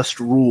 just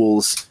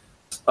rules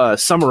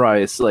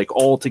summarized, like,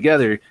 all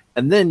together.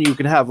 And then you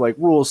can have, like,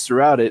 rules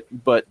throughout it,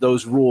 but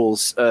those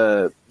rules,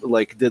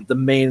 like, the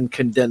main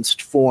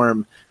condensed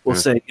form will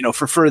say,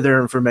 for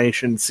further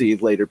information, see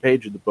later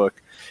page of the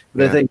book.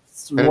 But I think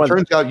it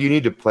turns out you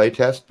need to play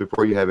test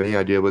before you have any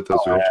idea what those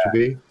rules should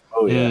be.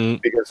 Oh, yeah.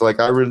 Because, like,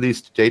 I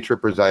released Day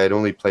Trippers, I had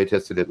only play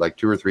tested it, like,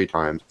 2 or 3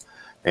 times.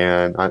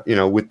 And,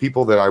 with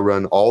people that I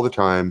run all the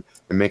time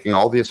and making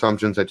all the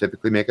assumptions I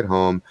typically make at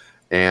home,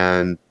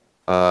 and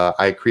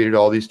I created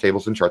all these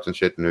tables and charts and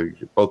shit, and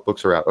both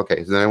books are out.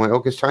 Okay, so then I went,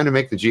 okay, it's time to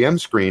make the GM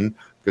screen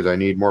because I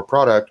need more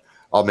product.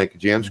 I'll make a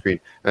GM screen.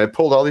 And I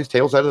pulled all these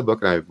tables out of the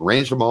book, and I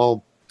arranged them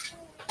all.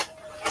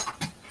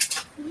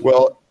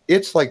 Well,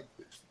 it's like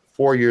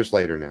 4 years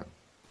later now,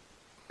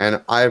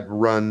 and I've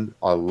run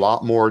a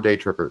lot more Day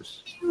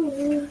Trippers.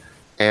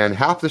 And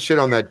half the shit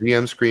on that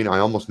GM screen I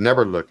almost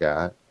never look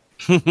at.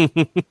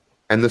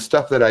 And the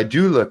stuff that I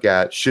do look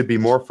at should be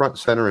more front,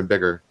 center, and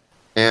bigger.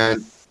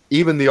 And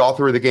even the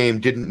author of the game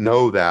didn't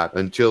know that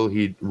until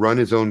he'd run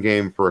his own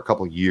game for a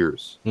couple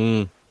years.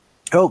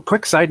 Oh,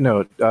 quick side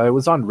note. I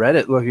was on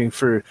Reddit looking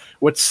for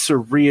what's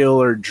surreal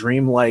or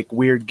dreamlike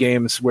weird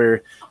games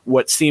where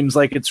what seems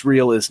like it's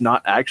real is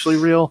not actually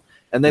real.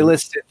 And they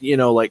listed,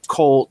 like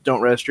Colt,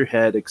 Don't Rest Your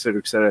Head, et cetera,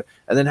 et cetera.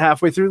 And then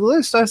halfway through the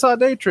list, I saw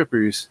Day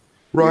Trippers.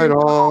 Right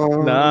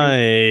on.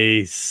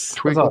 Nice.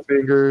 Twinkle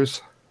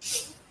fingers.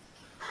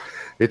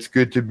 It's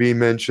good to be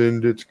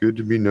mentioned. It's good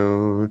to be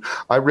known.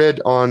 I read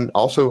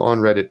also on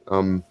Reddit,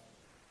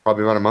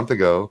 probably about a month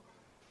ago,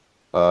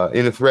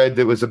 in a thread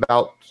that was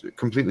about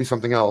completely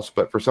something else,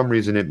 but for some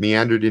reason it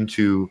meandered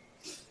into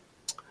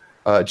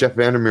Jeff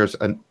Vandermeer's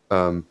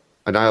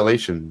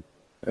Annihilation.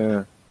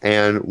 Yeah.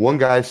 And one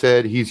guy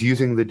said he's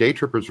using the Day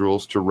Trippers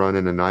rules to run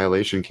an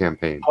Annihilation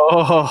campaign.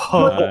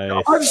 Oh,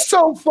 Nice. That's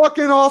so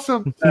fucking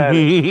awesome.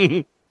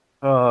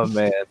 Oh,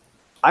 man.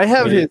 I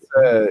have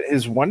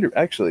his Wonder.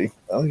 Actually,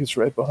 I think it's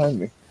right behind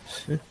me.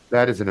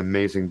 That is an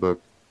amazing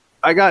book.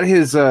 I got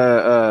his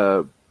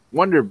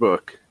Wonder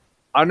book.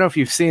 I don't know if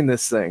you've seen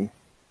this thing.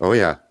 Oh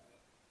yeah,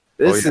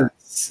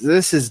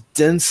 This is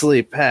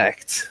densely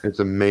packed. it's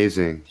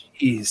amazing.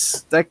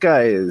 Jeez, that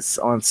guy is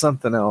on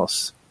something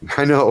else.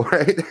 I know,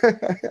 right?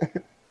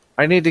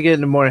 I need to get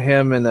into more of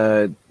him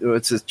and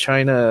what's his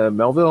China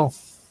Melville.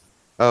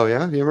 Oh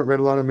yeah, you haven't read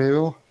a lot of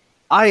Mayville?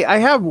 I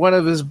have one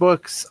of his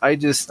books. I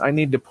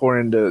need to pour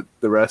into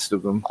the rest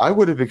of them. I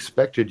would have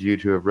expected you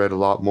to have read a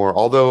lot more.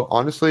 Although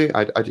honestly,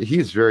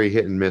 he's very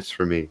hit and miss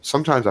for me.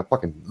 Sometimes I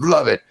fucking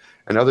love it,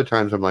 and other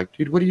times I'm like,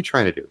 dude, what are you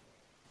trying to do?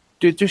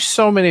 Dude, there's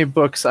so many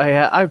books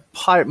my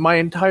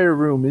entire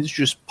room is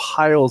just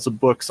piles of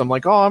books. I'm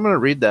like, oh, I'm gonna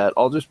read that.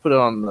 I'll just put it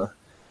on the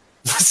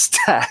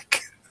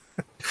stack.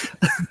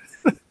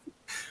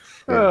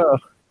 Yeah.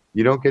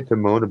 You don't get to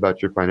moan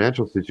about your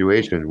financial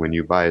situation when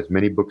you buy as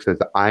many books as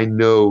I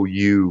know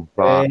you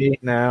buy. Hey,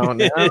 now.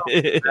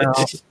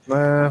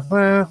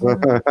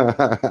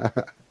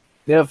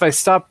 Yeah, if I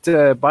stopped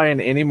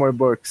buying any more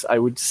books, I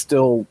would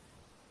still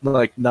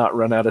not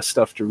run out of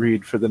stuff to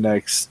read for the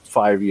next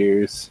 5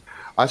 years.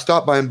 I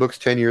stopped buying books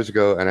 10 years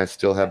ago, and I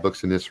still have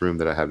books in this room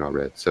that I have not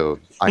read. So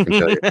I can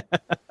tell you.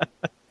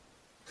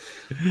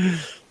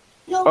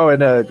 Oh,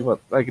 and I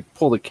could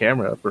pull the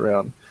camera up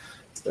around.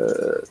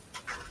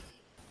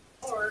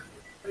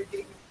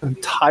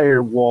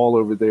 Entire wall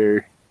over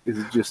there is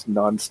just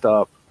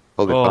nonstop.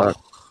 Holy fuck.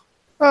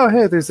 Oh,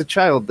 hey, there's a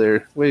child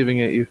there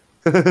waving at you.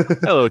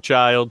 Hello,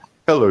 child.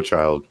 Hello,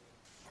 child.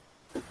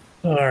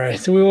 All right,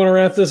 so we want to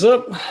wrap this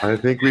up. I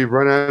think we've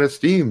run out of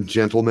steam,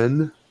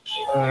 gentlemen.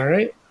 All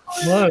right.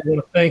 Well, I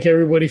want to thank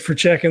everybody for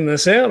checking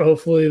this out.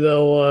 Hopefully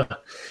they'll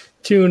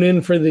tune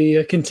in for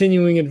the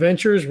continuing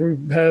adventures. We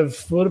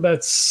have,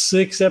 about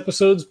 6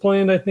 episodes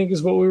planned, I think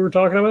is what we were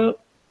talking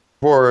about.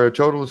 For a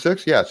total of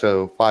 6, yeah,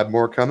 so 5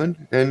 more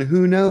coming, and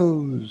who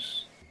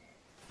knows?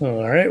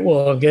 All right.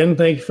 Well, again,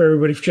 thank you for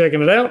everybody for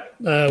checking it out.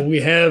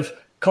 We have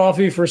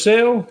coffee for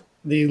sale,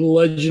 the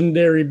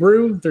Legendary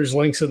Brew. There's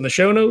links in the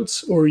show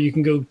notes, or you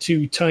can go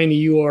to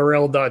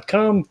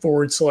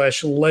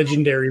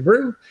tinyurl.com/legendary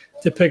brew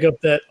to pick up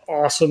that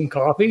awesome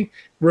coffee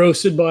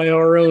roasted by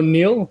our own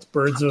Neil. It's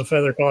Birds of a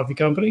Feather Coffee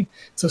Company.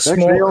 It's a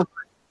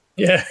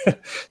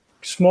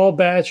small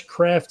batch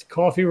craft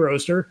coffee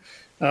roaster.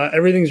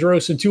 Everything's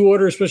roasted to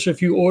order, especially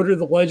if you order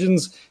the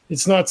Legends.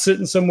 It's not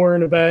sitting somewhere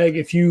in a bag.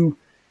 If you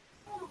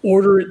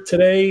Order it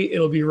today.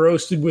 It'll be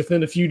roasted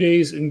within a few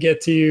days and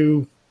get to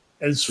you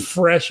as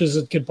fresh as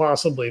it could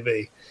possibly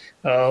be.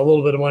 A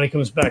little bit of money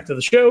comes back to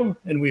the show,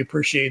 and we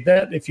appreciate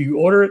that. If you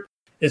order it,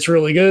 it's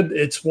really good.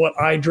 It's what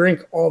I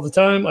drink all the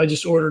time. I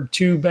just ordered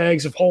 2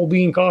 bags of whole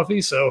bean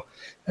coffee, so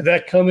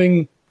that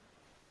coming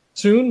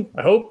soon,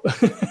 I hope.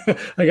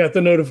 I got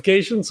the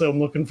notification, so I'm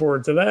looking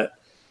forward to that.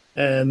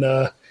 And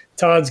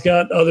Todd's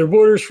got Other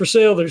Borders for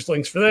sale. There's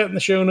links for that in the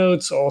show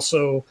notes.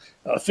 Also,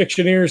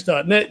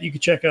 Fictioneers.net. You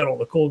can check out all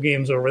the cool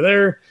games over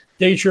there.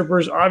 Day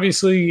Trippers,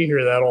 obviously, you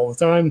hear that all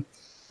the time.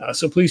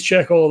 So please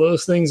check all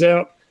those things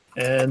out.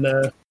 And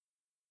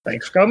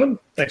thanks for coming.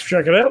 Thanks for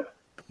checking it out.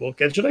 We'll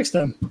catch you next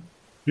time.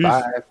 Peace.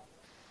 Bye.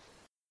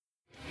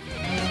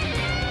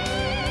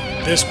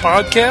 This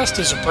podcast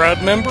is a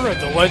proud member of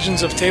the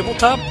Legends of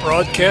Tabletop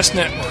Broadcast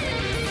Network.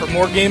 For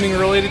more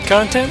gaming-related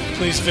content,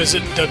 please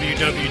visit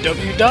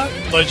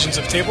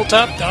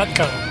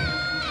www.legendsoftabletop.com.